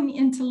down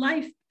into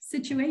life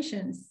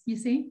situations, you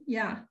see?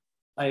 Yeah.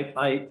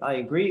 I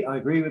agree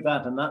with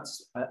that, and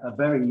that's a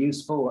very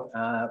useful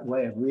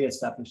way of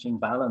re-establishing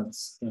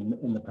balance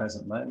in the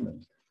present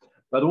moment.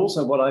 But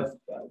also what I've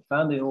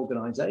found in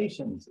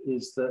organizations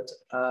is that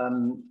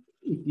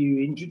if you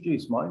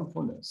introduce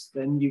mindfulness,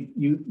 then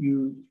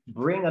you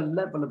bring a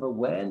level of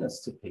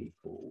awareness to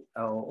people,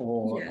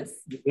 or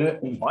yes, you're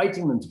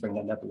inviting them to bring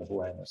a level of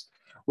awareness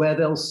where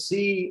they'll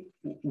see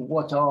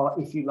what are,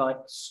 if you like,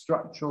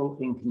 structural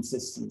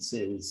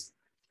inconsistencies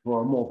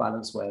for a more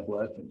balanced way of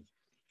working.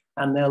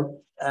 And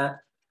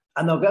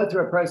And they'll go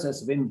through a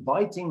process of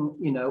inviting,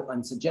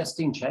 and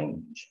suggesting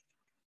change.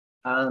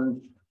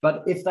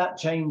 But if that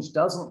change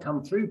doesn't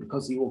come through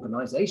because the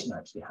organization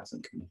actually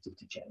hasn't committed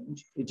to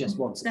change, it just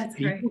wants its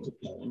people to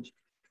change,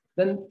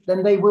 then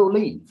they will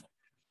leave.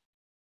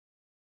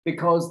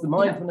 Because the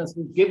mindfulness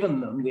has given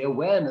them the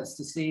awareness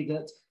to see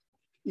that,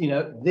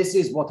 this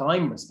is what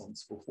I'm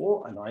responsible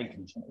for and I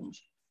can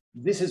change.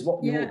 This is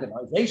what the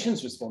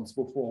organization's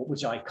responsible for,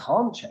 which I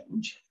can't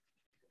change.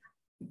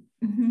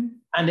 Mm-hmm.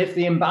 And if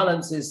the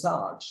imbalance is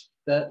such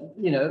that,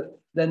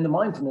 then the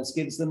mindfulness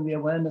gives them the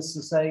awareness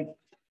to say,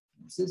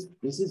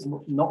 this is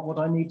not what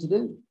I need to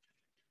do.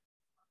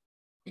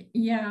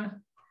 Yeah.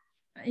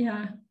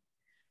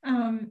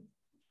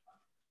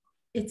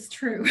 It's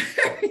true.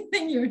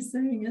 Everything you're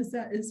saying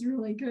is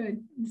really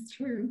good. It's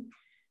true.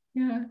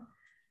 Yeah.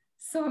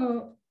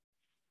 So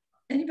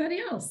anybody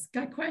else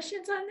got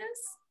questions on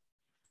this?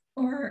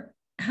 Or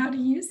how to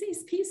use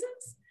these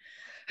pieces?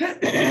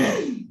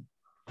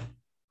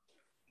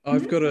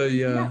 I've got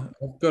a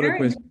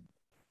question.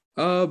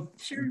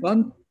 Sure.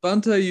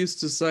 Bhante used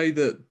to say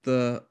that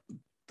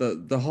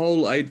the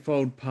whole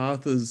Eightfold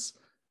Path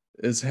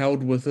is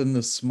held within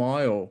the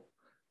smile.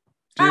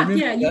 Do you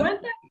remember yeah, you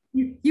want that?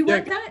 You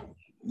want that?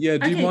 Yeah,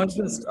 do you mind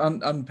just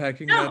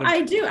unpacking that? No,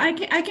 I do.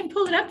 I can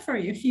pull it up for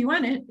you if you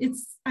want it.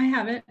 I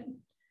have it.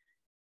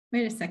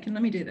 Wait a second.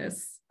 Let me do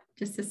this.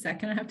 Just a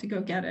second. I have to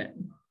go get it.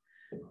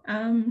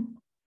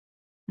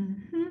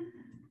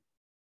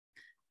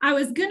 I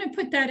was going to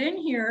put that in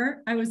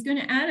here. I was going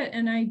to add it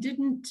and I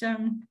didn't.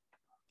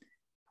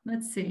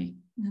 Let's see.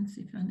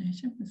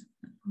 Foundation.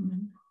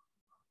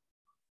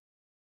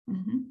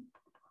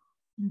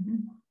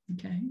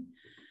 Okay.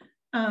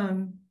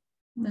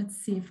 Let's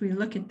see if we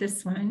look at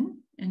this one,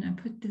 and I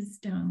put this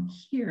down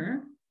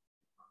here,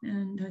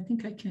 and I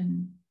think I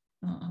can,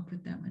 I'll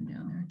put that one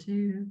down there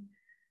too.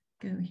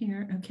 Go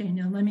here. Okay,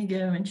 now let me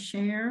go and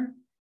share.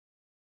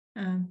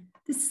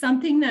 This is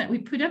something that we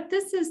put up.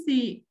 This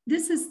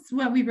is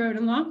what we wrote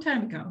a long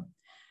time ago.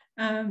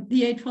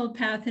 The Eightfold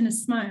Path in a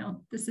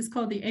Smile. This is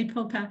called the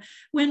Eightfold Path.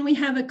 When we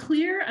have a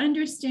clear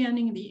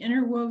understanding of the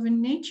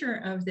interwoven nature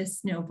of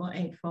this noble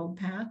Eightfold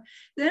Path,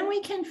 then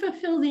we can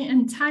fulfill the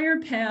entire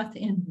path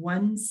in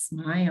one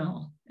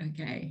smile.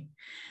 Okay.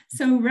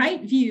 So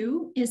right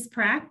view is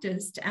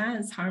practiced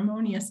as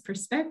harmonious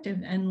perspective,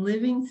 and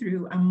living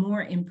through a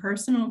more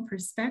impersonal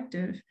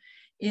perspective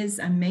is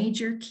a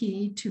major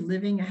key to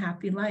living a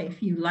happy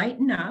life. You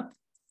lighten up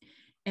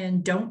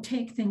and don't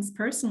take things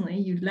personally.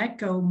 You let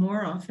go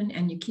more often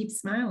and you keep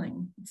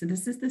smiling. So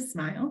this is the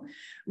smile.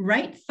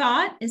 Right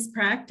thought is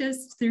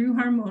practiced through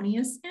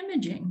harmonious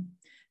imaging,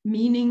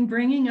 meaning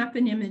bringing up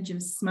an image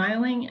of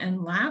smiling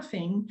and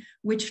laughing,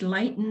 which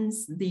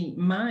lightens the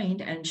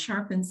mind and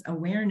sharpens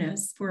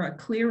awareness for a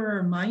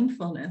clearer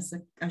mindfulness,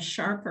 a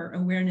sharper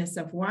awareness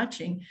of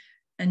watching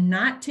and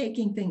not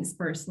taking things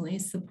personally,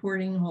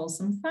 supporting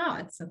wholesome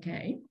thoughts,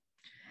 okay?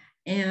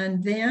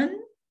 And then,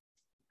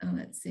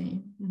 let's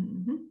see.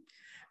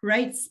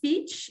 Right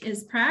speech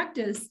is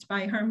practiced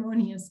by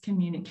harmonious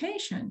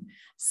communication,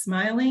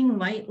 smiling,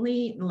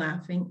 lightly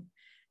laughing,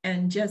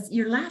 and just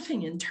you're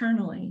laughing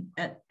internally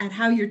at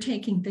how you're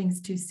taking things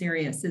too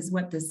serious is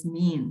what this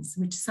means,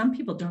 which some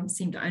people don't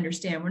seem to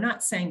understand. We're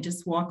not saying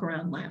just walk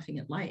around laughing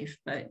at life,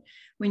 but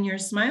when you're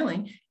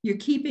smiling, you're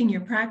keeping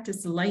your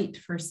practice light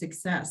for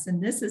success.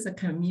 And this is a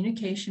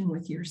communication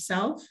with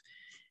yourself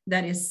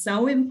that is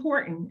so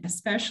important,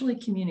 especially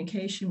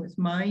communication with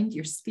mind,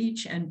 your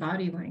speech, and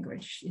body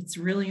language. It's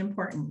really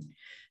important.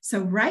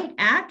 So right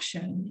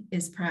action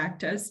is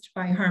practiced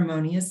by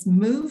harmonious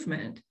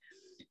movement,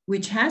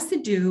 which has to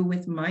do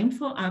with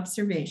mindful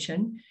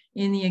observation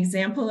in the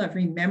example of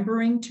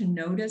remembering to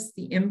notice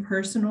the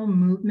impersonal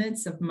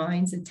movements of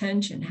mind's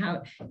attention,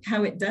 how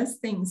it does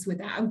things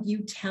without you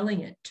telling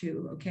it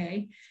to,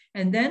 okay?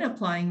 And then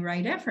applying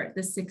right effort,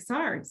 the 6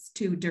 R's,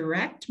 to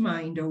direct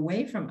mind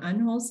away from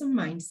unwholesome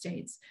mind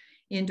states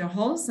into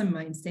wholesome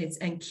mind states,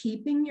 and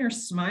keeping your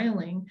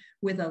smiling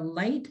with a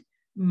light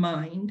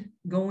mind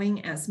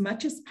going as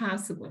much as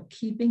possible,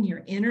 keeping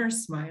your inner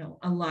smile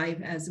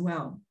alive as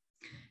well.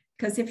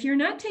 Because if you're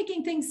not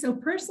taking things so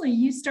personally,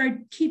 you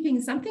start keeping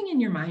something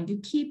in your mind. You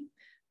keep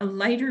a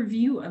lighter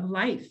view of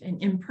life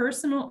and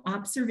impersonal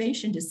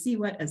observation to see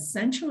what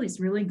essentially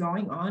is really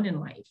going on in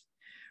life.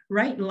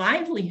 Right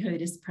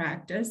livelihood is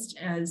practiced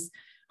as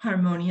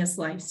harmonious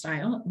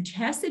lifestyle, which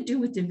has to do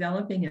with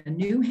developing a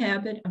new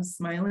habit of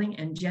smiling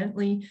and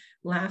gently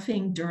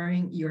laughing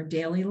during your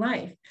daily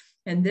life.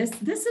 And this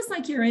is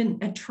like you're in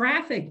a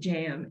traffic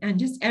jam and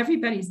just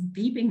everybody's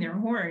beeping their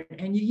horn,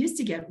 and you used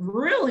to get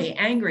really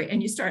angry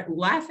and you start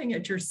laughing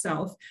at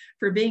yourself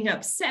for being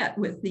upset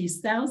with these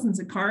thousands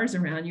of cars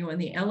around you on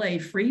the LA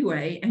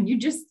freeway, and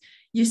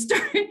you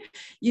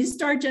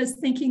start just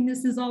thinking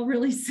this is all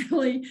really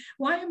silly.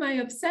 Why am I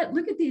upset?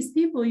 Look at these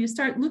people. You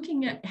start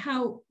looking at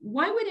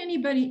why would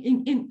anybody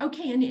in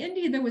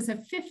India, there was a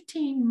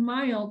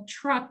 15-mile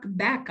truck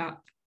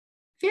backup,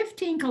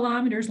 15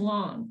 kilometers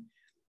long.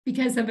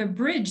 because of a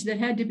bridge that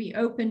had to be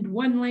opened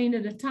one lane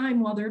at a time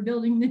while they're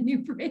building the new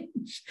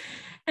bridge.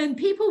 And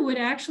people would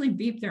actually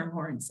beep their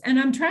horns. And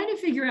I'm trying to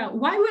figure out,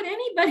 why would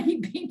anybody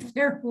beep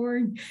their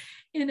horn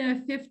in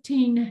a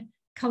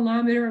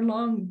 15-kilometer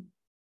long,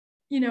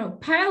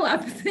 pile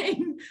up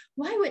thing?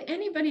 Why would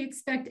anybody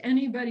expect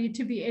anybody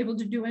to be able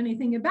to do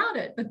anything about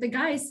it? But the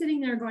guy is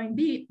sitting there going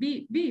beep,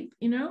 beep, beep,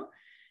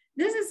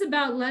 This is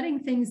about letting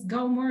things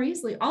go more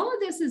easily. All of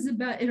this is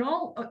about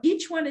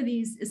each one of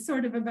these is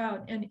sort of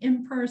about an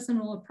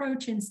impersonal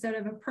approach instead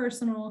of a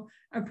personal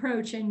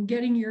approach, and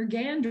getting your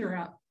gander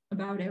up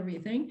about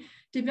everything,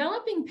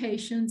 developing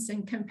patience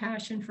and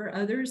compassion for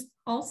others,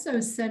 also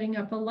setting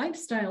up a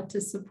lifestyle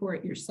to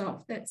support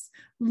yourself that's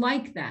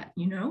like that,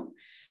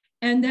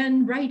 And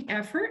then right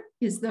effort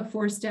is the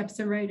 4 steps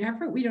of right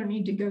effort. We don't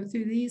need to go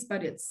through these,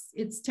 but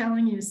it's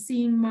telling you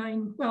seeing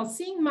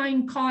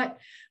mind caught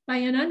by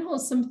an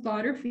unwholesome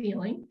thought or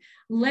feeling,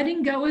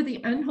 letting go of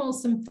the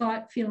unwholesome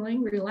thought,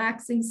 feeling,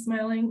 relaxing,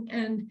 smiling,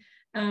 and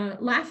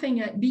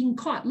laughing at being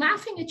caught.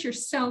 Laughing at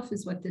yourself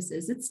is what this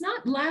is. It's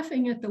not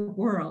laughing at the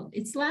world.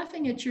 It's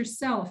laughing at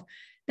yourself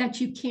that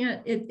you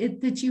can't,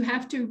 that you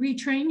have to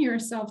retrain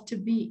yourself to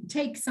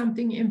take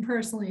something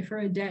impersonally for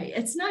a day.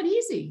 It's not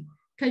easy,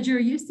 because you're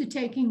used to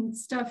taking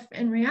stuff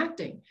and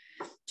reacting,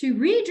 to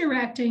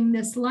redirecting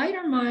this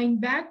lighter mind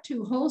back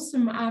to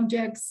wholesome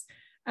objects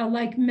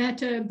like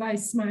metta by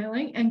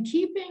smiling, and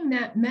keeping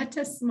that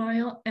metta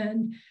smile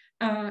and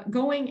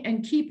going,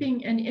 and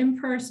keeping an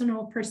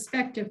impersonal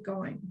perspective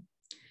going.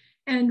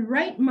 And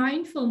right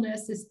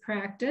mindfulness is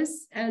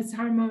practice as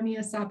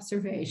harmonious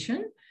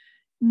observation,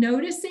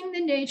 noticing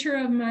the nature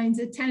of mind's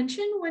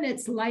attention when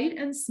it's light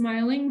and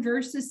smiling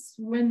versus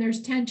when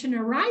there's tension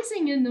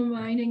arising in the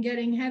mind and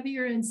getting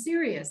heavier and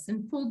serious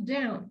and pulled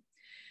down.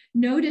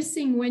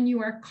 Noticing when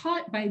you are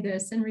caught by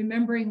this and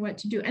remembering what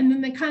to do. And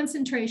then the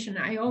concentration,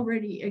 I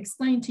already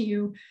explained to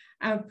you,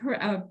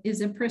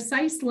 is a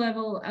precise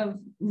level of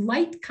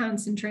light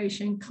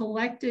concentration,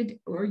 collected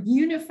or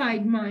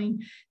unified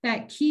mind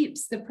that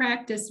keeps the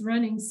practice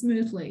running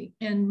smoothly.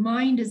 And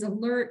mind is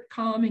alert,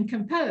 calm, and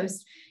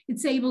composed.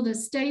 It's able to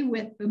stay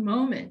with the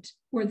moment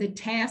or the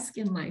task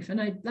in life. And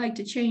I'd like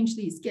to change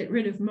these, get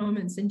rid of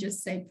moments and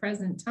just say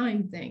present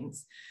time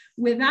things,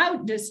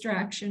 without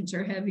distractions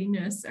or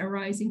heaviness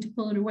arising to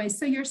pull it away.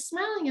 So you're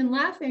smiling and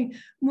laughing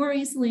more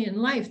easily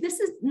in life. This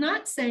is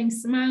not saying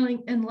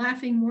smiling and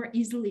laughing more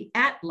easily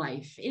at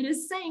life. It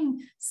is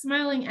saying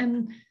smiling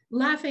and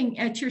laughing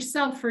at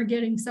yourself for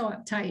getting so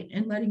uptight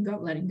and letting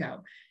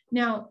go.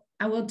 Now,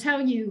 I will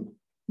tell you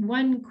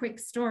one quick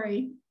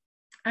story.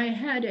 I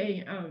had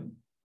a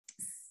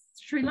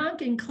Sri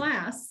Lankan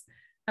class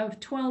of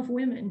 12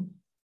 women,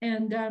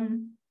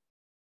 and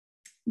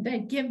they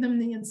give them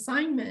the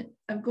assignment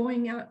of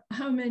going out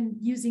home and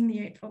using the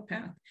Eightfold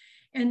Path.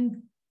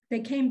 And they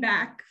came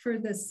back for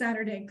the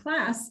Saturday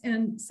class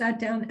and sat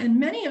down, and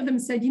many of them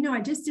said,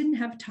 I just didn't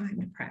have time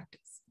to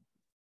practice.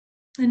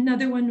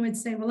 Another one would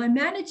say, well, I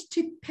managed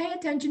to pay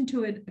attention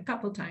to it a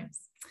couple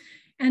times.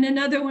 And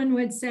another one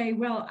would say,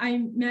 well, I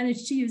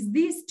managed to use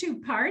these 2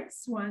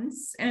 parts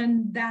once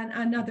and then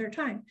another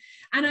time.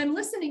 And I'm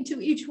listening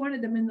to each one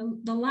of them.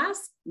 And the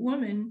last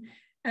woman,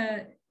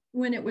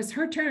 when it was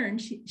her turn,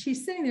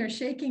 she's sitting there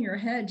shaking her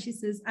head. She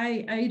says,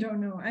 I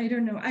don't know.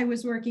 I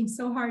was working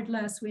so hard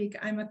last week.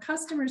 I'm a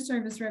customer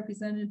service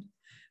representative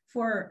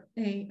for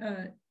a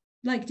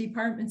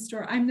department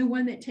store. I'm the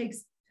one that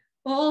takes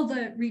all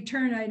the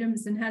return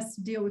items and has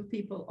to deal with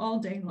people all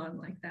day long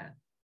like that.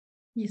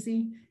 You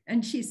see?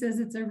 And she says,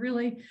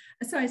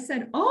 so I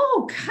said,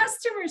 oh,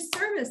 customer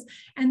service.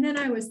 And then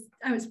I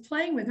was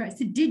playing with her. I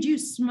said, did you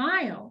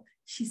smile?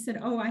 She said,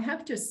 oh, I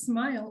have to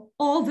smile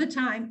all the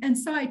time. And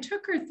so I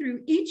took her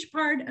through each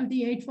part of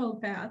the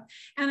Eightfold Path.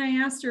 And I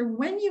asked her,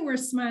 when you were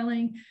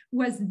smiling,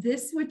 was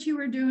this what you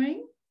were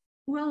doing?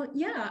 Well,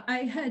 yeah, I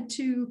had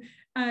to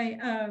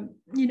have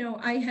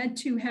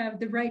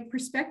the right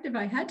perspective.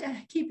 I had to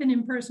keep an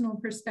impersonal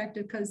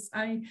perspective because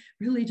I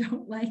really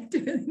don't like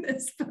doing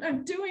this, but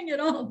I'm doing it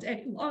all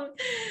day long.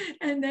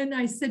 And then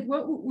I said,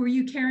 what were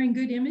you carrying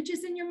good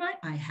images in your mind?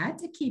 I had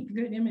to keep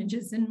good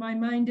images in my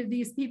mind of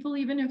these people,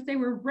 even if they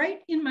were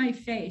right in my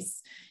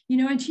face,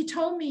 and she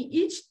told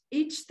me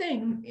each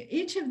thing,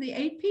 each of the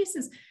 8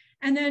 pieces.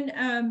 And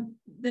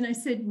then I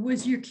said,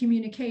 was your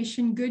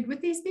communication good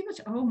with these people?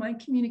 Oh, my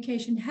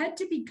communication had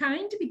to be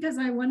kind because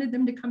I wanted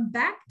them to come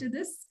back to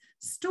this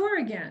store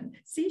again.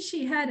 See,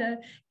 she had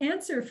an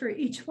answer for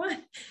each one.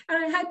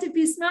 And I had to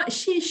be smart.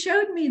 She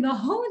showed me the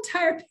whole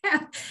entire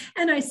path.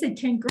 And I said,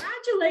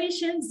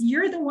 congratulations,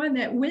 you're the one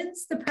that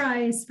wins the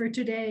prize for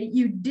today.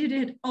 You did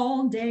it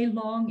all day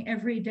long,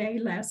 every day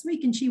last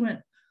week. And she went,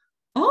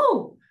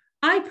 oh,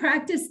 I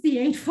practice the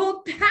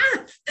Eightfold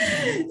Path.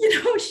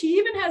 She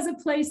even has a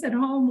place at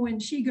home. When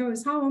she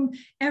goes home,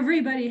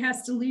 everybody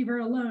has to leave her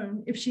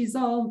alone if she's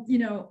all,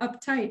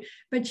 uptight.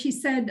 But she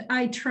said,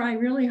 I try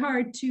really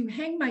hard to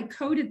hang my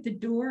coat at the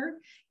door.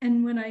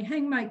 And when I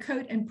hang my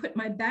coat and put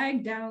my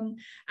bag down,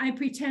 I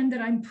pretend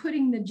that I'm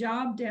putting the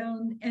job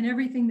down and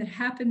everything that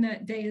happened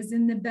that day is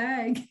in the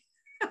bag.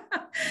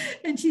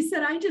 And she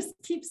said, I just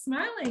keep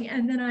smiling.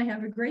 And then I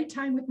have a great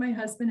time with my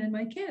husband and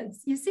my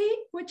kids. You see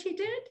what she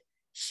did?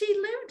 She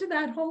lived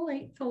that whole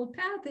Eightfold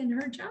Path in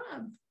her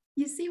job.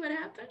 You see what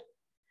happened?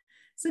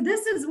 So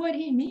this is what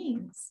he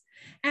means.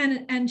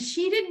 And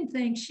she didn't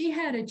think she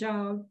had a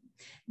job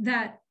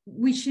that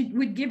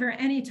would give her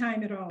any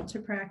time at all to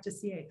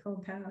practice the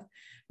Eightfold Path.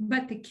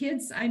 But the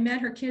kids, I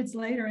met her kids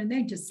later and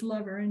they just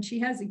love her. And she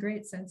has a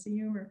great sense of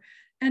humor.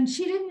 And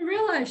she didn't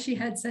realize she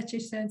had such a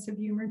sense of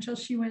humor until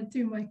she went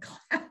through my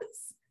class.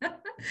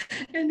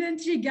 And then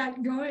she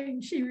got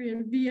going. She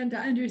began to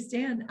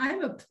understand,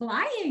 I'm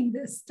applying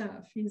this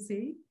stuff, you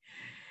see.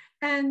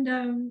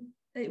 And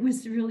it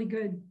was really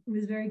good. It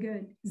was very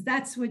good.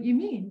 That's what you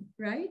mean,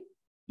 right?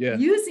 Yeah.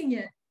 Using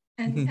it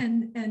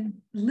and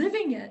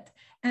living it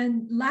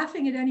and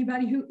laughing at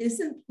anybody who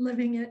isn't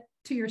living it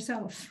to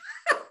yourself.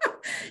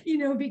 You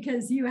know,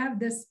 because you have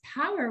this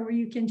power where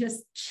you can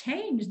just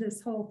change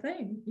this whole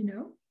thing, you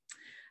know.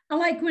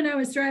 Like when I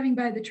was driving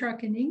by the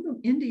truck in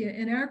India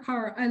in our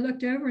car, I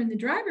looked over and the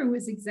driver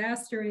was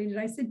exasperated.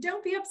 I said,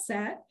 don't be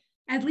upset.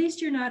 At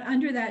least you're not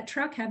under that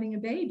truck having a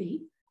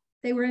baby.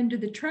 They were under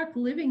the truck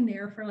living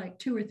there for like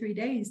 2 or 3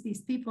 days,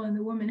 these people, and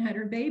the woman had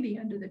her baby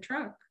under the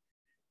truck.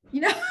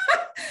 You know,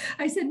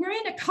 I said, we're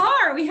in a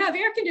car, we have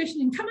air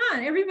conditioning. Come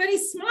on, everybody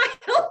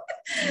smile,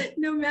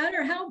 no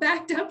matter how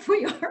backed up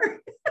we are.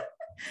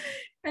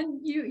 And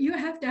you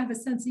have to have a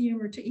sense of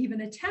humor to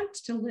even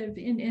attempt to live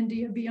in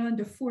India beyond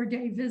a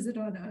 4-day visit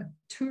on a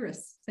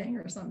tourist thing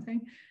or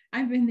something.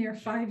 I've been there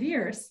 5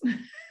 years.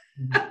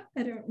 I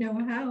don't know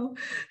how,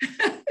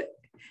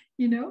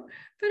 you know,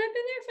 but I've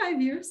been there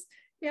 5 years.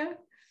 Yeah.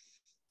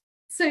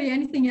 So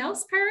anything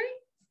else, Perry?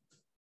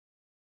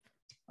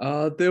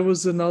 There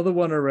was another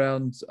one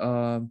around,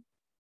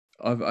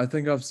 I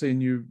think I've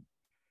seen you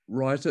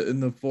write it in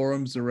the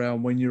forums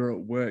around when you're at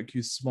work,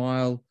 you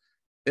smile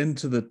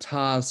into the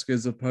task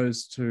as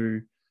opposed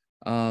to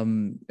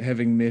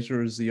having metta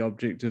as the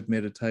object of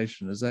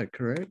meditation. Is that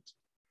correct?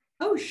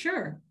 Oh,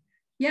 sure.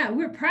 Yeah,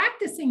 we're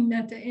practicing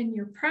metta in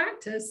your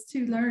practice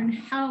to learn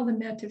how the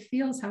metta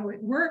feels, how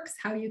it works,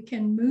 how you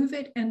can move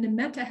it. And the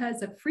metta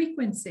has a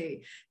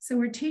frequency. So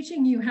we're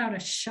teaching you how to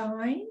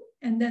shine,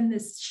 and then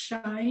this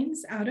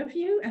shines out of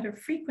you at a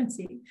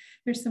frequency.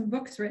 There's some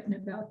books written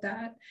about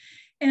that.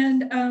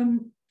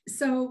 And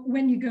so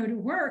when you go to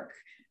work,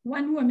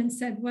 one woman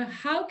said, well,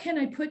 how can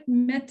I put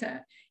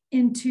metta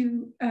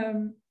into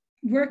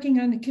working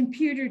on the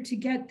computer to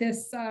get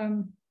this,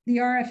 the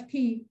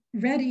RFP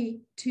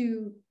ready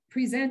to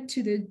present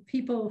to the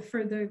people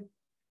for the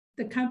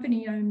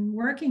company I'm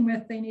working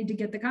with? They need to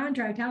get the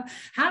contract.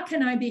 How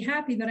can I be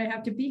happy that I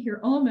have to be here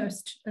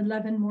almost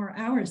 11 more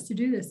hours to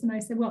do this? And I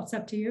said, well, it's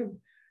up to you.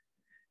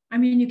 I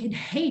mean, you can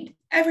hate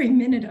every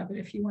minute of it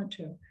if you want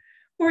to,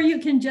 or you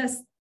can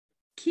just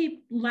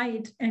keep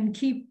light and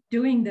keep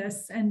doing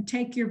this and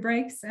take your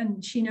breaks.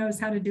 And she knows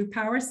how to do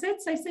power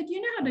sits. I said,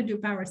 you know how to do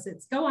power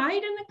sits. Go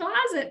hide in the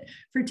closet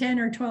for 10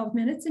 or 12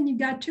 minutes and you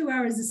got 2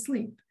 hours of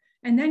sleep,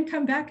 and then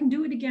come back and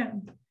do it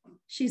again.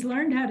 She's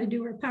learned how to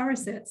do her power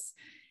sits.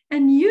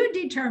 And you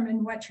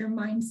determine what your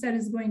mindset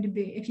is going to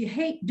be. If you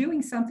hate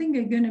doing something,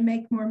 you're going to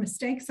make more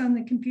mistakes on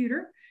the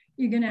computer.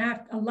 You're going to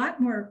have a lot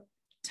more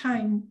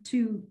time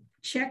to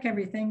check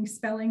everything,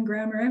 spelling,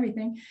 grammar,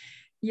 everything.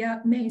 Yeah,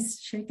 May's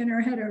shaking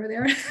her head over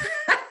there.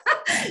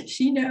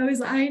 She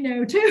knows, I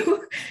know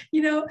too.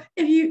 You know,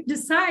 if you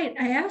decide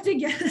I have to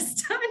get this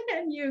done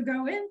and you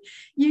go in,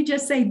 you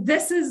just say,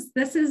 this is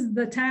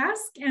the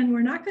task. And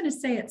we're not going to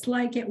say it's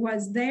like it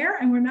was there.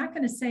 And we're not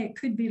going to say it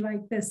could be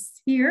like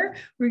this here.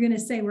 We're going to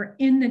say we're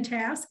in the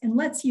task, and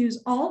let's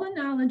use all the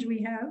knowledge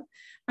we have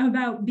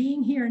about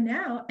being here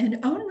now and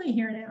only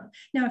here now.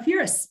 Now, if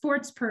you're a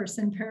sports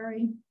person,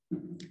 Perry,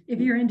 if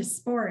you're into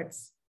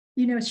sports,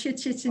 you know,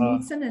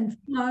 Shitsitsanitsan and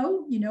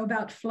flow, you know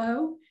about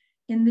flow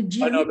in the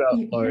gym. I know about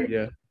flow,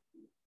 yeah.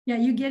 Yeah,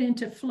 you get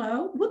into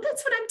flow. Well,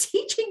 that's what I'm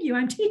teaching you.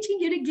 I'm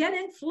teaching you to get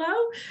in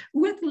flow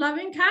with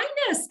loving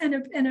kindness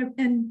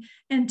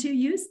and to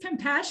use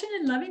compassion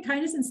and loving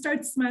kindness and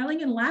start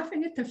smiling and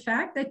laughing at the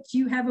fact that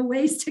you have a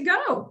ways to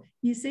go,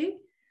 you see?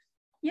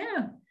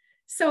 Yeah.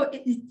 So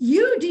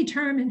you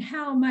determine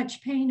how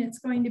much pain it's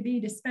going to be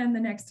to spend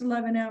the next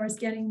 11 hours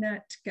getting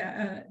that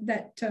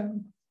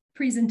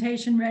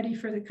presentation ready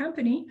for the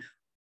company.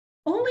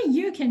 Only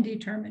you can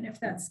determine if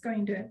that's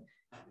going to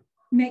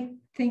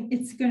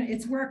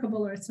it's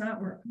workable or it's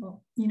not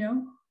workable, you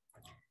know?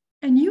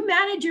 And you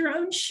manage your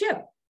own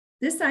ship.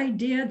 This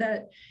idea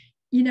that,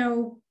 you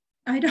know,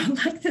 I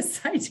don't like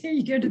this idea,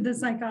 you go to the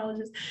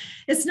psychologist.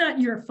 It's not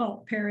your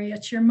fault, Perry,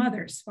 it's your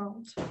mother's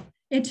fault.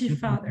 It's your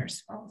father's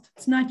fault.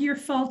 It's not your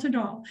fault at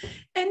all.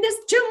 And there's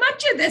too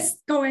much of this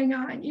going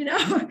on, you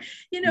know?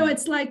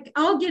 It's like,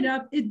 I'll get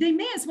up. They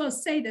may as well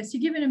say this. You're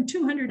giving them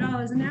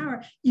 $200 an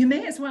hour. You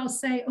may as well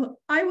say,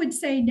 I would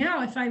say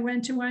now, if I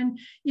went to one,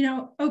 you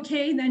know,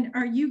 okay, then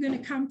are you going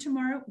to come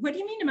tomorrow? What do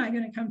you mean, am I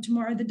going to come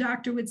tomorrow? The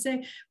doctor would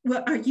say,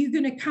 well, are you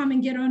going to come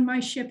and get on my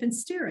ship and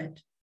steer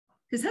it?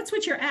 because that's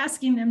what you're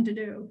asking them to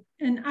do.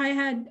 And I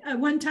had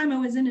one time I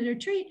was in a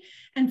retreat,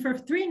 and for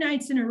 3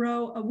 nights in a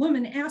row, a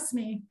woman asked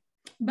me,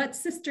 but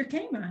Sister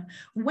Khema,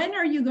 when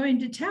are you going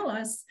to tell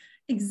us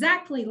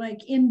exactly,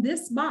 like in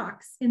this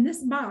box,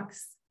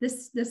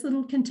 this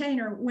little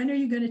container, when are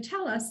you going to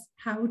tell us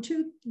how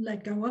to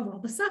let go of all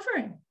the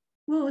suffering?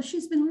 Well,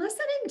 she's been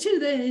listening to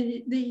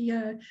the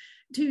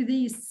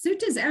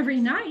suttas every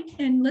night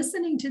and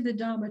listening to the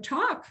Dhamma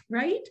talk,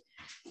 right?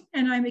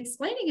 And I'm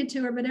explaining it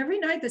to her, but every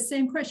night the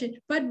same question,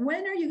 but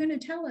when are you going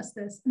to tell us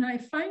this? And I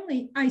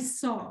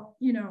saw,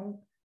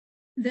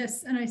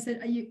 this, and I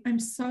said, I'm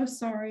so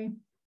sorry.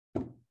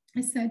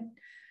 I said,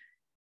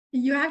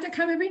 you have to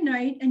come every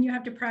night and you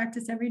have to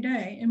practice every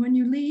day. And when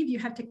you leave, you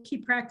have to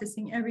keep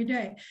practicing every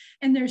day.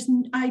 And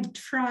I've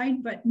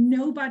tried, but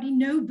nobody,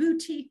 no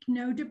boutique,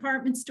 no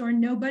department store,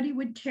 nobody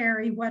would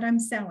carry what I'm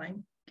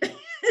selling.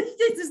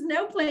 There's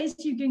no place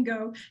you can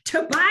go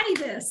to buy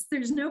this.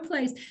 There's no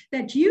place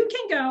that you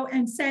can go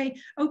and say,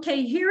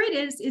 okay, here it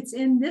is. It's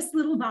in this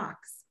little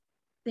box.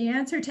 The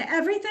answer to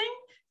everything,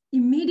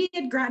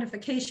 immediate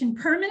gratification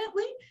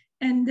permanently.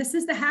 And this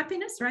is the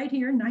happiness right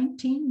here,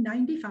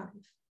 1995.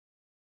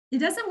 It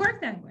doesn't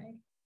work that way.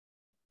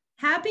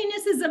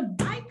 Happiness is a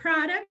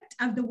byproduct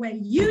of the way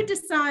you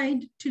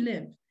decide to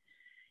live.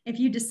 If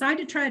you decide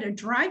to try to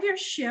drive your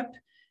ship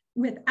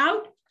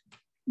without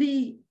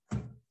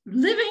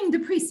living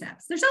the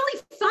precepts, there's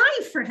only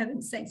 5, for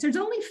heaven's sakes. There's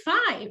only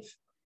 5.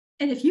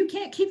 And if you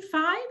can't keep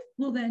 5,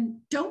 well,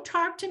 then don't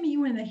talk to me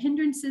when the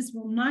hindrances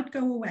will not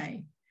go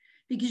away.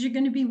 Because you're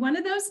going to be one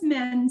of those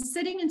men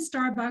sitting in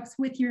Starbucks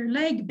with your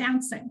leg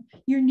bouncing,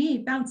 your knee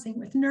bouncing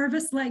with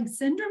nervous leg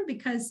syndrome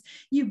because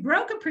you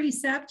broke a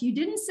precept. You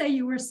didn't say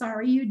you were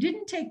sorry. You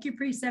didn't take your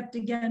precept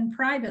again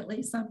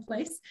privately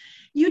someplace.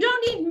 You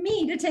don't need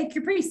me to take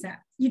your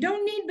precept. You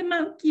don't need the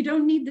monk. You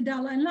don't need the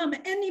Dalai Lama,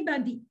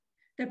 anybody.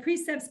 The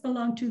precepts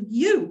belong to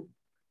you.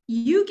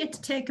 You get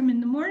to take them in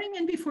the morning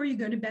and before you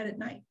go to bed at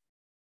night.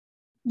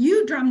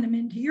 You drum them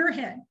into your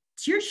head.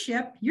 It's your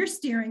ship. You're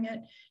steering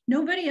it.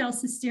 Nobody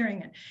else is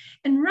steering it.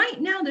 And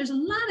right now, there's a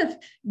lot of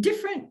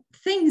different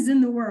things in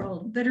the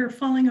world that are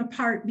falling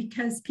apart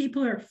because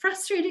people are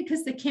frustrated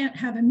because they can't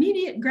have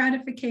immediate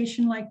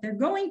gratification, like they're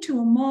going to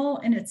a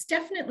mall and it's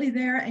definitely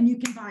there and you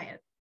can buy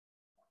it.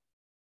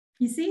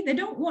 You see, they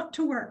don't want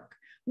to work.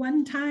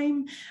 One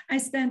time, I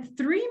spent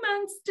 3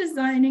 months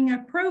designing a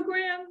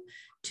program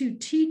to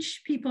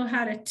teach people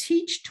how to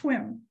teach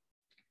TWIM.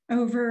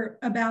 Over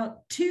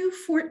about 2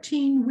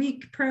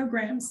 14-week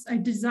programs. I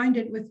designed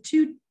it with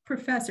 2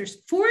 professors.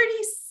 40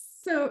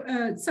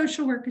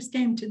 social workers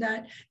came to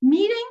that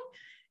meeting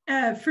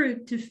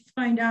to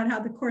find out how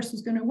the course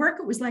was going to work.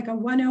 It was like a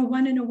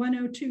 101 and a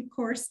 102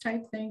 course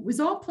type thing. It was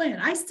all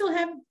planned. I still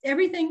have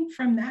everything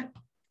from that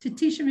to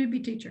teach them to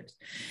be teachers.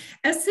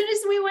 As soon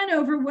as we went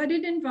over what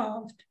it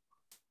involved,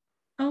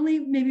 only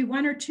maybe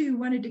 1 or 2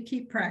 wanted to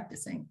keep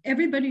practicing.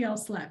 Everybody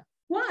else left.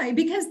 Why?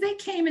 Because they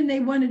came and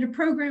they wanted a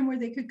program where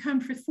they could come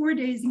for 4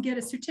 days and get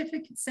a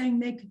certificate saying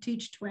they could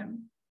teach TWIM.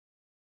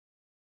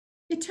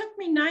 It took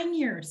me 9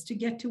 years to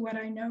get to what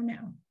I know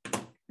now,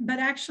 but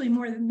actually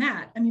more than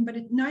that. I mean, but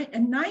at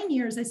 9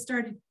 years, I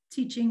started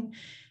teaching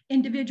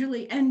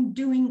individually and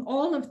doing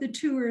all of the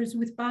tours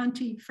with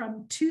Bhante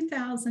from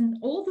 2000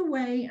 all the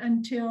way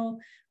until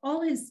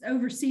all his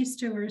overseas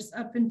tours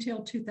up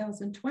until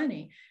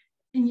 2020.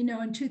 And,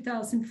 in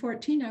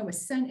 2014, I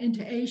was sent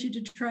into Asia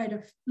to try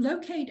to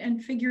locate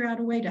and figure out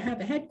a way to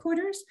have a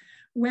headquarters.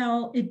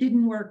 Well, it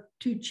didn't work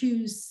to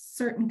choose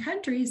certain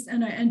countries,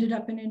 and I ended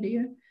up in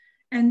India.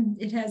 And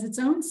it has its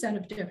own set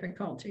of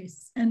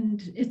difficulties.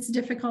 And it's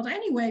difficult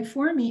anyway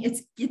for me.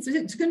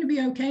 It's going to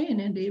be okay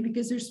in India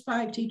because there's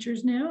 5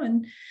 teachers now,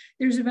 and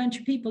there's a bunch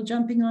of people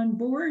jumping on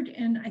board,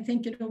 and I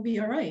think it'll be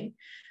all right.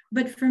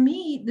 But for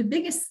me, the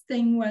biggest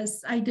thing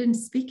was I didn't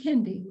speak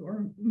Hindi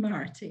or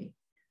Marathi.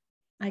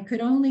 I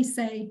could only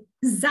say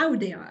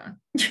Zaudia.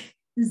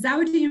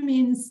 Zaudia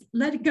means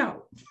let it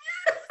go.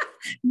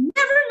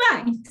 Never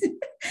mind.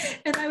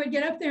 And I would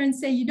get up there and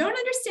say, you don't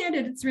understand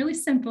it. It's really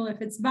simple.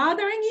 If it's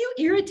bothering you,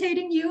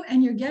 irritating you,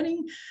 and you're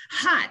getting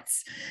hot,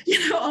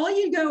 all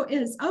you go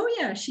is, oh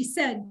yeah, she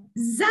said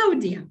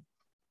Zaudia.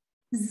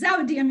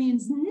 Zaudia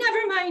means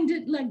never mind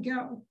it, let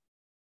go.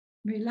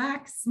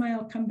 Relax,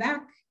 smile, come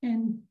back,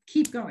 and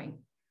keep going.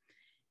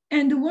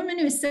 And the woman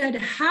who said,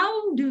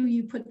 how do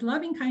you put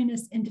loving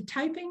kindness into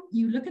typing?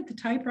 You look at the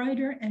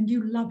typewriter and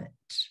you love it.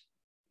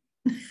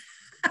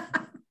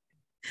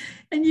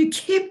 And you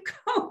keep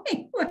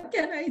going. What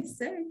can I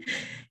say?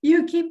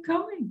 You keep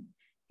going.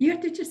 You have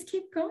to just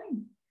keep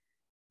going.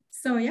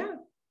 So, yeah.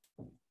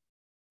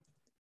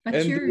 But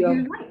and,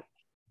 you're right.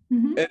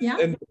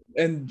 Mm-hmm.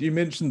 And you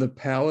mentioned the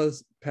power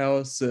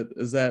sit.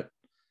 Is that,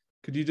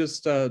 could you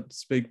just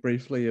speak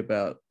briefly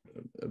about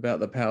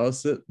the power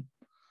sit?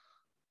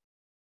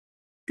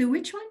 The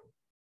which one?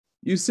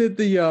 You said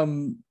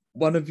the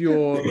one of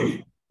your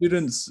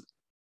students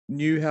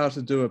knew how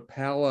to do a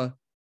power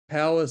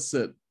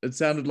sit. It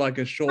sounded like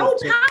a short. Oh,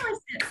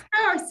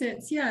 power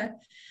sits. Yeah.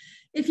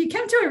 If you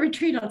come to a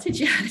retreat, I'll teach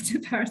you how to do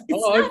power sits.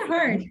 It's not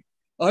hard.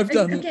 I've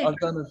done Okay. I've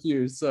done a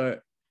few. So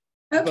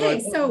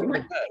Okay, so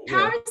what yeah.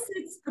 power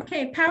sits?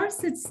 Okay, power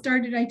sits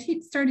started. I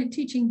started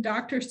teaching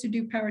doctors to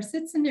do power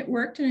sits, and it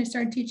worked. And I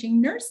started teaching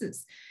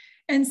nurses,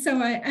 and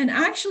so and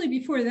actually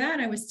before that,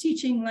 I was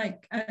teaching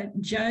like a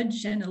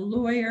judge and a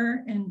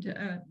lawyer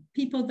and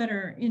people that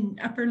are in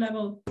upper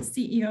level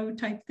CEO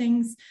type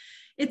things.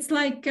 It's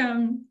like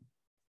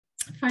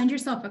find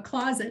yourself a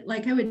closet.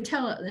 Like I would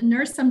tell a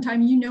nurse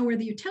sometime, you know where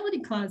the utility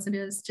closet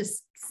is,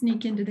 just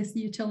sneak into this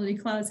utility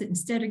closet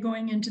instead of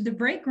going into the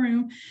break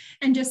room,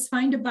 and just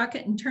find a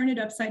bucket and turn it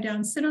upside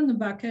down, sit on the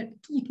bucket.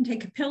 You can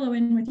take a pillow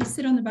in with you,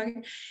 sit on the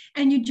bucket,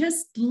 and you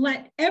just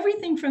let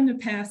everything from the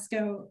past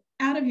go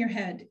out of your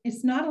head.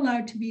 It's not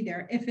allowed to be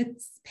there. If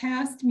it's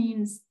past,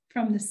 means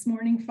from this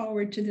morning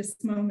forward to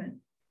this moment,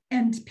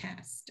 and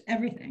past,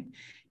 everything.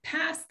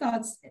 Past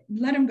thoughts,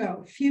 let them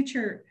go.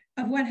 Future,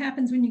 of what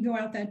happens when you go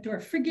out that door.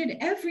 Forget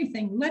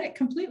everything, let it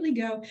completely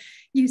go.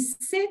 You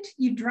sit,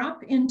 you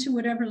drop into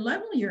whatever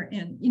level you're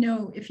in. You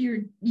know, if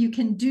you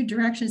can do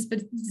directions, but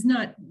it's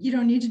not, you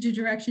don't need to do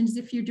directions.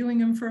 If you're doing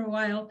them for a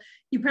while,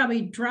 you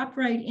probably drop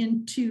right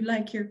into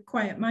like your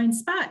quiet mind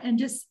spot and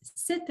just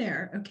sit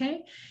there,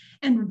 okay?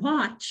 And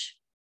watch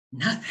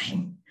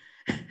nothing,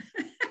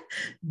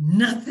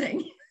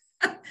 nothing.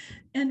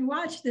 And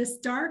watch this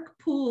dark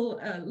pool,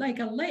 like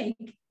a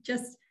lake,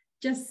 just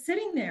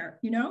sitting there,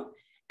 you know?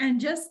 And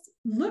just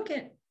look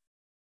at,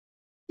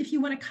 if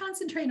you want to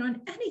concentrate on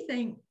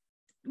anything,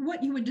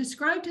 what you would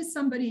describe to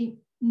somebody,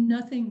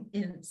 nothing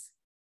is.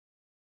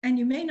 And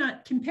you may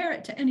not compare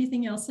it to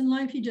anything else in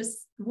life, you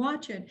just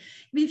watch it.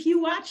 If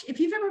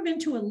you've ever been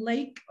to a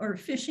lake or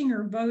fishing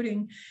or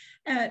boating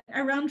at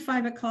around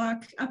 5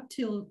 o'clock up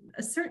till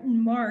a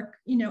certain mark,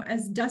 you know,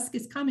 as dusk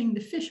is coming, the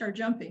fish are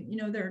jumping, you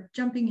know, they're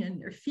jumping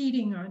and they're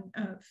feeding on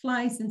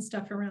flies and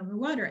stuff around the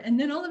water. And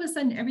then all of a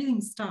sudden everything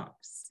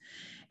stops.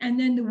 And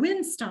then the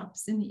wind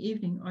stops in the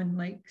evening on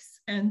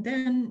lakes, and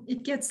then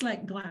it gets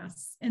like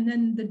glass. And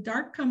then the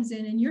dark comes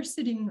in and you're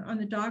sitting on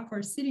the dock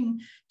or sitting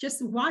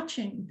just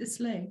watching this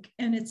lake,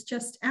 and it's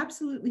just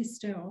absolutely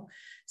still.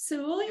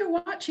 So all you're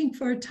watching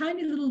for are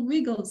tiny little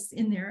wiggles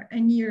in there,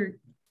 and you're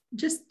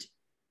just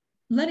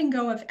letting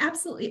go of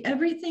absolutely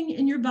everything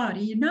in your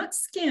body. You're not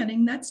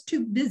scanning, that's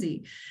too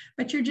busy,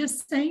 but you're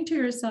just saying to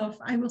yourself,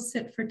 I will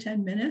sit for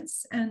 10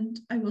 minutes and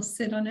I will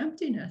sit on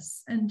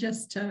emptiness and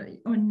just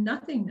on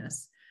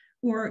nothingness.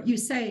 Or you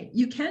say,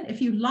 you can,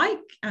 if you like,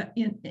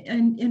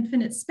 in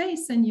infinite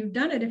space, and you've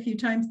done it a few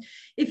times.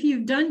 If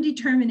you've done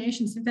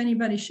determinations, if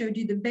anybody showed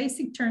you the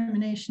basic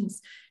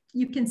terminations,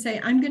 you can say,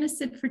 I'm going to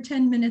sit for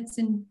 10 minutes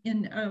in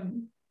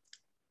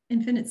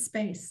infinite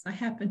space. I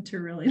happen to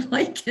really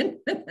like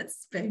infinite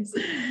space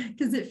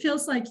because it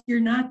feels like you're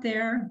not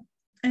there.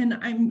 And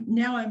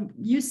I'm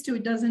used to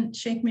it. Doesn't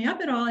shake me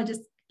up at all.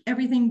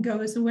 Everything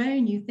goes away,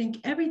 and you think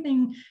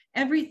everything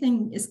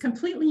is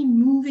completely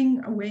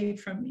moving away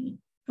from me.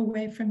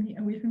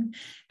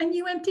 And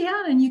you empty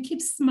out and you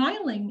keep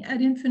smiling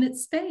at infinite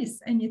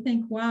space, and you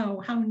think,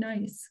 wow, how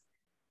nice.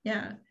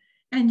 Yeah.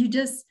 And you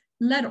just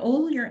let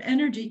all your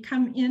energy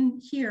come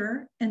in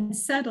here and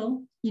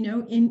settle, you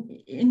know,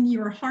 in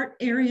your heart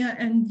area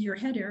and your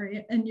head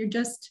area. And you're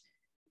just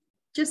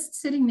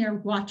sitting there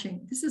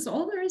watching. This is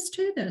all there is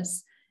to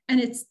this.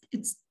 And it's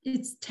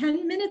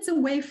 10 minutes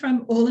away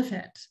from all of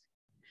it.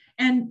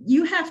 And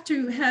you have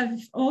to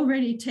have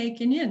already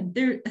taken in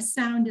a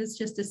sound is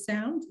just a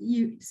sound.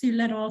 So you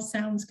let all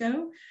sounds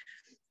go.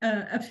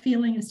 A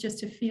feeling is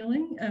just a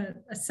feeling.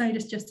 A sight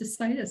is just a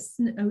sight.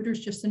 An odor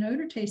is just an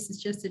odor. Taste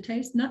is just a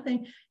taste.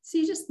 Nothing. So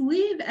you just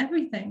leave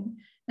everything.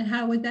 And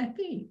how would that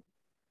be?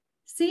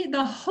 See,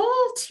 the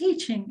whole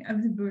teaching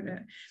of the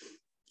Buddha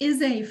is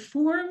an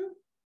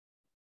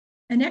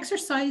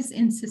exercise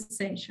in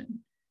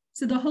cessation.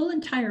 So the whole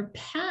entire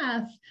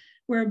path,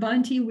 where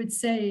Bhante would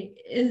say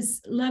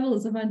is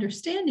levels of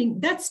understanding,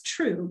 that's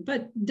true.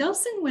 But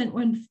Delson went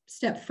one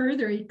step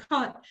further. He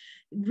caught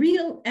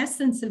real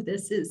essence of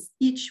this is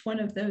each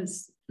one of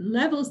those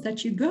levels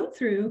that you go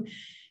through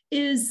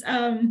is,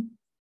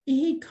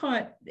 he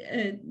caught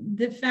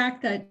the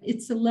fact that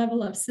it's a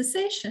level of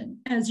cessation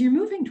as you're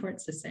moving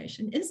towards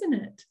cessation, isn't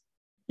it?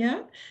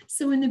 Yeah.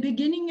 So in the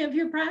beginning of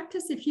your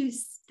practice, if you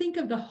think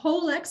of the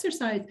whole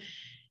exercise,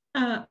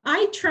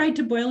 I tried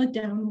to boil it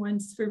down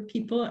once for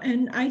people,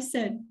 and I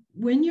said,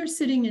 when you're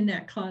sitting in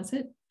that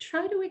closet,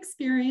 try to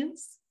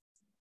experience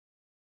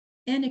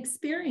an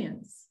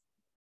experience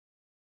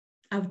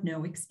of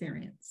no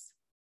experience.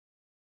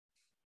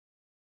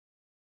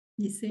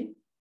 You see?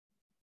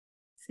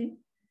 See?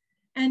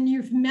 And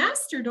you've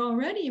mastered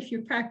already, if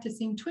you're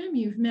practicing TWIM,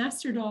 you've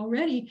mastered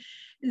already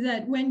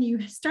that when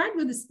you start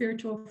with a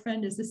spiritual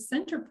friend as a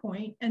center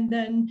point, and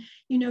then,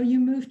 you know, you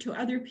move to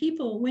other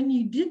people, when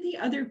you did the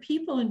other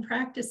people and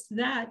practiced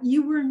that,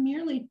 you were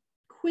merely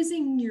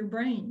quizzing your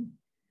brain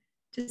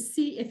to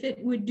see if it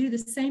would do the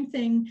same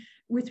thing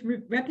with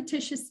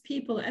repetitious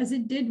people as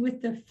it did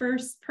with the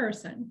first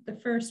person, the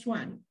first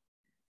one.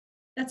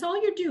 That's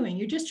all you're doing.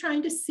 You're just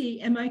trying to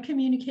see, am I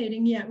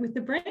communicating yet with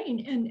the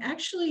brain? And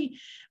actually,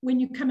 when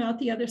you come out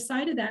the other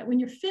side of that, when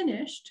you're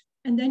finished,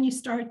 and then you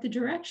start the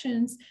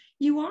directions,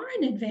 you are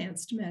an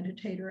advanced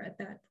meditator at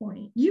that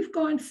point. You've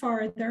gone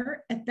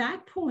farther at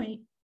that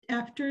point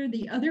after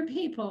the other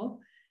people,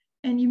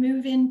 and you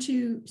move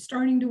into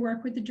starting to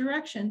work with the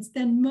directions,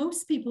 then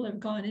most people have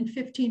gone in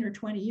 15 or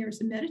 20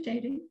 years of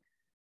meditating.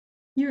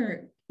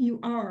 You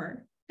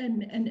are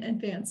an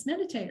advanced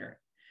meditator.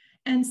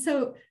 And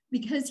so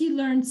because you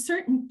learn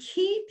certain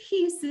key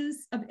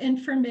pieces of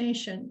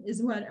information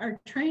is what our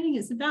training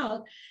is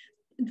about.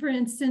 For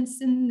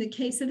instance, in the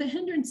case of the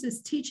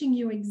hindrances, teaching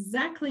you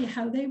exactly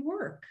how they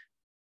work.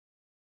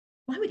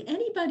 Why would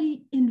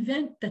anybody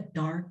invent the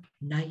dark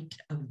night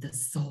of the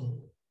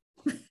soul?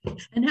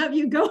 And have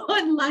you go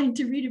online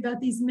to read about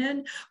these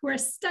men who are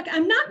stuck?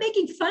 I'm not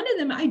making fun of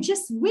them. I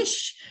just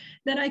wish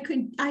that I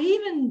could. I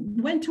even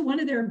went to one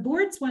of their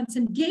boards once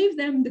and gave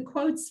them the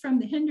quotes from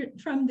the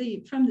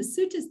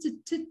suttas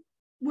to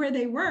where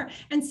they were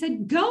and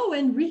said, go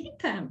and read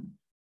them.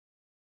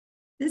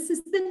 This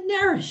is the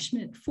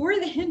nourishment for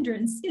the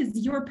hindrance is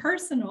your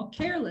personal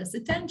careless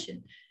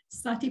attention.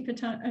 Samyutta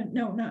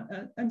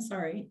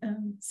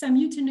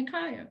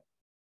Nikaya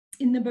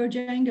in the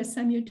Bojjhanga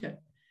Samyutta.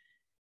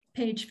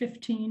 Page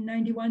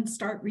 1591,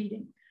 start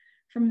reading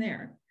from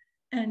there.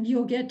 And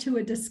you'll get to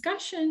a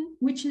discussion,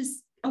 which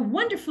is a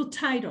wonderful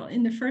title.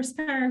 In the first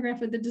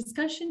paragraph of the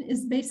discussion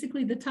is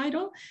basically the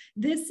title.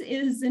 This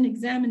is an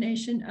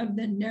examination of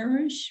the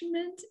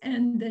nourishment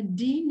and the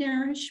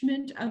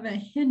denourishment of a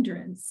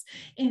hindrance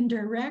in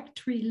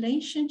direct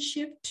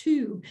relationship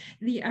to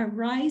the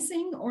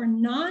arising or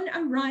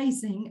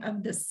non-arising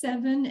of the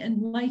 7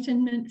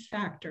 enlightenment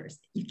factors.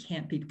 You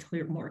can't be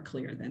more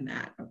clear than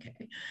that,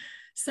 okay?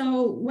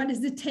 So what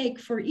does it take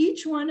for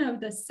each one of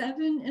the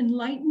 7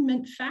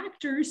 enlightenment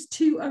factors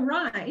to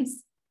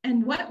arise?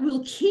 And what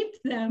will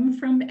keep them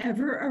from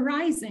ever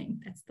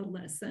arising? That's the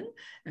lesson,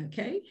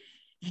 okay?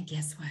 And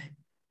guess what?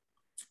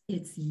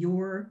 It's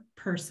your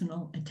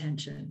personal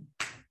attention.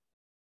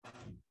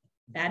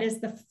 That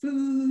is the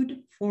food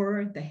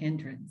for the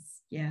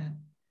hindrance. Yeah,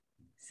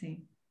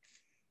 see?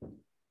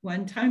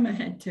 One time I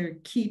had to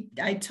keep,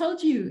 I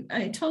told you,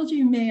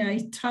 May,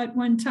 I taught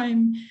one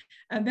time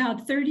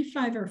about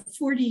 35 or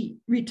 40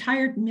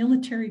 retired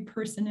military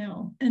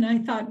personnel. And I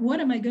thought, what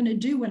am I going to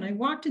do when I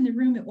walked in the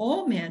room,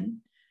 all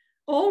men,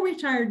 all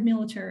retired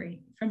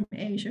military from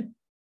Asia.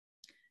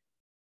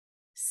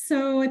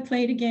 So I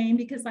played a game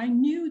because I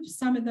knew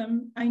some of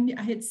them. I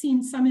had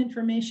seen some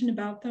information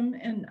about them,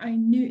 and I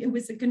knew it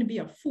was going to be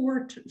a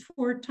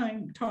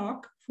four-time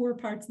talk, 4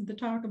 parts of the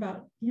talk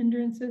about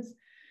hindrances.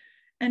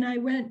 And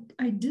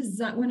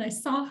when I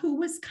saw who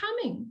was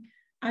coming,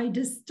 I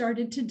just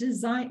started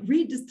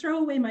to throw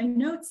away my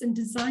notes and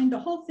design the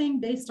whole thing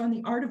based on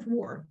the art of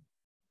war.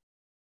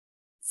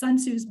 Sun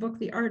Tzu's book,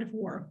 The Art of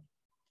War.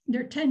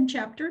 There are 10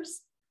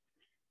 chapters.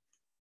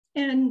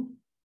 And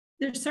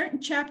there's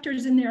certain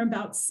chapters in there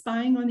about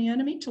spying on the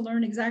enemy to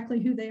learn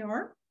exactly who they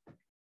are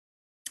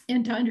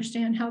and to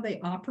understand how they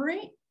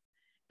operate.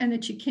 And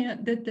that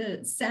that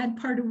the sad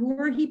part of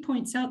war,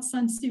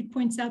 Sun Tzu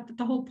points out that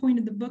the whole point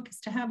of the book is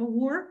to have a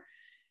war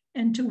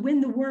and to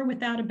win the war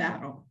without a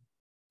battle.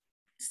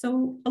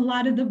 So a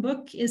lot of the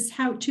book is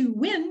how to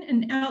win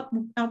and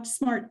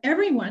outsmart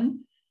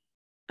everyone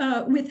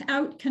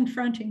without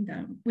confronting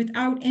them,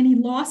 without any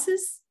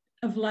losses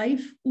of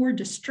life or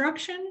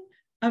destruction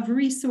of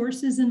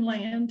resources and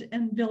land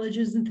and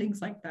villages and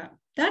things like that.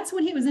 That's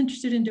what he was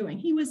interested in doing.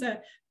 He was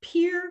a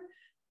peer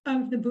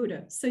of the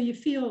Buddha. So you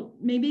feel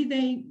maybe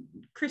they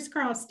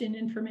crisscrossed in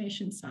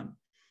information some,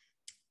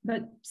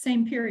 but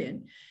same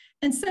period.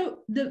 And so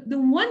the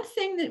one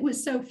thing that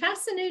was so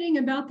fascinating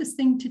about this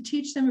thing to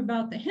teach them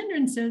about the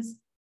hindrances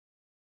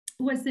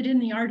was that in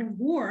the art of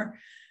war,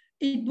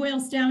 it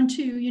boils down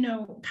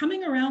to,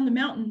 coming around the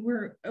mountain,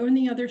 we're on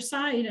the other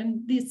side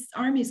and this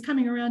army is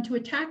coming around to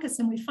attack us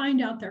and we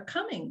find out they're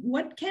coming.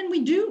 What can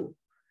we do?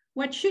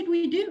 What should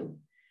we do?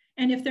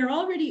 And if they're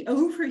already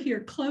over here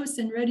close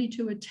and ready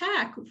to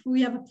attack, if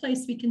we have a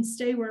place we can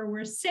stay where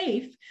we're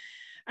safe,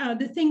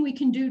 the thing we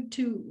can do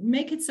to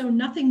make it so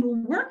nothing will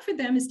work for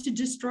them is to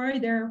destroy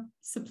their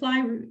supply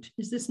route.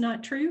 Is this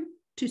not true?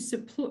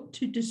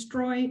 To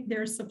destroy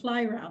their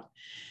supply route.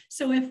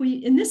 So if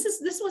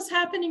this was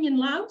happening in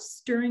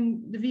Laos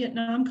during the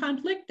Vietnam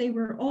conflict, they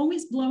were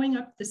always blowing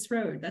up this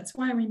road. That's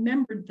why I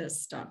remembered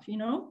this stuff,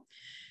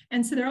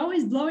 And so they're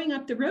always blowing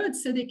up the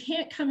roads so they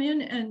can't come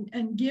in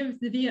and give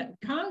the Viet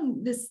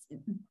Cong this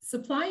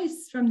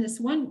supplies from this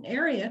one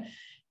area.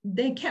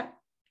 They kept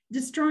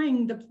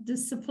destroying the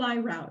supply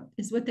route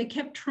is what they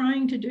kept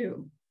trying to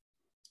do.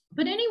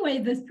 But anyway,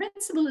 the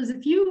principle is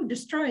if you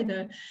destroy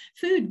the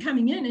food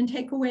coming in and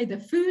take away the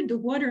food, the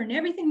water, and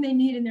everything they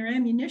need in their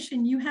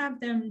ammunition, you have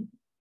them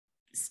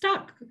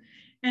stuck.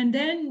 And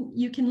then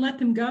you can let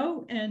them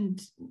go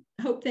and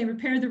hope they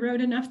repair the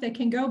road enough they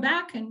can go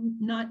back and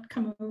not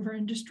come over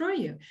and destroy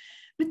you.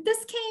 But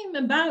this came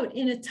about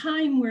in a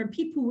time where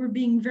people were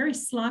being very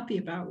sloppy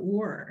about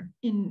war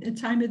in the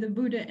time of the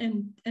Buddha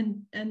and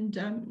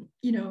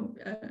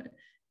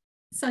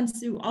Sun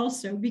Tzu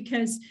also,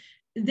 because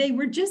they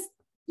were just,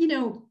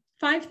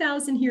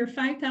 5,000 here,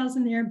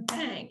 5,000 there,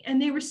 bang.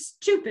 And they were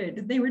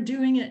stupid. They were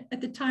doing it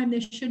at the time they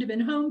should have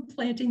been home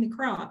planting the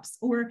crops,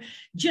 or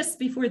just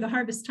before the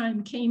harvest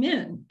time came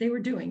in, they were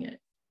doing it.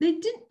 They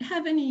didn't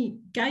have any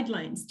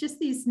guidelines. Just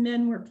these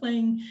men were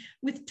playing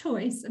with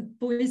toys,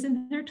 boys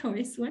and their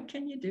toys. What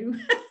can you do?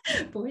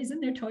 Boys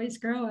and their toys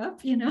grow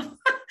up, you know?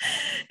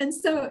 And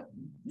so,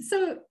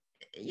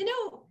 you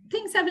know,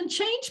 things haven't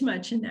changed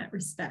much in that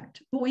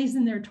respect. Boys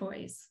and their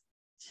toys,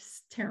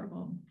 just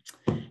terrible.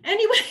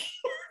 Anyway,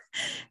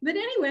 but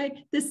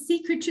anyway, the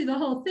secret to the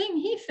whole thing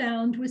he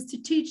found was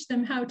to teach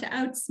them how to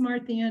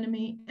outsmart the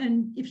enemy.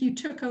 And if you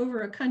took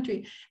over a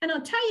country, and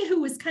I'll tell you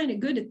who was kind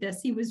of good at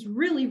this. He was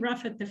really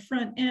rough at the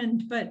front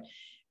end, but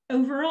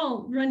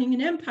overall running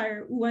an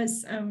empire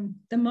was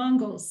the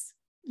Mongols.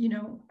 You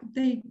know,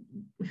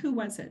 who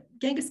was it?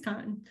 Genghis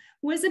Khan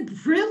was a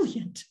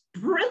brilliant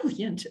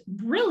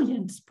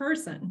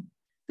person.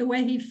 The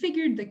way he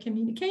figured the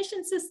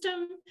communication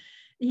system,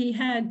 he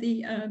had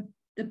the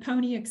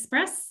Pony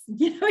Express,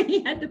 you know,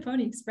 he had the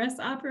Pony Express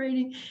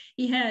operating.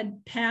 He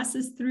had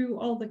passes through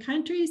all the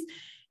countries.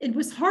 It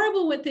was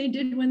horrible what they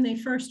did when they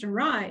first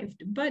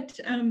arrived, but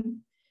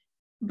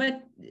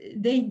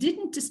they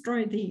didn't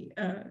destroy the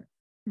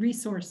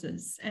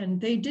resources, and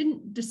they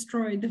didn't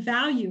destroy the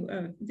value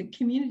of the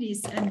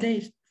communities, and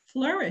they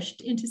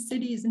flourished into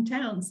cities and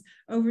towns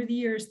over the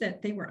years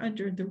that they were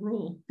under the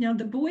rule. Now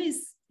the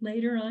boys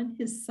later on,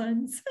 his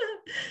sons,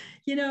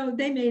 you know,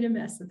 they made a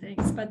mess of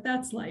things, but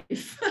that's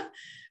life.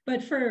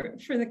 But for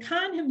the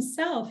Khan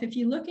himself, if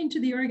you look into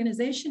the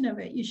organization of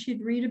it, you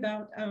should read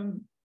about,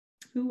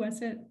 who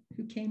was it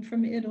who came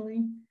from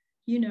Italy?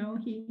 You know,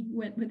 he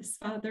went with his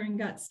father and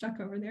got stuck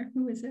over there.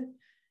 Who is it?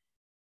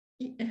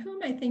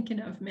 Who am I thinking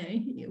of,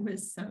 May? It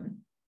was,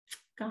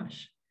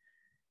 gosh,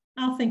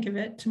 I'll think of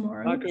it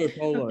tomorrow. Marco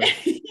Polo.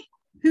 Okay.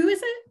 Who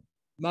is it?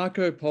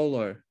 Marco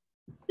Polo.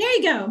 There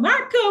you go,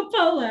 Marco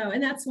Polo.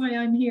 And that's why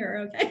I'm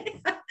here, okay?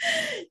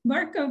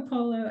 Marco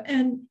Polo.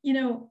 And, you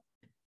know,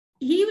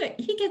 he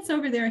gets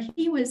over there.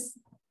 He was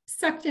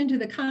sucked into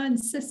the Khan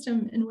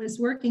system and was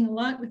working a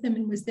lot with him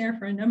and was there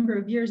for a number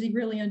of years. He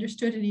really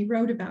understood it. He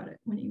wrote about it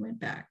when he went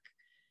back.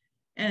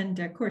 And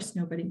of course,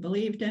 nobody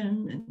believed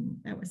him. And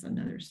that was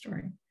another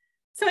story.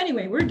 So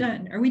anyway, we're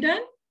done. Are we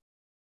done?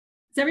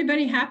 Is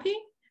everybody happy?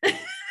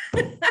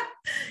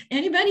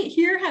 Anybody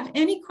here have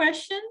any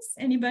questions?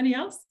 Anybody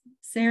else?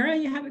 Sarah,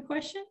 you have a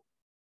question?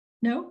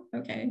 No?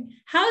 Okay.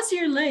 How's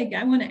your leg?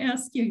 I want to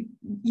ask you,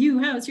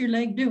 how's your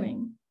leg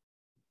doing?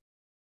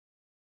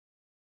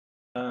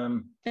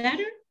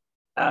 Better?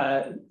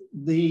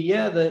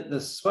 The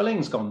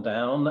swelling's gone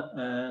down,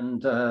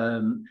 and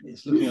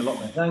it's looking a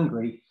lot less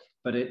angry,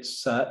 but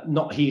it's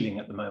not healing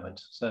at the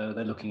moment. So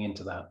they're looking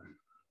into that.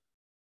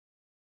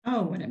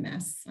 Oh, what a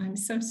mess. I'm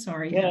so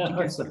sorry. Yeah,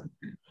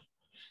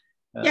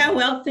 yeah,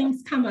 well,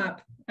 things come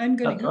up. I'm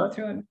going to go right.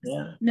 through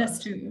a mess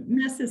too.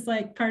 Mess is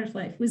like part of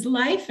life. It was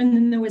life, and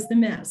then there was the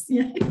mess.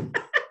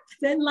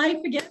 Then life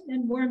again,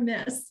 and more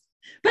mess.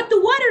 But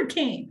the water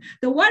came.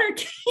 The water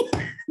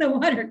came. The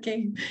water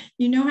came.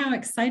 You know how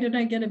excited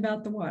I get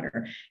about the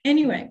water.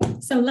 Anyway,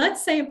 so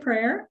let's say a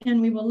prayer,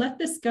 and we will let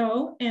this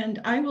go.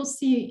 And I will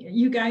see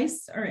you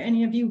guys, or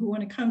any of you who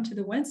want to come to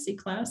the Wednesday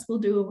class.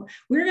 We're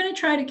going to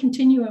try to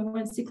continue a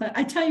Wednesday class.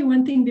 I tell you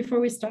one thing before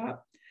we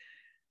stop.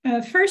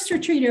 First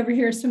retreat over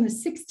here is from the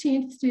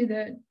 16th to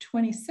the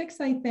 26th,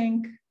 I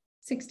think,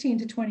 16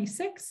 to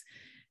 26.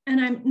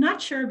 And I'm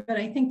not sure, but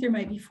I think there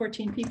might be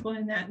 14 people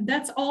in that.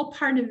 That's all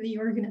part of the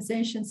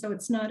organization, so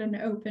it's not an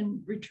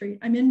open retreat.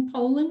 I'm in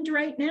Poland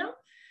right now,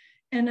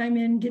 and I'm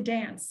in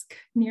Gdansk,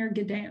 near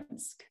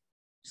Gdansk,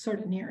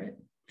 sort of near it,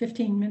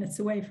 15 minutes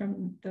away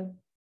from the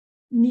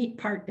neat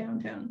part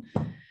downtown.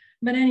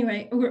 But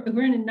anyway,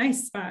 we're in a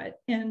nice spot.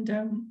 And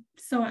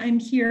so I'm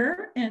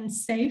here and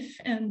safe,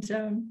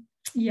 and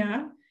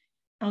yeah,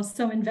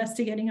 also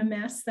investigating a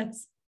mess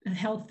that's a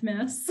health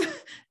mess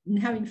and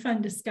having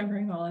fun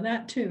discovering all of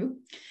that too.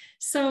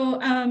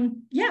 So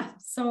yeah,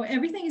 so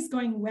everything is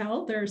going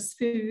well. There's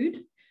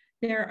food.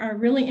 There are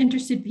really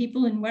interested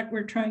people in what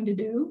we're trying to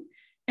do.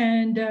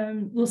 And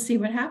we'll see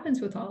what happens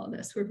with all of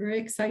this. We're very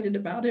excited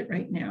about it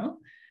right now.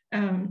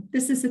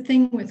 This is the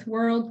thing with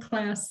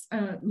world-class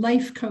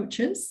life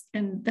coaches,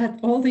 and that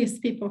all these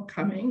people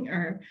coming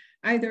are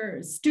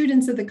either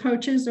students of the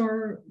coaches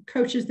or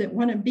coaches that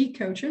want to be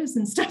coaches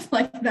and stuff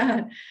like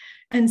that.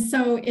 And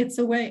so it's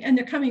a way, and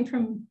they're coming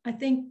from, I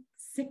think,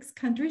 6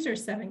 countries or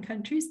 7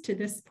 countries to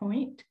this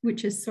point,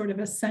 which is sort of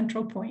a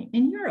central point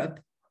in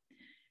Europe.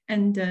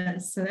 And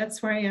so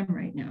that's where I am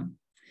right now.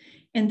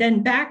 And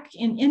then back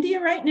in India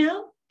right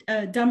now,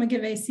 Dhamma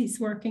is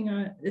working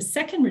on the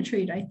second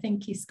retreat. I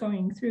think he's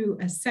going through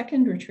a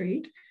second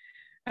retreat.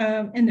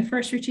 And the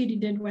first retreat he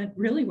did went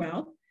really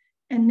well.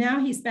 And now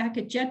he's back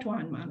at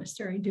Jetwan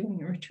Monastery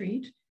doing a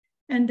retreat.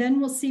 And then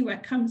we'll see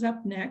what comes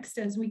up next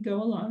as we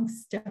go along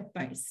step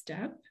by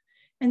step.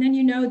 And then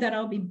you know that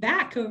I'll be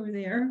back over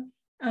there.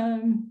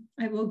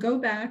 I will go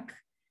back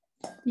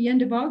the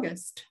end of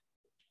August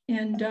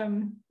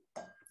and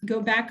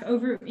go back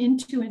over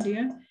into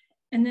India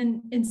And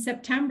then in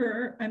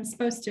September, I'm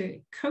supposed to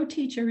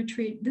co-teach a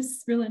retreat. This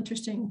is real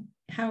interesting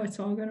how it's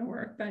all going to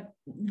work, but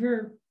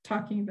we're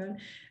talking about it.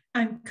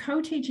 I'm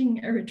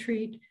co-teaching a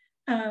retreat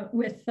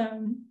with,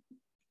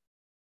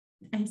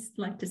 I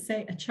like to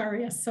say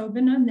Acharya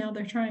Sobhana. Now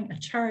they're trying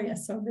Acharya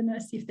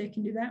Sobhana, see if they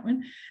can do that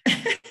one.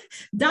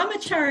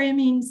 Dhammacharya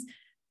means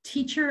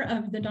teacher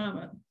of the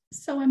Dhamma.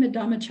 So I'm a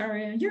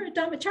Dhammacharya. You're a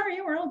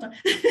Dhammacharya. We're all done.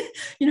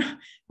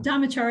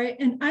 Dhammacharya.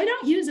 And I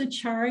don't use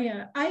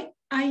Acharya.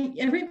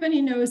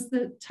 Everybody knows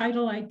the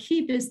title I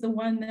keep is the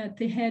one that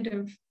the head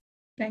of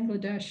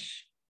Bangladesh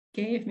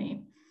gave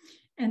me.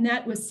 And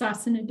that was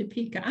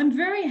Sasanadipika. I'm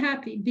very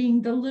happy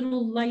being the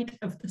little light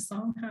of the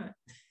Sangha.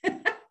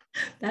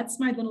 That's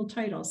my little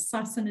title,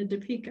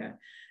 Sasanadipika.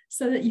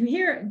 So that you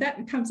hear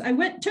that comes,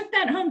 took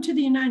that home to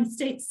the United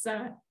States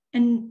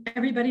and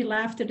everybody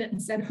laughed at it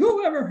and said,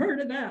 who ever heard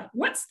of that?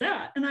 What's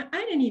that? And I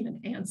didn't even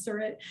answer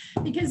it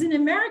because in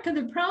America,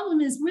 the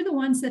problem is we're the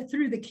ones that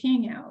threw the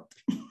king out.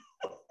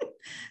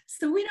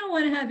 So we don't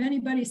want to have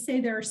anybody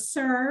say they're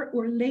sir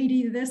or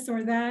lady this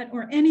or that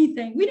or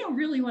anything. We don't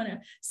really want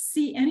to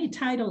see any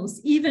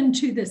titles, even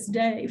to this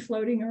day,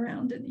 floating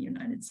around in the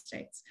United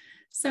States.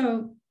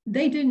 So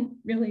they didn't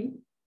really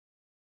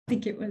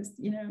think it was,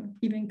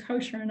 even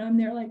kosher. And I'm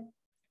there like,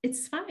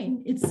 it's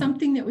fine. It's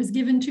something that was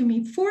given to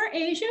me for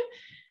Asia.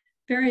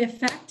 Very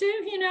effective,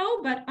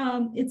 but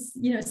it's,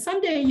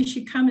 someday you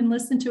should come and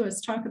listen to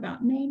us talk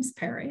about names,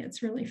 Perry.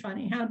 It's really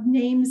funny how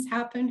names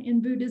happen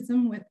in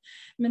Buddhism with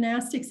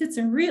monastics. It's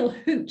a real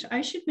hoot.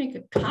 I should make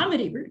a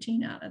comedy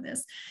routine out of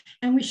this.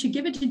 And we should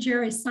give it to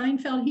Jerry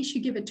Seinfeld. He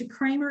should give it to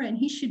Kramer and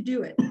he should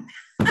do it.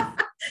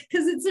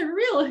 Because it's a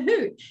real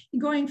hoot,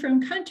 going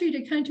from country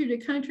to country to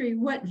country,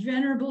 what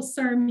venerable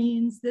sir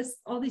means,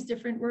 all these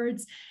different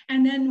words.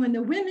 And then when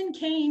the women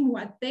came,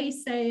 what they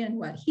say and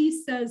what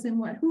he says and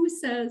what who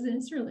says, and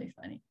it's really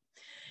funny.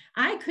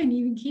 I couldn't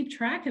even keep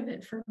track of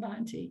it for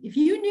Bhante. If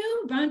you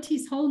knew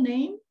Bhante's whole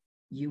name,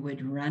 you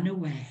would run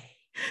away.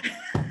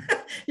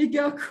 You'd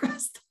go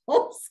across the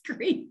whole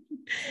screen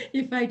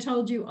if I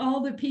told you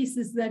all the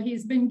pieces that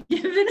he's been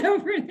given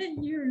over the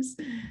years.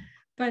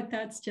 But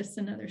that's just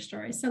another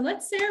story. So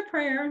let's say our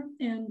prayer.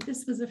 And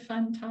this was a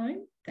fun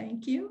time.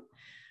 Thank you.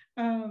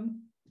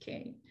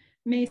 Okay.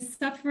 May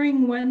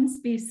suffering ones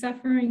be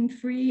suffering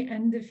free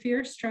and the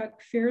fear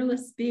struck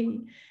fearless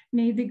be.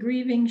 May the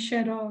grieving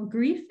shed all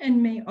grief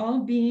and may all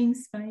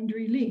beings find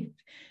relief.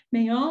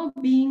 May all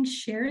beings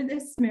share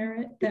this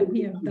merit that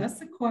we have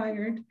thus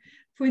acquired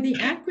for the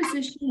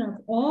acquisition of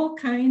all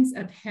kinds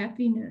of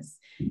happiness.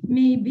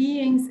 May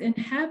beings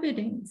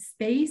inhabiting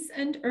space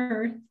and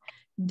earth,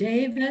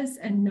 Devas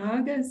and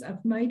Nagas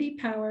of mighty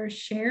power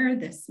share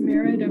this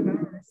merit of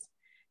ours.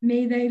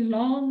 May they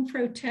long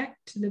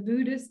protect the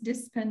Buddhist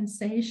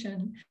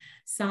dispensation.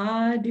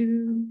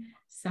 Sadhu,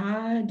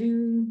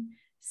 sadhu,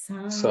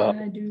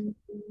 sadhu.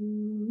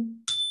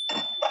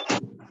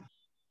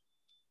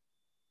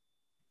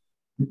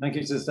 Thank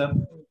you, sister.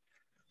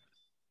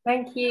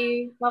 Thank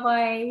you.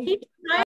 Bye-bye.